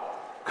 whoa,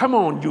 come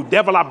on, you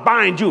devil, I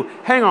bind you.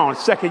 Hang on a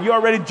second, you're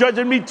already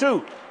judging me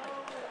too.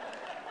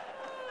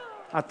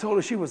 I told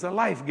her she was a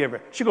life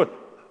giver. She goes,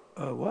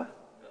 what?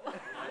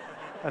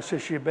 I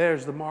said, she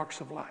bears the marks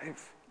of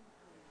life.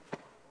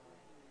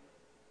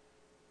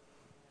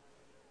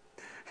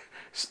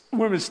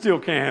 Women still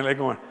can't handle it.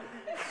 Going,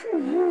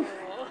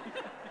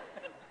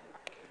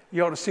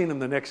 you ought to have seen them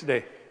the next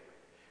day.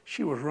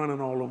 She was running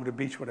all over the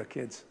beach with her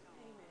kids,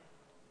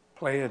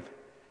 playing.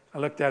 I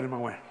looked at him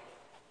and went,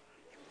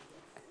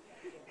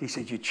 he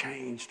said, you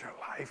changed her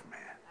life, man.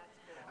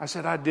 I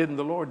said, I didn't,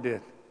 the Lord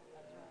did.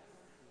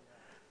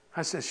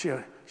 I said,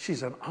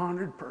 she's an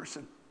honored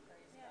person.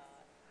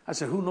 I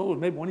said, who knows?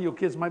 Maybe one of your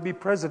kids might be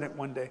president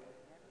one day.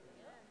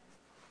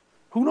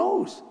 Who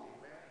knows?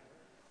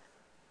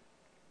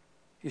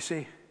 You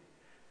see,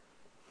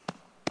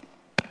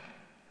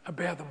 I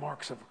bear the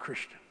marks of a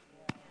Christian.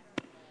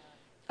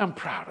 I'm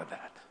proud of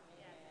that.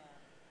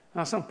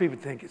 Now, some people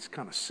think it's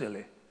kind of silly.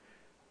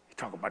 You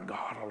talk about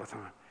God all the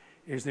time.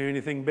 Is there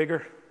anything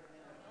bigger?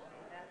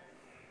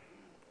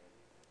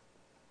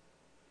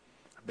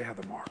 I bear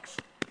the marks.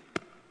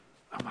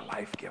 I'm a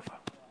life giver.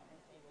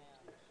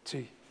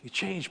 See, you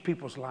change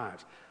people's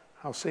lives.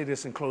 I'll say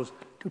this in close.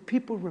 Do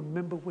people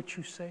remember what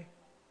you say?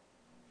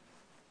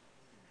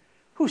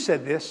 Who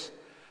said this?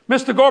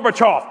 Mr.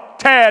 Gorbachev,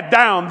 tear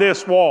down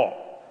this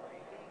wall.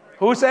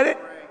 Who said it?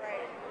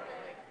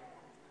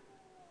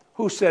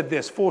 Who said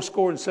this?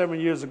 77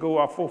 years ago,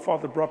 our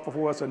forefather brought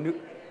before us a new...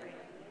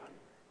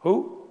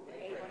 Who?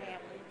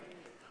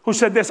 Who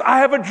said this? I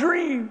have a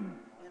dream.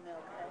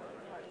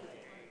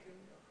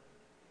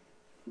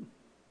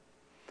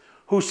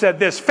 Who said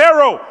this?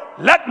 Pharaoh,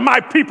 let my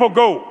people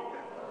go.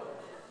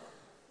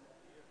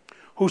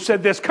 Who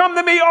said this? Come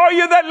to me, all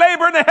you that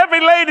labor and are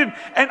heavy laden,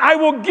 and I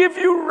will give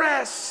you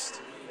rest.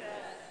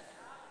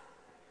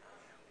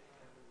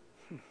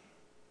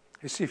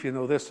 Let's see if you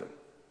know this one.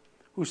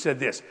 Who said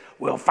this?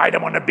 We'll fight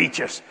them on the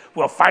beaches.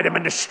 We'll fight them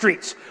in the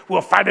streets.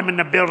 We'll fight them in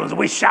the buildings.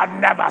 We shall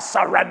never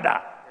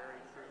surrender.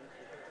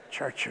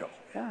 Churchill.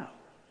 Yeah.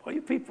 Well,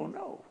 you people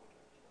know.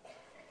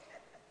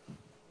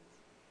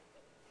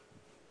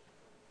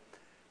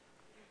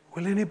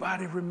 Will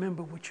anybody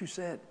remember what you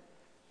said?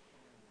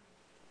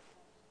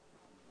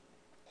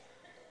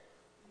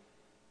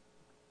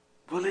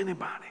 Will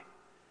anybody?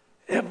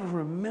 ever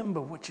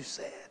remember what you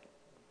said.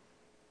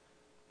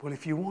 Well,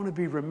 if you want to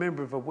be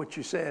remembered for what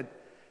you said,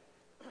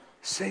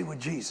 say what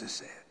Jesus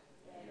said.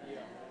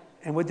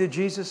 And what did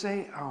Jesus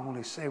say? I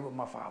only say what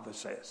my Father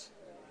says.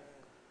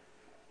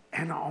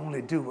 And I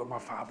only do what my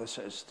Father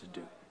says to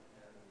do.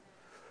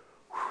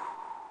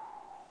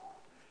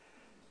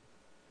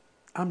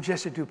 I'm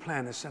Jesse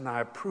Duplantis, and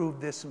I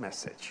approve this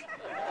message.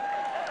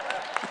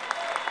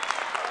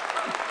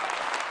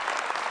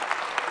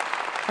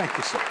 Thank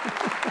you, sir.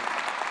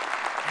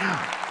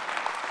 Yeah.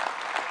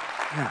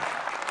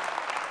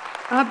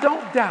 I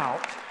don't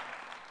doubt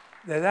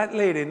that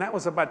lady, and that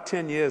was about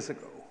 10 years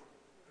ago,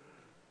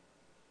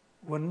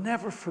 will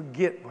never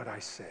forget what I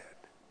said.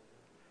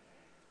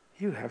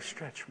 You have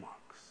stretch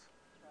marks.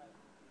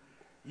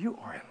 You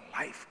are a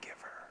life giver.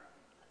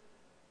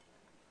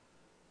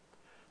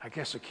 I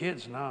guess the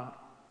kid's now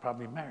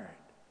probably married.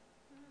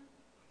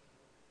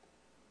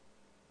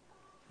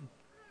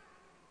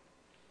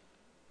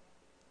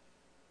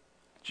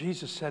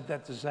 Jesus said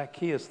that to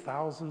Zacchaeus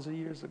thousands of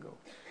years ago.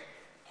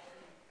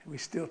 And we're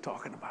still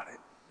talking about it.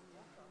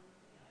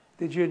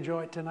 Did you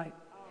enjoy it tonight?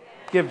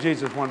 Give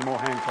Jesus one more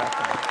hand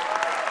clap.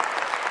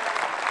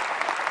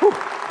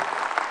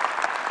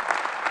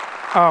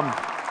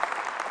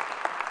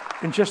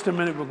 In just a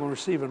minute, we're going to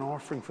receive an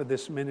offering for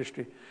this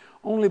ministry.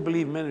 Only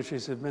Believe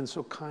Ministries have been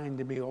so kind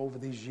to me over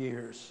these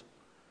years.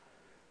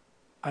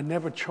 I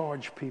never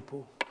charge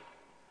people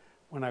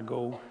when I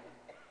go.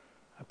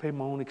 I pay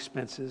my own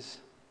expenses.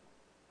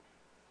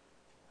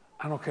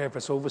 I don't care if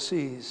it's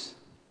overseas.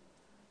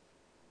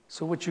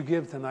 So what you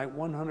give tonight,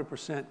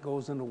 100%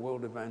 goes into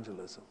world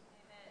evangelism.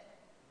 Amen.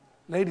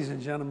 Ladies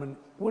and gentlemen,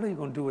 what are you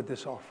going to do with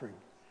this offering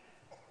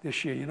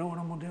this year? You know what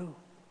I'm going to do?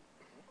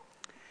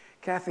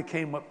 Kathy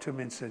came up to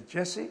me and said,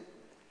 Jesse,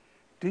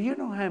 do you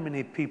know how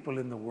many people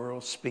in the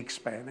world speak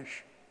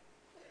Spanish?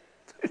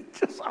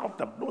 Just out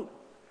the blue.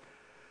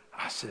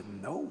 I said,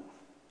 no.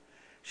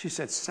 She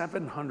said,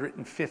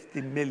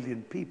 750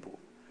 million people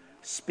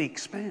speak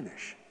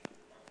Spanish.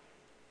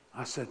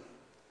 I said,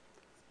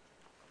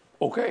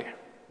 okay.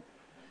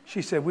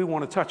 She said, we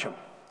want to touch them.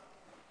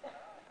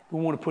 We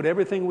want to put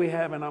everything we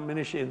have in our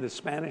ministry in the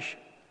Spanish,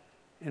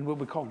 in what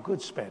we call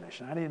good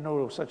Spanish. And I didn't know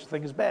there was such a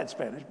thing as bad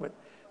Spanish, but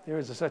there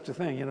is such a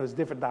thing. You know, there's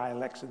different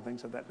dialects and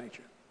things of that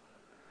nature.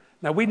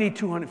 Now, we need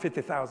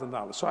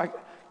 $250,000,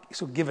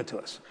 so give it to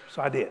us.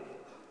 So I did.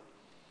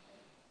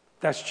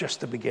 That's just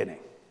the beginning.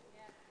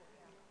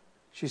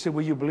 She said,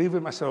 will you believe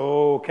him? I said,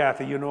 oh,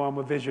 Kathy, you know I'm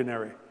a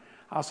visionary.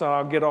 I said,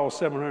 I'll get all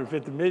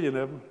 750 million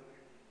of them.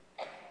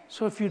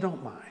 So if you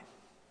don't mind,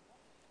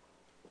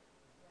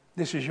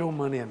 this is your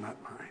money and not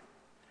mine.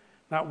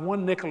 Not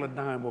one nickel or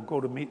dime will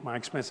go to meet my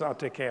expenses. I'll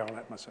take care of all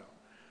that myself.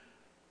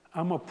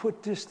 I'm going to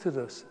put this to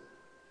the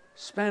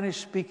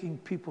Spanish-speaking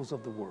peoples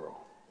of the world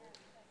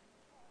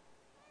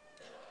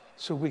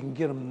so we can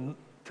get them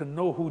to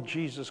know who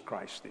Jesus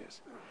Christ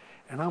is.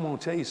 And I'm going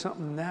to tell you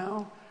something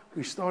now.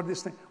 We started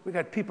this thing. We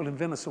got people in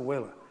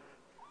Venezuela.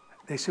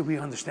 They said, we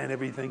understand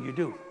everything you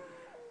do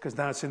because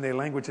now it's in their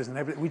languages and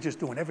everything. We're just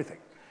doing everything.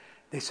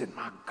 They said,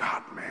 my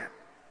God, man,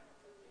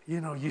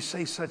 you know, you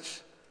say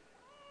such,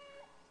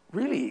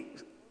 really,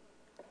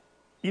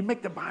 you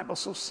make the Bible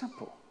so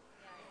simple.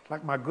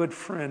 Like my good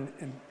friend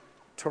in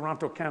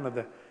Toronto,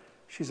 Canada,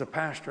 she's a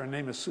pastor. Her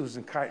name is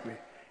Susan Kitely.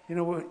 You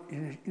know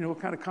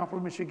what kind of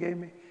compliment she gave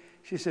me?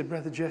 She said,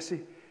 Brother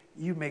Jesse,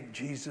 you make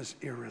Jesus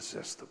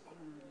irresistible.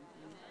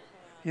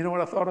 You know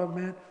what I thought of,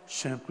 man?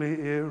 Simply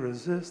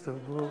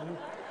irresistible.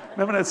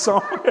 Remember that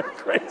song?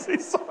 Crazy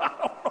song. I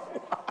don't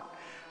know why.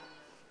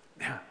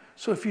 Yeah.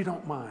 So if you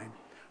don't mind,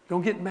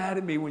 don't get mad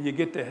at me when you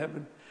get to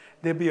heaven.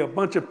 There'll be a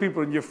bunch of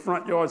people in your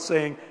front yard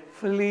saying,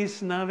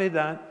 Feliz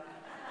Navidad.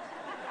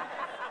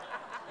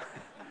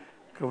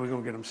 Because we're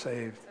going to get them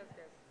saved.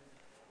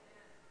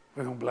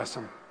 We're going to bless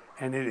them.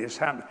 And it is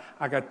happening.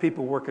 I got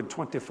people working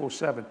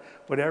 24/7.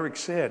 What Eric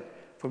said,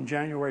 from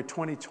January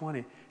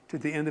 2020 to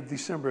the end of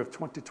December of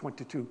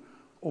 2022,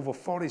 over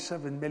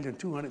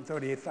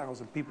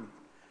 47,238,000 people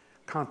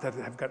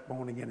contacted have got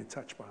born again and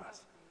touched by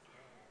us.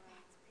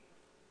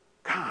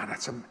 God,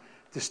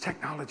 this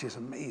technology is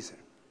amazing.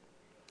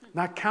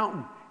 Not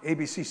counting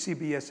ABC,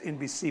 CBS,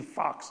 NBC,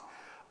 Fox,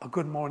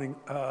 Good Morning,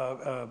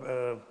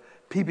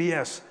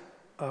 PBS,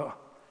 the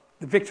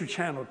Victory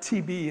Channel,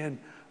 TBN,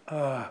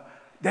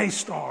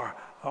 Daystar,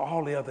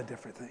 all the other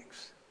different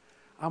things.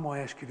 I'm going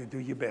to ask you to do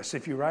your best.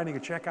 If you're writing a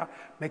check out,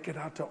 make it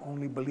out to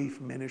Only Belief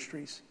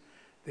Ministries.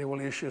 They will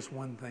issue us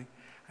one thing.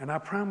 And I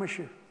promise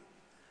you,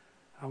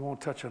 I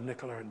won't touch a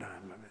nickel or a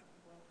dime of it.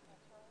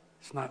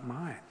 It's not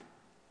mine.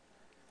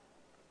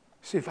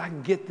 See, if I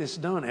can get this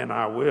done, and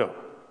I will,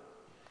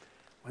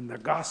 when the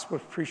gospel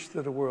is preached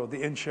to the world,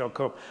 the end shall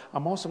come.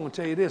 I'm also going to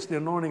tell you this, the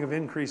anointing of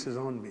increase is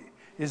on me.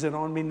 Is it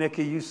on me,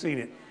 Nikki? You've seen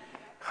it.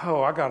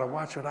 Oh, I got to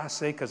watch what I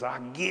say because I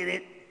get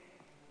it.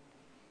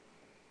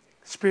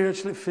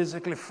 Spiritually,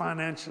 physically,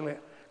 financially,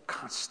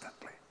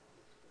 constantly.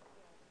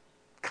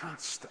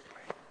 Constantly.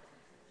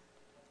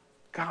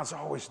 God's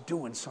always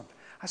doing something.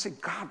 I said,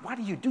 God, why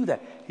do you do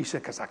that? He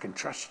said, because I can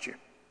trust you.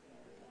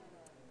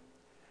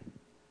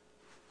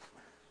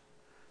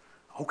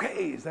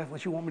 Okay, is that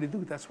what you want me to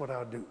do? That's what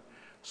I'll do.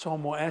 So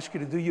I'm going to ask you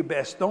to do your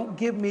best. Don't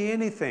give me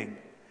anything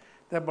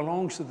that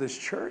belongs to this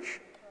church,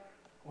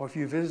 or if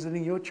you're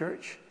visiting your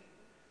church,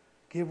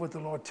 give what the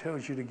Lord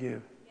tells you to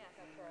give.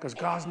 Because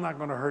God's not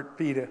going to hurt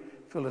Peter,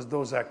 Phyllis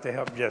Dozak to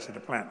help Jesse to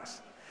plant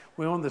us.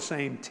 We're on the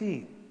same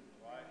team.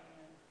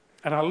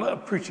 And I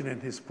love preaching in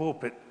his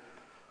pulpit.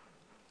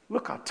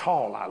 Look how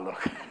tall I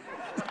look.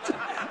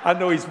 I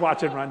know he's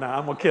watching right now.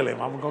 I'm going to kill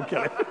him. I'm going to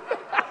kill him.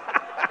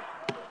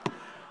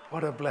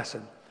 What a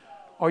blessing.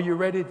 Are you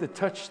ready to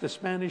touch the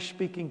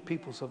Spanish-speaking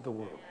peoples of the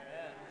world?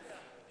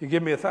 You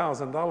give me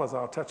 $1,000,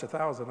 I'll touch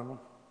 1,000 of them.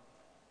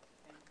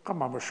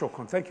 Come on,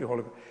 Shokon. Thank you,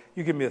 Holy Ghost.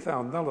 You give me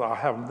 $1,000, I'll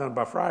have them done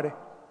by Friday.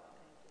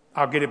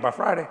 I'll get it by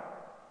Friday.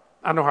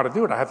 I know how to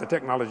do it. I have the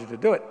technology to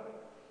do it.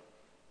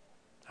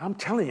 I'm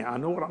telling you, I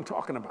know what I'm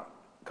talking about.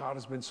 God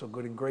has been so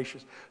good and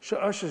gracious. So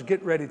ushers,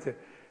 get ready to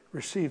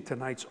receive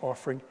tonight's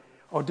offering.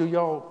 Or do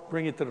y'all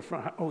bring it to the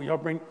front? Oh, y'all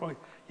bring, oh,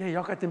 yeah,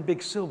 y'all got them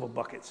big silver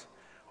buckets.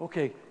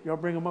 Okay, y'all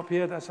bring them up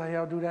here. That's how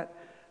y'all do that?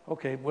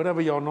 Okay,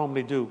 whatever y'all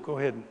normally do, go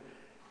ahead. And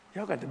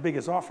y'all got the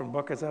biggest offering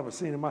buckets I've ever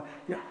seen in my,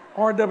 yeah,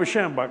 R.W.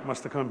 Shambach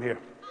must have come here.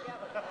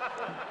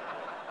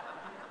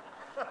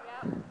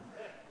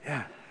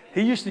 Yeah,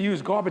 he used to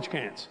use garbage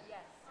cans.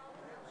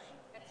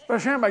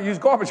 Brother Shambach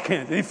used garbage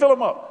cans, and he'd fill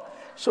them up.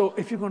 So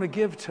if you're going to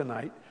give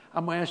tonight,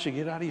 I'm going to ask you to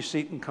get out of your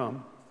seat and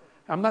come.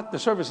 The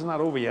service is not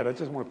over yet. I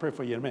just want to pray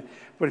for you in a minute.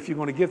 But if you're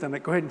going to give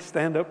tonight, go ahead and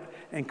stand up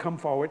and come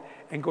forward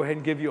and go ahead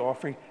and give your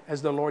offering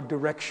as the Lord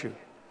directs you.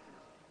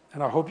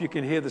 And I hope you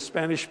can hear the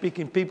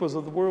Spanish-speaking peoples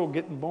of the world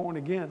getting born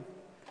again.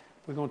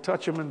 We're going to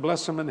touch them and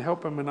bless them and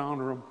help them and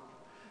honor them.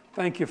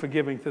 Thank you for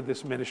giving to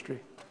this ministry.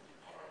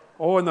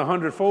 Oh, and the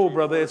 100-fold,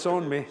 brother, it's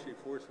on me.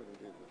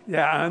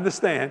 Yeah, I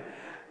understand.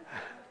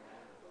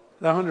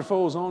 The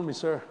 100-fold's on me,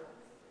 sir.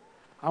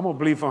 I'm going to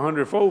believe for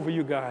 100-fold for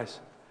you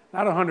guys.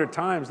 Not 100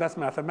 times. That's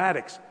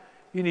mathematics.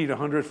 You need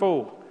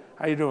 100-fold.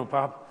 How you doing,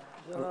 Pop?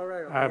 Doing all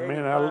right. I'll be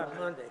 85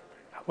 Monday.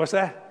 What's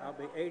that? I'll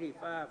be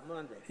 85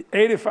 Monday.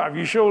 85.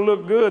 You sure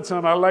look good,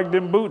 son. I like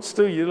them boots,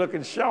 too. You're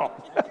looking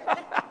sharp.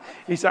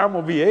 He said, I'm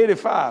going to be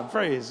 85.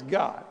 Praise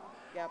God.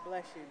 God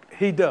bless you.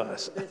 He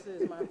does. This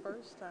is my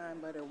first time,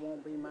 but it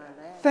won't be my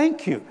last.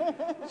 Thank you.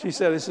 She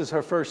said this is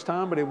her first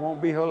time, but it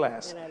won't be her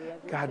last.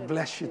 God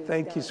bless you.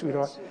 Thank you,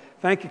 sweetheart.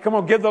 Thank you. Come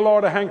on, give the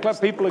Lord a hand clap.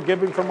 People are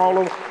giving from all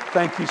over.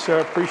 Thank you, sir.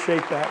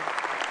 Appreciate that.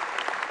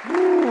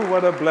 Ooh,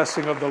 what a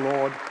blessing of the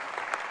Lord.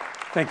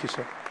 Thank you,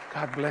 sir.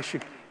 God bless you.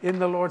 Isn't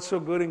the Lord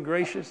so good and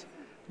gracious?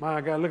 My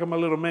God, look at my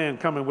little man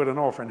coming with an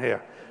offering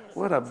here.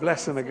 What a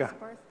blessing of God. It's his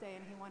birthday,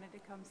 and he wanted to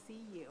come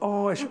see you.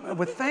 Oh,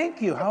 well,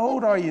 thank you. How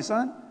old are you,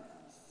 son?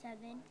 7.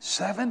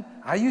 7?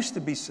 I used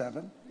to be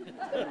 7.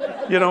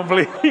 You don't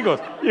believe? He goes,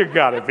 you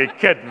got to be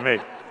kidding me.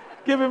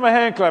 Give him a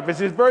hand clap. It's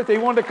his birthday. He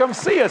wanted to come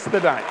see us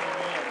tonight.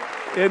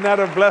 Isn't that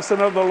a blessing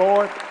of the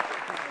Lord?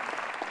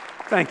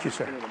 Thank you,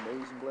 sir.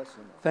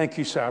 Thank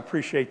you, sir. I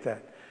appreciate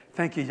that.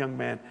 Thank you, young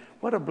man.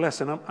 What a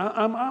blessing.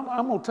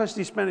 I'm going to touch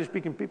these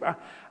Spanish-speaking people.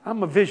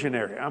 I'm a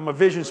visionary. I'm a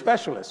vision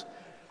specialist.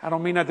 I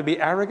don't mean that to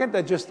be arrogant.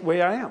 That's just the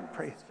way I am.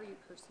 Praise. For you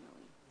personally.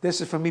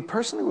 This is for me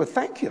personally? Well,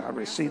 thank you. I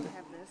received it.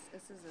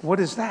 What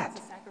is that?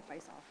 It's a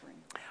sacrifice offering.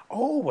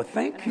 Oh, well,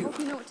 thank And you. I hope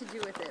you know what to do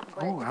with it.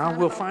 But Oh, it's I not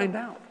will about find the-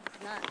 out.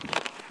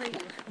 Not crazy.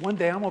 One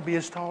day I'm going to be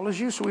as tall as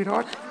you,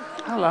 sweetheart.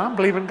 Hello, I'm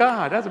believing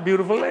God. That's a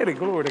beautiful lady.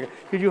 Glory to God.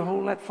 Could you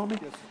hold that for me?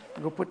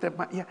 Go put that.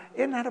 Yeah.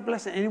 Isn't that a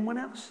blessing? Anyone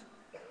else?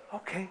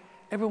 Okay.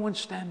 Everyone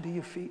stand to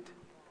your feet.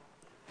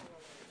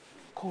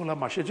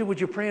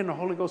 Would you pray in the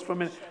Holy Ghost for a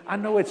minute? I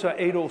know it's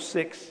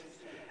 8:06.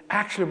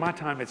 Actually, my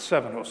time it's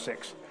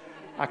 7:06.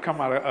 I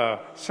come out of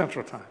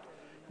Central Time.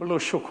 But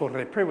little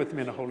shokore, pray with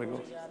me in the Holy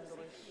Ghost.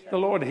 The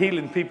Lord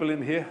healing people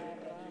in here,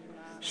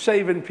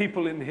 saving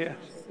people in here,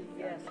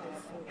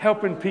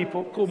 helping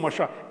people.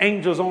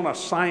 Angels on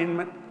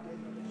assignment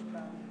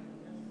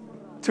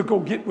to go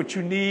get what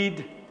you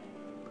need.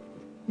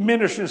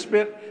 Ministering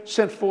Spirit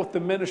sent forth to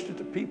minister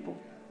to people.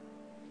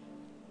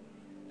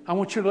 I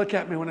want you to look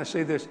at me when I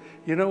say this.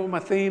 You know what my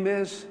theme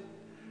is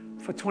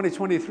for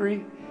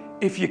 2023?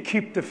 If you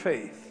keep the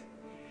faith,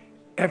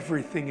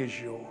 everything is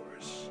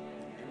yours.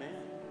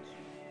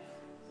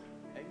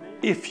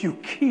 If you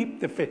keep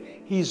the faith,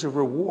 he's a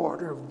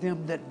rewarder of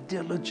them that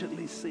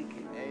diligently seek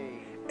him.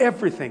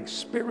 Everything,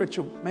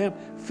 spiritual, man,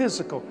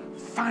 physical,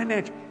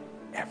 financial,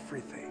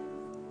 everything.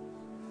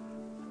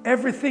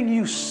 Everything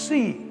you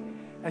see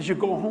as you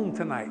go home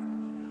tonight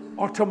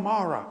or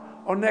tomorrow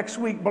or next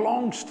week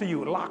belongs to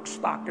you, lock,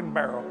 stock, and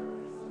barrel.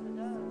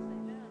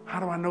 How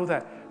do I know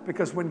that?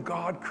 Because when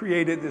God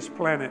created this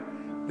planet,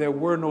 there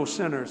were no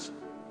sinners.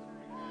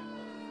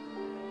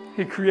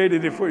 He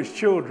created it for his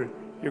children.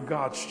 You're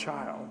God's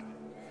child.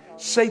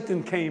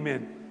 Satan came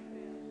in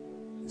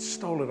and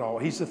stole it all.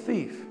 He's a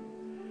thief.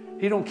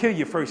 He don't kill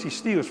you first. He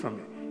steals from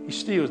you. He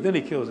steals, then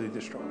he kills and he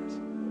destroys.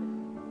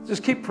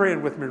 Just keep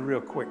praying with me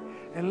real quick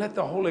and let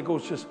the Holy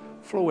Ghost just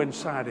flow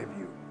inside of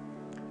you.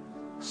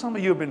 Some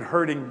of you have been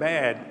hurting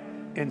bad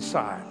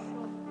inside.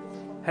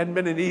 Hadn't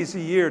been an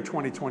easy year,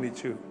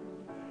 2022.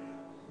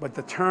 But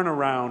the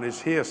turnaround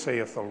is here,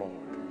 saith the Lord.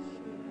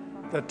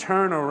 The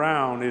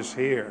turnaround is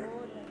here.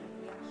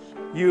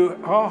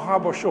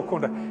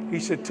 He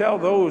said, tell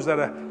those that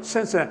are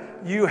sensing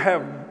you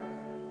have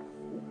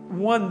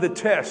won the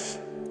test.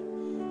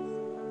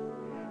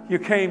 You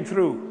came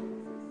through.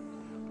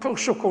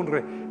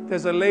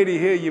 There's a lady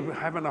here, you're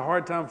having a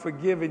hard time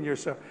forgiving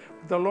yourself.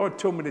 The Lord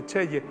told me to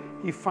tell you,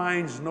 He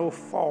finds no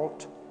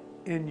fault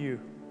in you.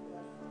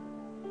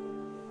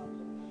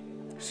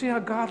 See how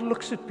God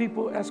looks at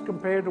people as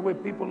compared to the way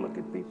people look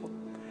at people?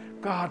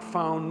 God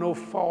found no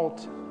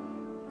fault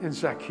in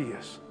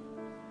Zacchaeus.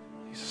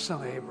 He's the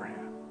son of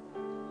Abraham.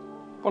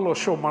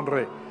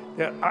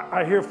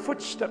 I hear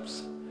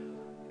footsteps,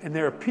 and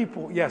there are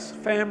people, yes,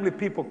 family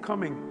people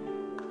coming.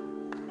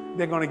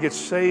 They're going to get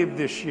saved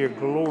this year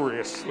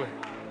gloriously.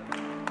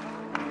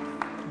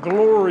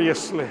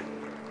 Gloriously.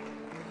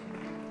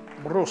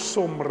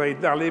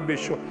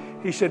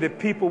 He said if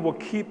people will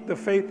keep the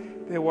faith,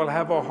 they will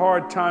have a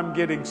hard time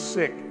getting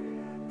sick.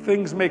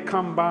 Things may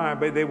come by,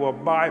 but they will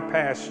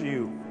bypass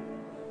you.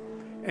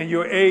 And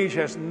your age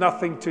has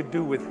nothing to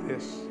do with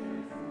this.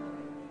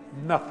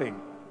 Nothing.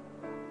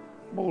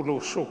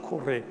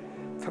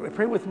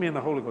 Pray with me in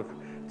the Holy Ghost.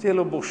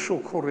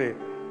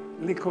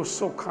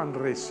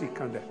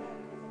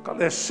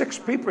 There's 6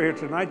 people here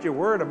tonight. You're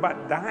worried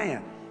about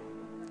dying.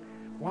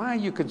 Why are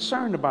you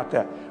concerned about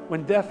that?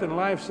 When death and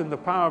life's in the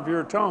power of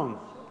your tongue.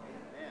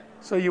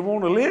 So you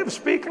want to live,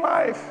 speak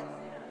life.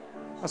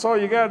 That's all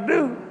you got to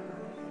do.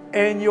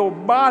 And your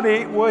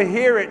body will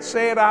hear it.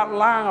 Say it out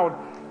loud.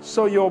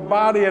 So your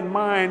body and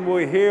mind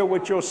will hear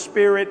what your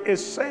spirit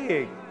is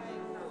saying.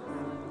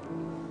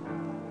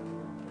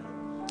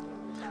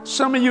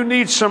 Some of you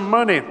need some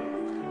money.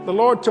 The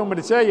Lord told me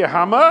to tell you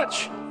how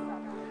much.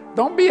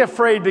 Don't be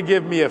afraid to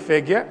give me a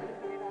figure.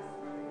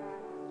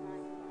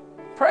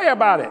 Pray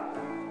about it.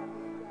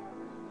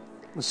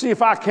 And see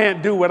if I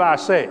can't do what I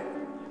say.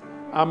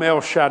 I'm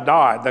El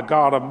Shaddai, the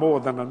God of more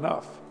than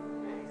enough.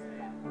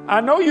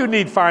 I know you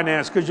need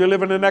finance because you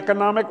live in an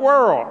economic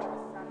world.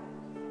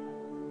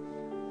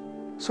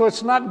 So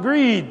it's not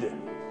greed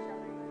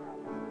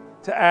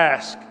to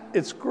ask.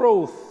 It's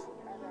growth.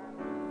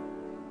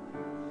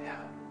 Yeah.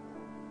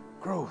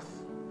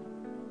 Growth.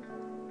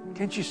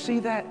 Can't you see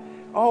that?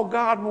 All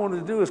God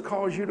wanted to do is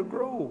cause you to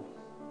grow.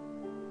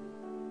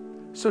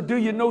 So do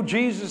you know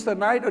Jesus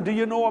tonight, or do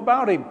you know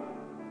about Him?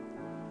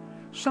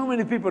 So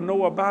many people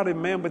know about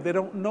Him, man, but they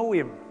don't know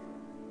Him.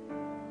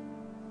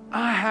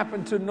 I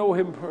happen to know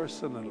Him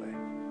personally.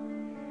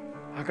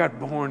 I got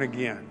born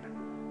again.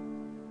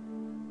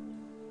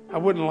 I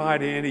wouldn't lie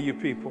to any of you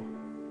people.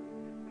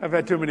 I've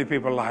had too many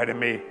people lie to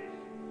me.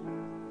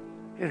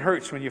 It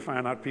hurts when you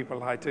find out people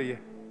lie to you.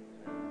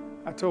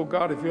 I told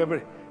God, if you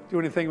ever do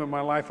anything with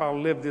my life, I'll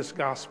live this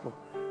gospel.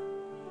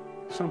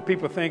 Some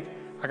people think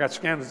I got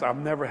scandals. I've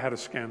never had a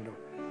scandal.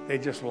 They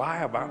just lie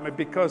about me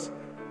because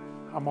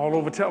I'm all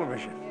over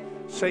television.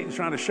 Satan's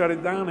trying to shut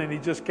it down, and he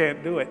just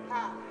can't do it.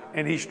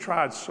 And he's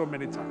tried so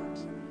many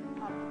times.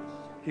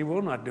 He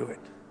will not do it.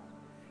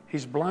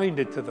 He's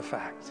blinded to the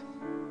fact.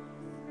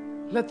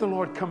 Let the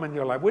Lord come in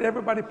your life. Would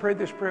everybody pray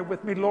this prayer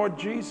with me? Lord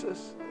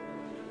Jesus,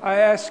 I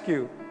ask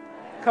you,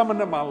 come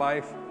into my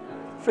life.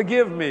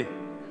 Forgive me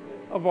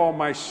of all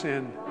my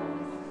sin.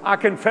 I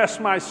confess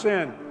my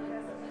sin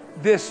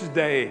this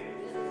day.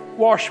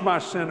 Wash my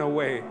sin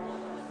away.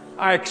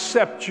 I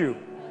accept you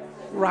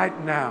right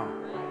now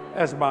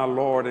as my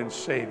Lord and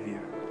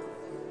Savior.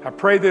 I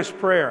pray this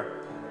prayer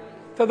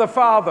to the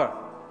Father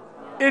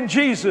in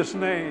Jesus'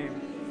 name.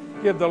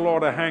 Give the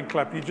Lord a hand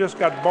clap. You just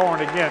got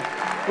born again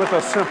with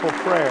a simple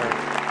prayer.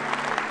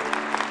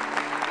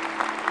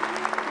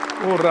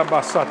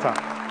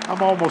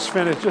 I'm almost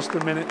finished. Just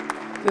a minute.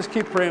 Just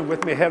keep praying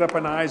with me, head up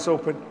and eyes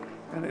open.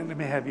 And let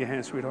me have your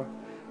hand, sweetheart.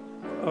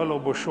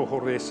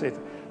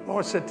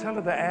 Lord said, tell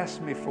her to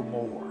ask me for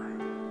more.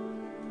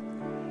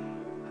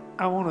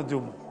 I want to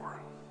do more.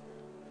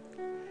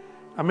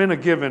 I'm in a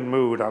giving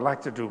mood. I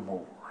like to do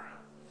more.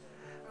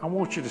 I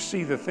want you to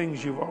see the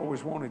things you've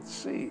always wanted to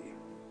see.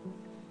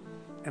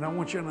 And I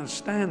want you to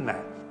understand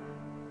that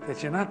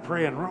you're not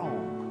praying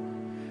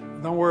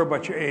wrong. Don't worry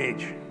about your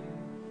age.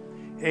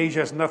 Age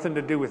has nothing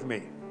to do with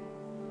me.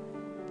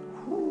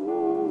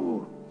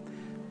 Ooh.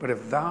 But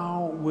if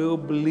thou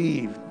wilt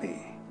believe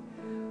me,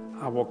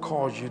 I will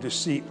cause you to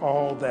see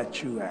all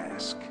that you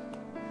ask.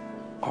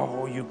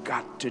 All you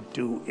got to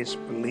do is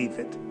believe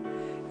it.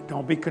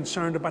 Don't be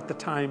concerned about the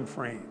time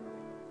frame.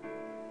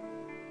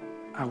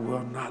 I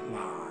will not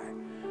lie.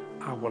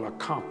 I will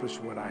accomplish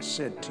what I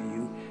said to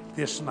you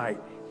this night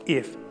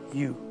if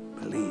you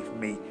believe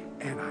me,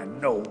 and I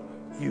know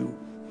you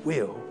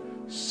will,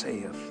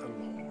 saith the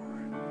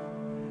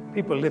Lord.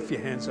 People, lift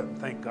your hands up and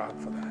thank God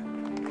for that.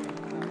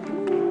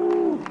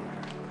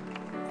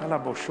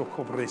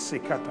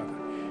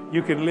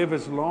 You can live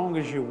as long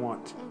as you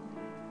want.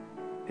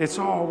 It's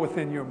all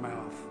within your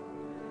mouth.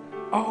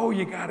 All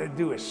you got to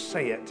do is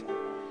say it,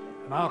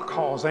 and I'll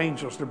cause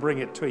angels to bring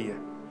it to you.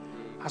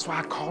 That's why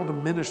I call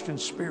them ministering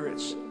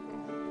spirits.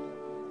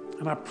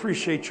 And I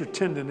appreciate your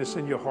tenderness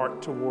in your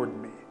heart toward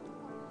me.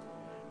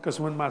 Because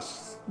when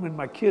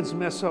my kids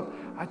mess up,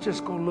 I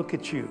just go look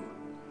at you,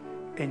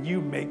 and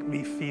you make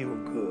me feel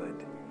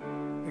good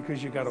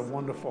because you got a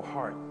wonderful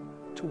heart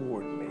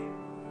toward me.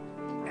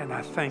 And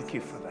I thank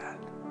you for that.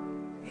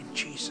 In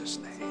Jesus'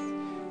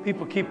 name.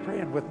 People keep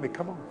praying with me.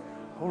 Come on.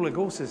 Holy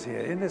Ghost is here.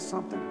 Isn't this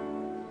something?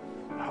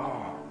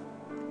 Oh,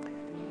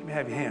 let me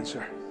have your hand,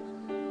 sir.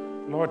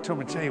 Lord told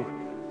me to tell you,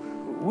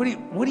 what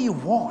do you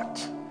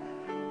want?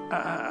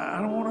 I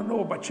don't want to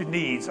know about your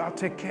needs. I'll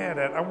take care of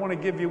that. I want to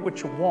give you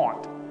what you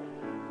want.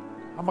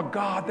 I'm a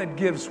God that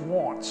gives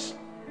wants.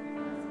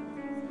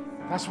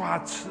 That's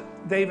why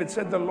David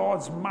said, the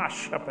Lord's my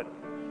shepherd.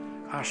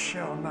 I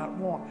shall not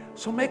want.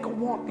 So make a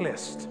want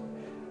list.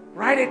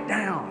 Write it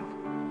down.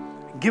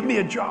 Give me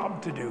a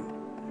job to do.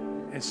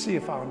 And see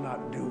if I'll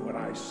not do what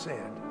I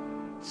said,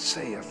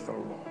 saith the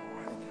Lord.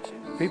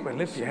 People,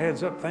 lift your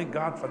hands up. Thank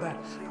God for that.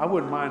 I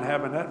wouldn't mind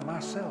having that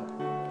myself.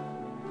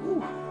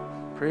 Ooh.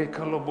 I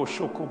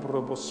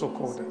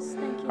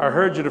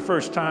heard you the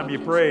first time you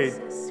prayed.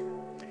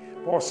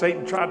 Boy,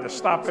 Satan tried to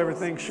stop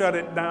everything, shut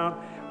it down.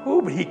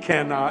 Ooh, but he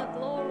cannot.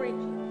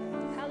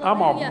 I'm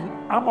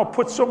going to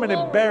put so many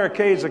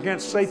barricades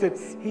against Satan,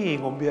 he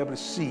ain't going to be able to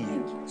see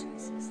you.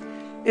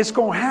 It's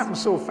going to happen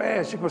so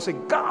fast. You're going to say,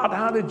 God,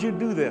 how did you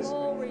do this?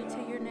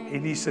 He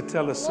needs to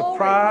tell us,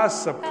 surprise,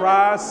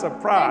 surprise,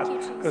 surprise.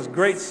 Because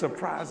great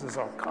surprises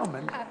are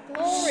coming,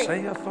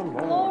 saith the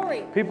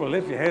Lord. People,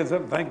 lift your hands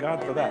up and thank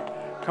God for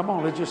that. Come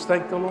on, let's just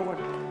thank the Lord.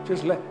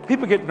 Just let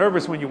people get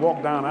nervous when you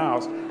walk down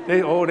aisles.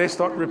 They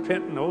start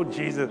repenting. Oh,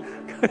 Jesus.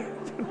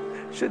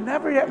 Should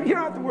never happen. You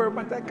don't have to worry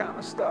about that kind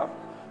of stuff.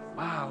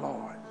 My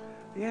Lord.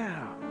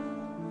 Yeah.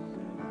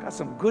 Got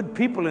some good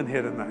people in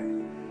here tonight.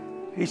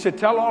 He said,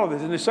 tell all of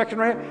this. In the section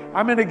right here,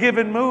 I'm in a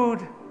giving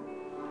mood.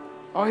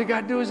 All you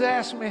got to do is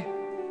ask me.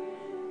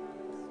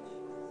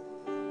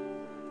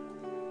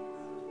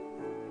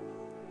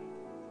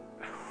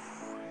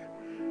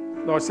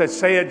 Lord said,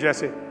 say it,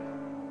 Jesse.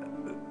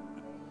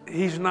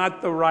 He's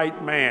not the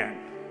right man.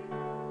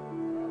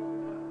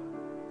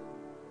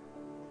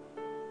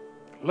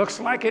 Looks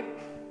like it.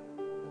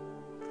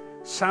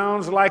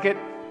 Sounds like it.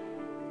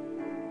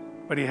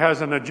 But he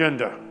has an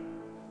agenda.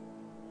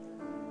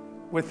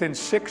 Within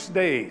 6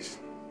 days,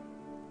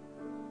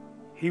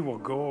 he will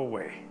go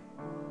away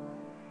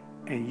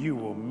and you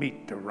will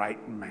meet the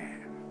right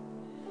man.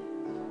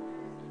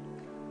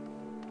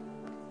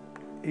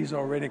 He's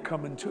already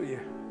coming to you.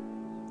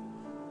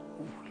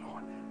 Oh,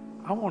 Lord,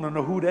 I want to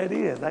know who that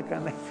is.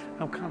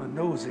 I'm kind of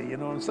nosy, you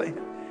know what I'm saying?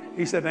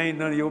 He said, ain't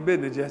none of your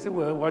business. I said,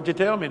 well, why'd you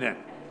tell me then?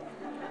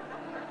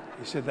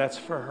 He said, that's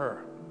for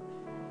her.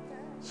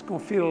 It's going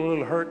to feel a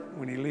little hurt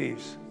when he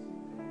leaves.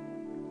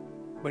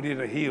 But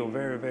it'll heal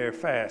very, very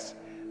fast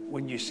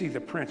when you see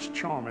the Prince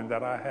Charming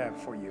that I have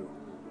for you.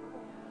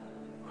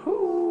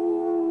 Ooh.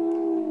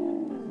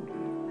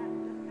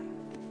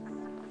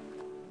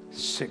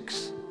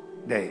 6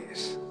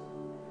 days.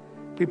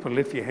 People,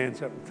 lift your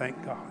hands up and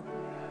thank God.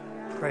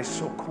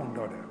 Preso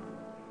condore.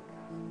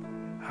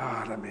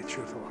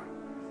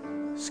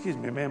 Excuse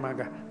me, ma'am. I'm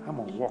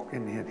going to walk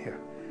in here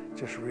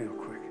just real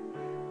quick.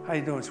 How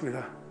you doing,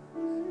 sweetheart?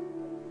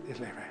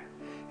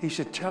 He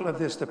should tell her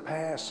this: the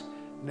past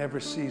never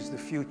sees the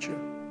future.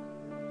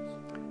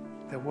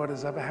 That what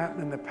has ever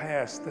happened in the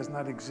past does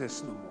not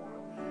exist no more.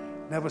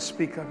 Never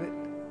speak of it.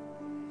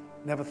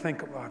 Never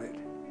think about it.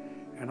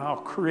 And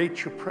I'll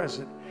create your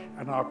present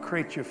and I'll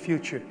create your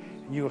future,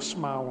 and you'll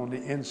smile on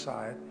the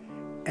inside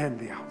and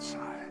the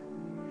outside.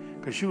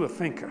 Because you're a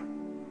thinker.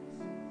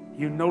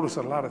 You notice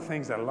a lot of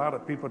things that a lot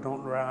of people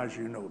don't realize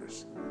you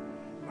notice.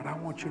 But I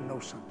want you to know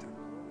something.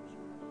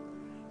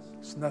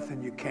 There's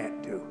nothing you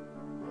can't do.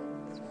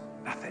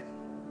 Nothing.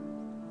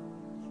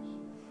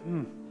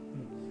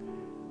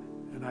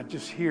 And I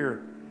just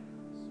hear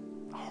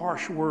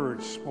harsh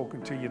words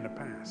spoken to you in the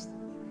past,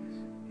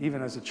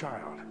 even as a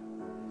child.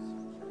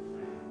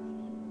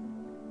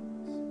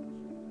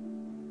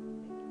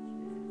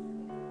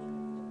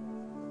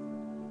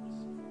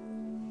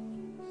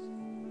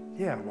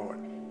 Yeah, Lord.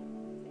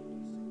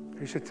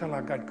 You should tell her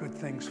I got good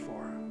things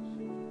for her.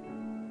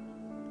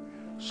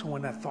 So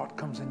when that thought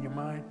comes in your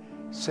mind,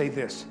 say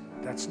this: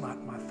 that's not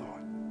my thought.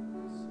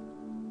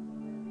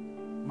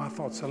 My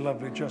thoughts are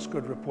lovely, just,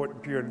 good report,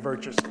 and pure, and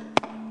virtuous.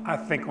 I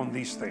think on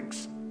these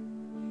things.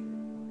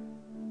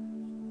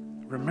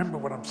 Remember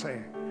what I'm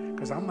saying,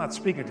 because I'm not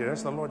speaking to you.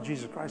 That's the Lord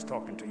Jesus Christ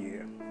talking to you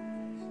here,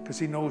 because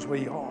he knows where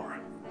you are.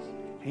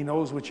 He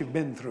knows what you've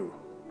been through.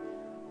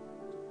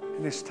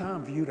 And it's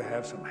time for you to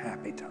have some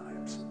happy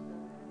times,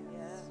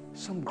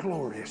 some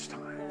glorious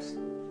times,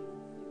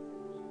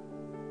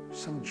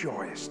 some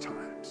joyous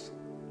times.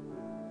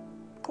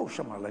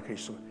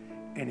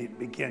 And it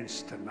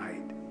begins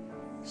tonight,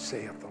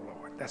 saith the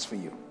Lord. That's for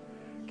you.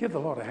 Give the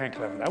Lord a hand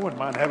clap. I wouldn't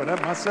mind having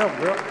that myself,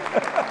 girl.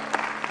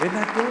 Isn't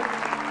that good?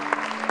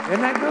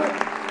 Isn't that good?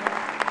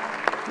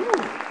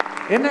 Ooh.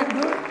 Isn't that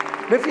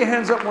good? Lift your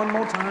hands up one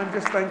more time.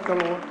 Just thank the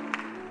Lord.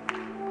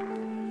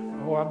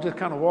 Oh, I'm just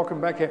kind of walking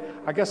back here.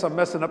 I guess I'm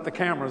messing up the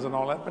cameras and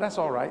all that, but that's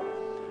all right.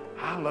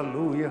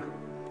 Hallelujah.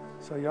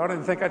 So y'all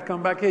didn't think I'd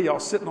come back here. Y'all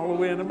sitting all the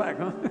way in the back,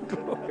 huh?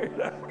 Glory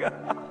to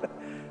God.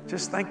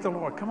 Just thank the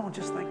Lord. Come on,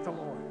 just thank the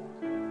Lord.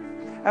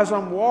 As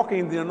I'm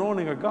walking, the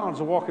anointing of God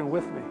is walking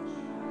with me.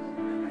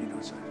 How you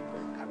doing, sir?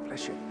 God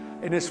bless you.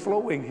 And it's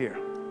flowing here.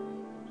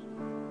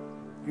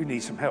 You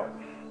need some help.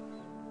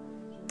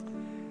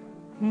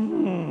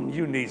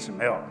 You need some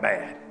help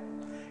bad.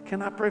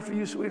 Can I pray for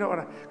you,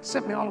 sweetheart?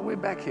 Sent me all the way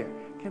back here.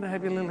 Can I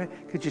have your little hand?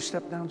 Could you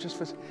step down just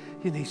for a second?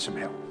 You need some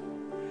help.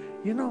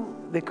 You know,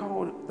 they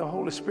call the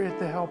Holy Spirit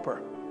the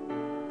helper.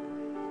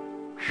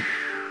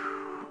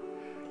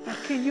 Now,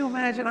 can you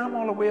imagine? I'm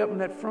all the way up in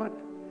that front,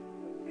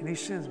 and he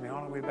sends me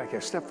all the way back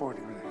here. Step forward.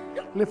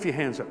 Lift your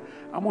hands up.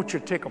 I want you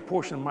to take a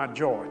portion of my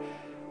joy.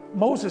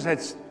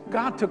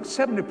 God took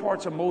 70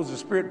 parts of Moses'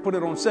 spirit, put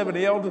it on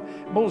 70 elders.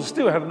 Moses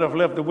still had enough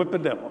left to whip the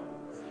devil.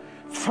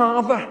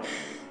 Father,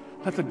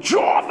 let the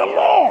joy of the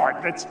Lord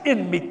that's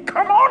in me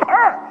come on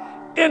her,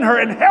 in her,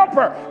 and help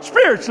her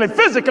spiritually,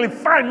 physically,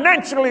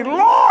 financially.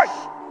 Lord,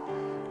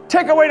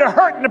 take away the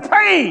hurt and the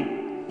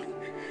pain.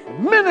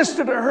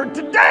 Minister to her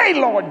today,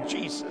 Lord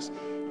Jesus.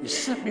 You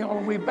sent me all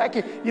the way back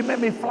here. You made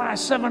me fly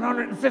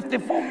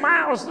 754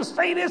 miles to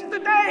say this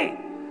today.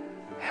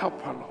 Help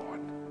her,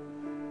 Lord.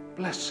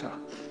 Bless her.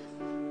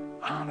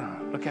 Honor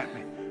her. Look at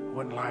me. I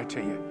wouldn't lie to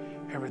you.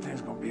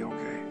 Everything's going to be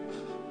okay.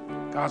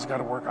 God's got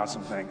to work out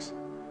some things.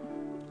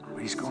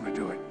 He's going to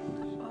do it.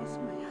 I lost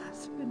my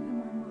husband and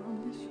my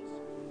mom this year.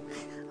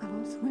 I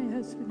lost my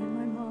husband and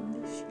my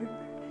mom this year.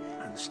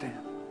 I understand.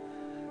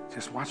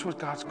 Just watch what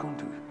God's going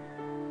to do.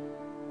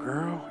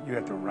 Girl, you're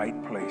at the right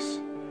place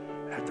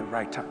at the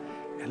right time.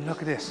 And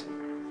look at this.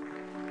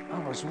 I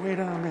was way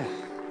down there,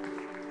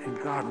 and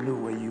God knew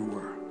where you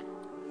were.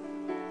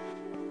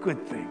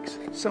 Good things.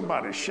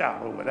 Somebody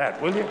shout over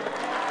that, will you?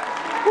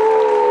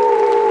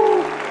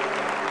 Woo!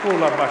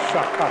 Come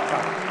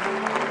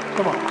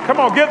on. Come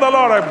on, give the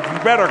Lord a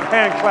better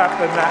hand clap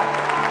than that.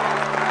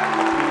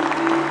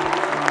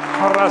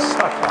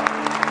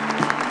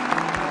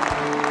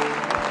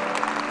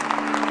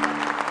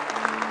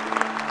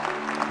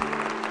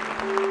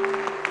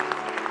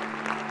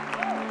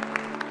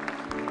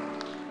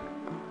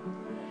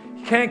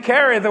 You can't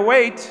carry the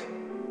weight.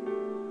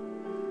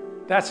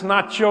 That's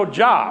not your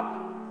job.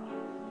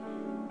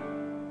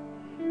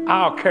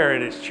 I'll carry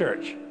this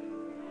church.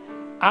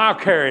 I'll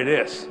carry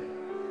this.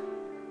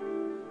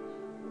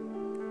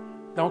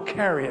 Don't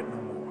carry it no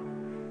more.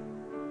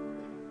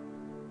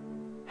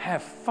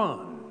 Have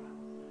fun.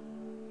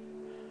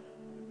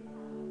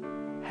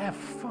 Have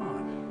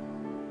fun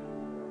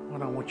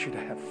when I want you to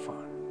have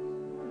fun.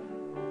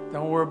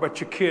 Don't worry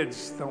about your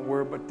kids. Don't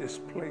worry about this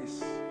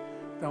place.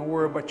 Don't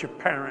worry about your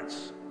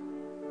parents.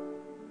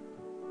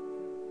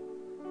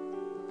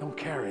 Don't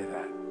carry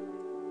that.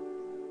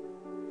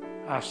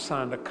 I've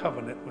signed a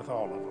covenant with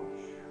all of them.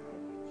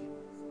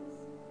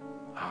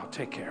 I'll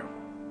take care of them.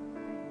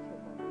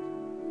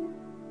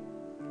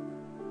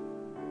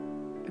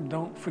 And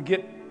don't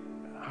forget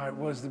how it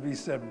was to be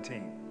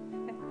 17.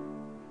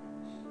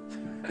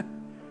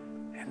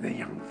 And the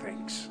young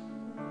things.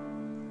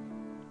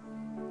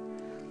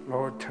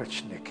 Lord,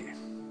 touch Nikki.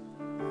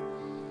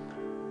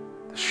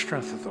 The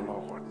strength of the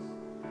Lord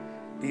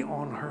be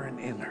on her and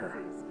in her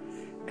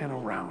and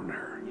around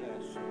her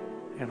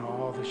in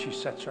all that she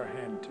sets her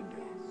hand to do.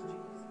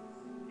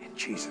 In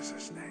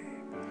Jesus' name.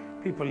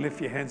 People, lift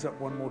your hands up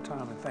one more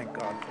time and thank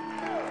God for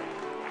that.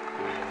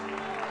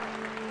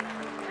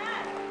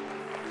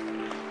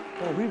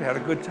 Oh, we've had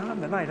a good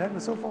time tonight, haven't we,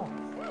 so far?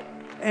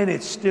 And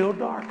it's still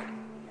dark.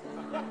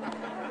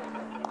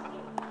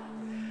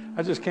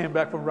 I just came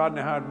back from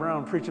Rodney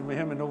Howard-Browne preaching for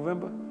him in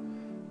November.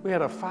 We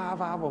had a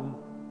 5-hour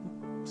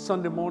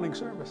Sunday morning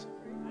service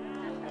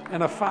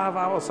and a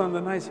 5-hour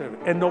Sunday night service,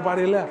 and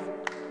nobody left.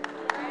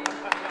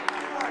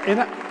 And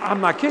I'm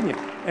not kidding you.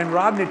 And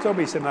Rodney told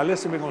me, he said, now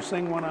listen, we're going to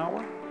sing 1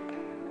 hour.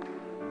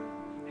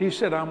 He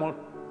said, I'm going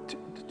to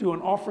do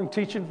an offering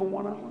teaching for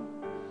 1 hour.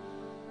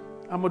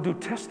 I'm going to do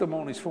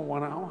testimonies for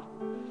 1 hour.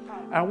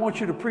 I want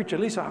you to preach at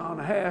least an hour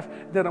and a half.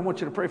 Then I want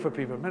you to pray for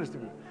people, minister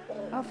to people.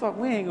 I thought,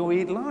 we ain't going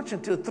to eat lunch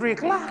until 3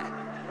 o'clock.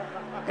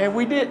 And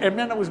we did. And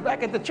then I was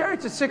back at the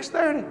church at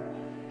 6:30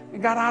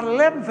 and got out at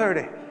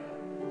 11:30.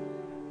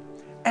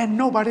 And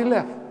nobody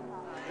left.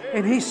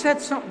 And he said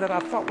something that I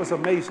thought was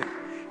amazing.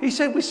 He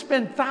said, we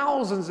spend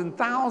thousands and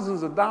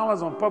thousands of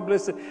dollars on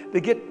publicity to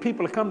get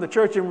people to come to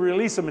church and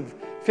release them in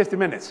 50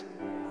 minutes.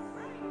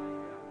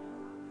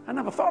 I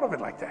never thought of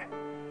it like that.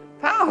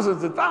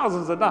 Thousands and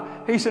thousands of dollars.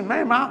 He said,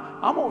 man,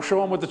 I'm going to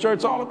show them what the church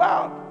is all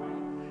about.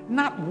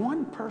 Not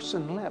one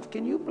person left.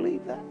 Can you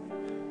believe that?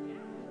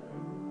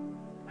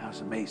 That was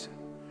amazing.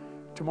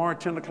 Tomorrow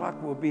at 10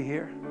 o'clock, we'll be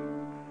here.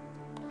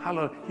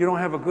 Hallelujah. You don't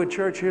have a good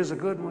church? Here's a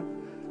good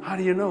one. How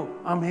do you know?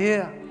 I'm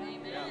here.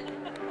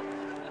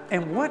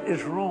 And what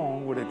is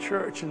wrong with a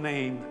church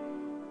named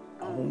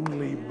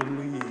Only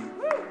Believe?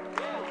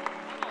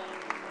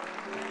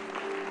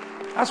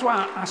 That's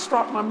why I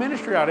start my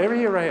ministry out every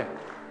year right here.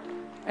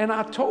 And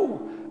I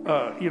told,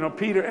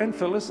 Peter and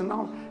Phyllis and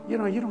all, you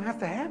don't have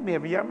to have me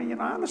every year. I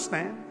mean, I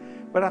understand.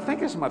 But I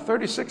think it's my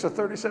 36th or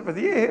 37th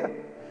year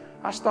here.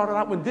 I started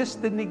out when this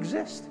didn't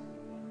exist.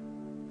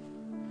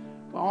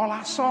 All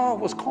I saw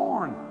was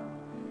corn.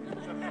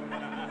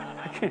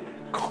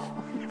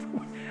 Corn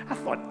everywhere. I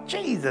thought,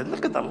 Jesus,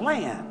 look at the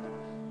land.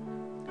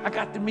 I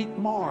got to meet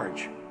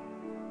Marge.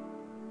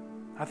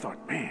 I thought,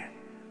 man,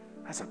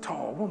 that's a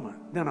tall woman.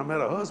 Then I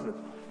met her husband.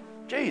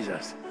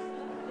 Jesus,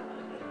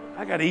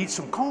 I got to eat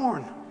some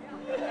corn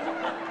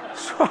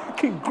so I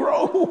can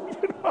grow.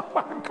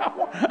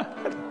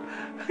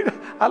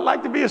 I'd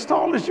like to be as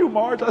tall as you,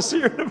 Marge. I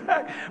see her in the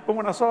back. But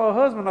when I saw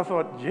her husband, I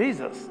thought,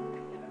 Jesus.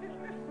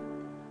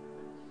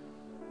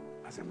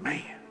 I said,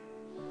 man,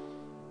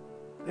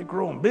 they're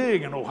growing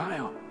big in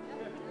Ohio.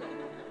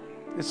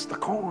 It's the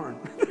corn.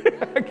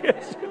 I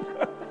guess.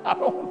 I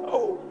don't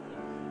know.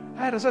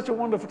 I had such a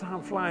wonderful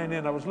time flying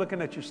in. I was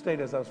looking at your state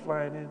as I was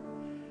flying in.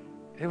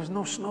 There was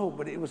no snow,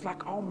 but it was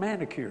like all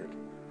manicured.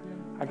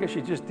 I guess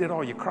you just did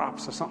all your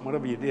crops or something,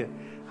 whatever you did.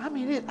 I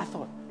mean, I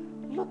thought,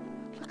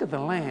 look at the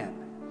land.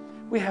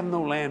 We have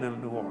no land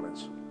in New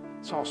Orleans.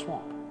 It's all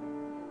swamp.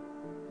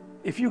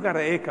 If you got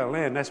an acre of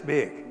land, that's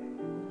big.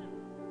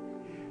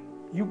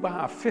 You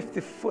buy a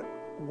 50-foot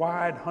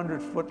wide,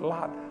 100-foot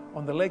lot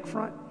on the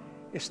lakefront,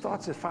 it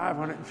starts at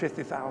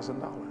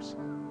 $550,000.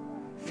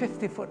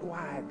 50-foot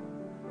wide.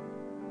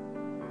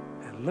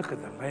 And look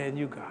at the land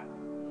you got.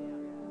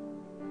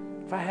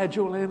 If I had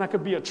your land, I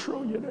could be a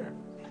trillionaire.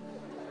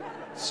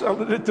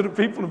 Selling it to the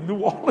people of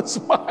New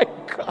Orleans. My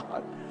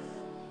God.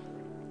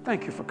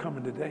 Thank you for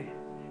coming today.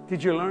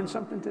 Did you learn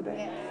something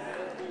today? Yeah.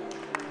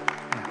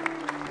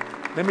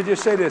 Let me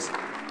just say this.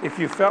 If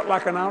you felt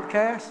like an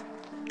outcast,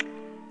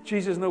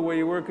 Jesus knew where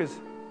you were because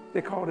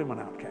they called him an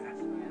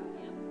outcast.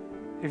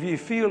 If you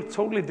feel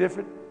totally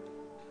different,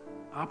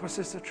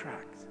 opposites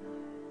attract.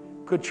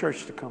 Good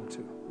church to come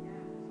to.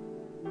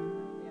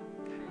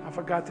 I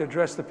forgot to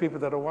address the people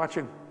that are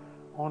watching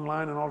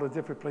online and all the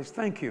different places.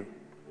 Thank you.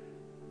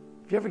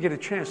 If you ever get a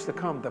chance to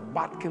come to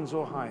Botkins,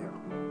 Ohio,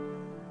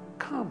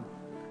 come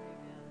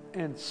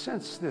and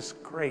sense this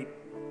great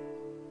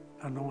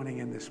anointing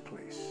in this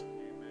place.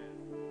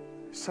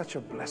 It's such a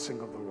blessing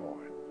of the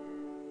Lord.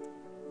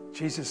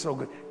 Jesus is so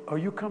good. Are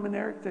you coming,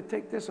 Eric, to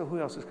take this, or who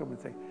else is coming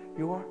to take it?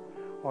 You are?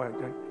 All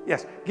right,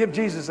 yes, give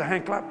Jesus a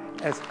hand clap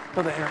as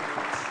Brother Eric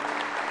claps.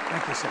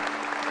 Thank you, sir.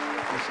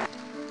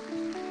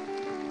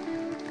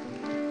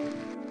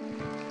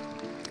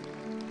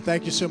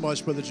 Thank you so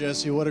much, Brother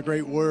Jesse. What a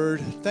great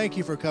word. Thank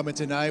you for coming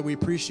tonight. We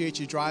appreciate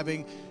you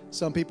driving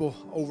some people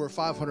over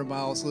 500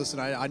 miles. Listen,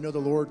 I know the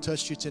Lord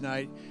touched you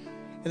tonight.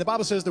 And the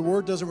Bible says the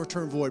word doesn't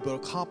return void, but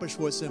accomplish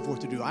what it's sent forth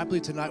to do. I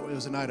believe tonight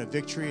was a night of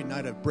victory, a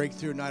night of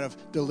breakthrough, a night of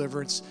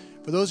deliverance.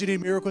 For those who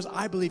need miracles,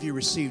 I believe you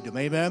received them.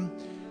 Amen.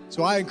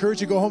 So I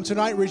encourage you to go home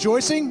tonight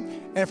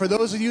rejoicing. And for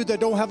those of you that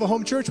don't have a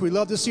home church, we'd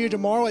love to see you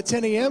tomorrow at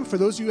 10 a.m. For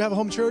those of you who have a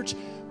home church,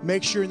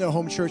 make sure you're in the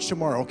home church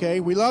tomorrow,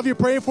 okay? We love you,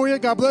 praying for you.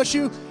 God bless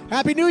you.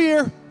 Happy New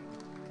Year.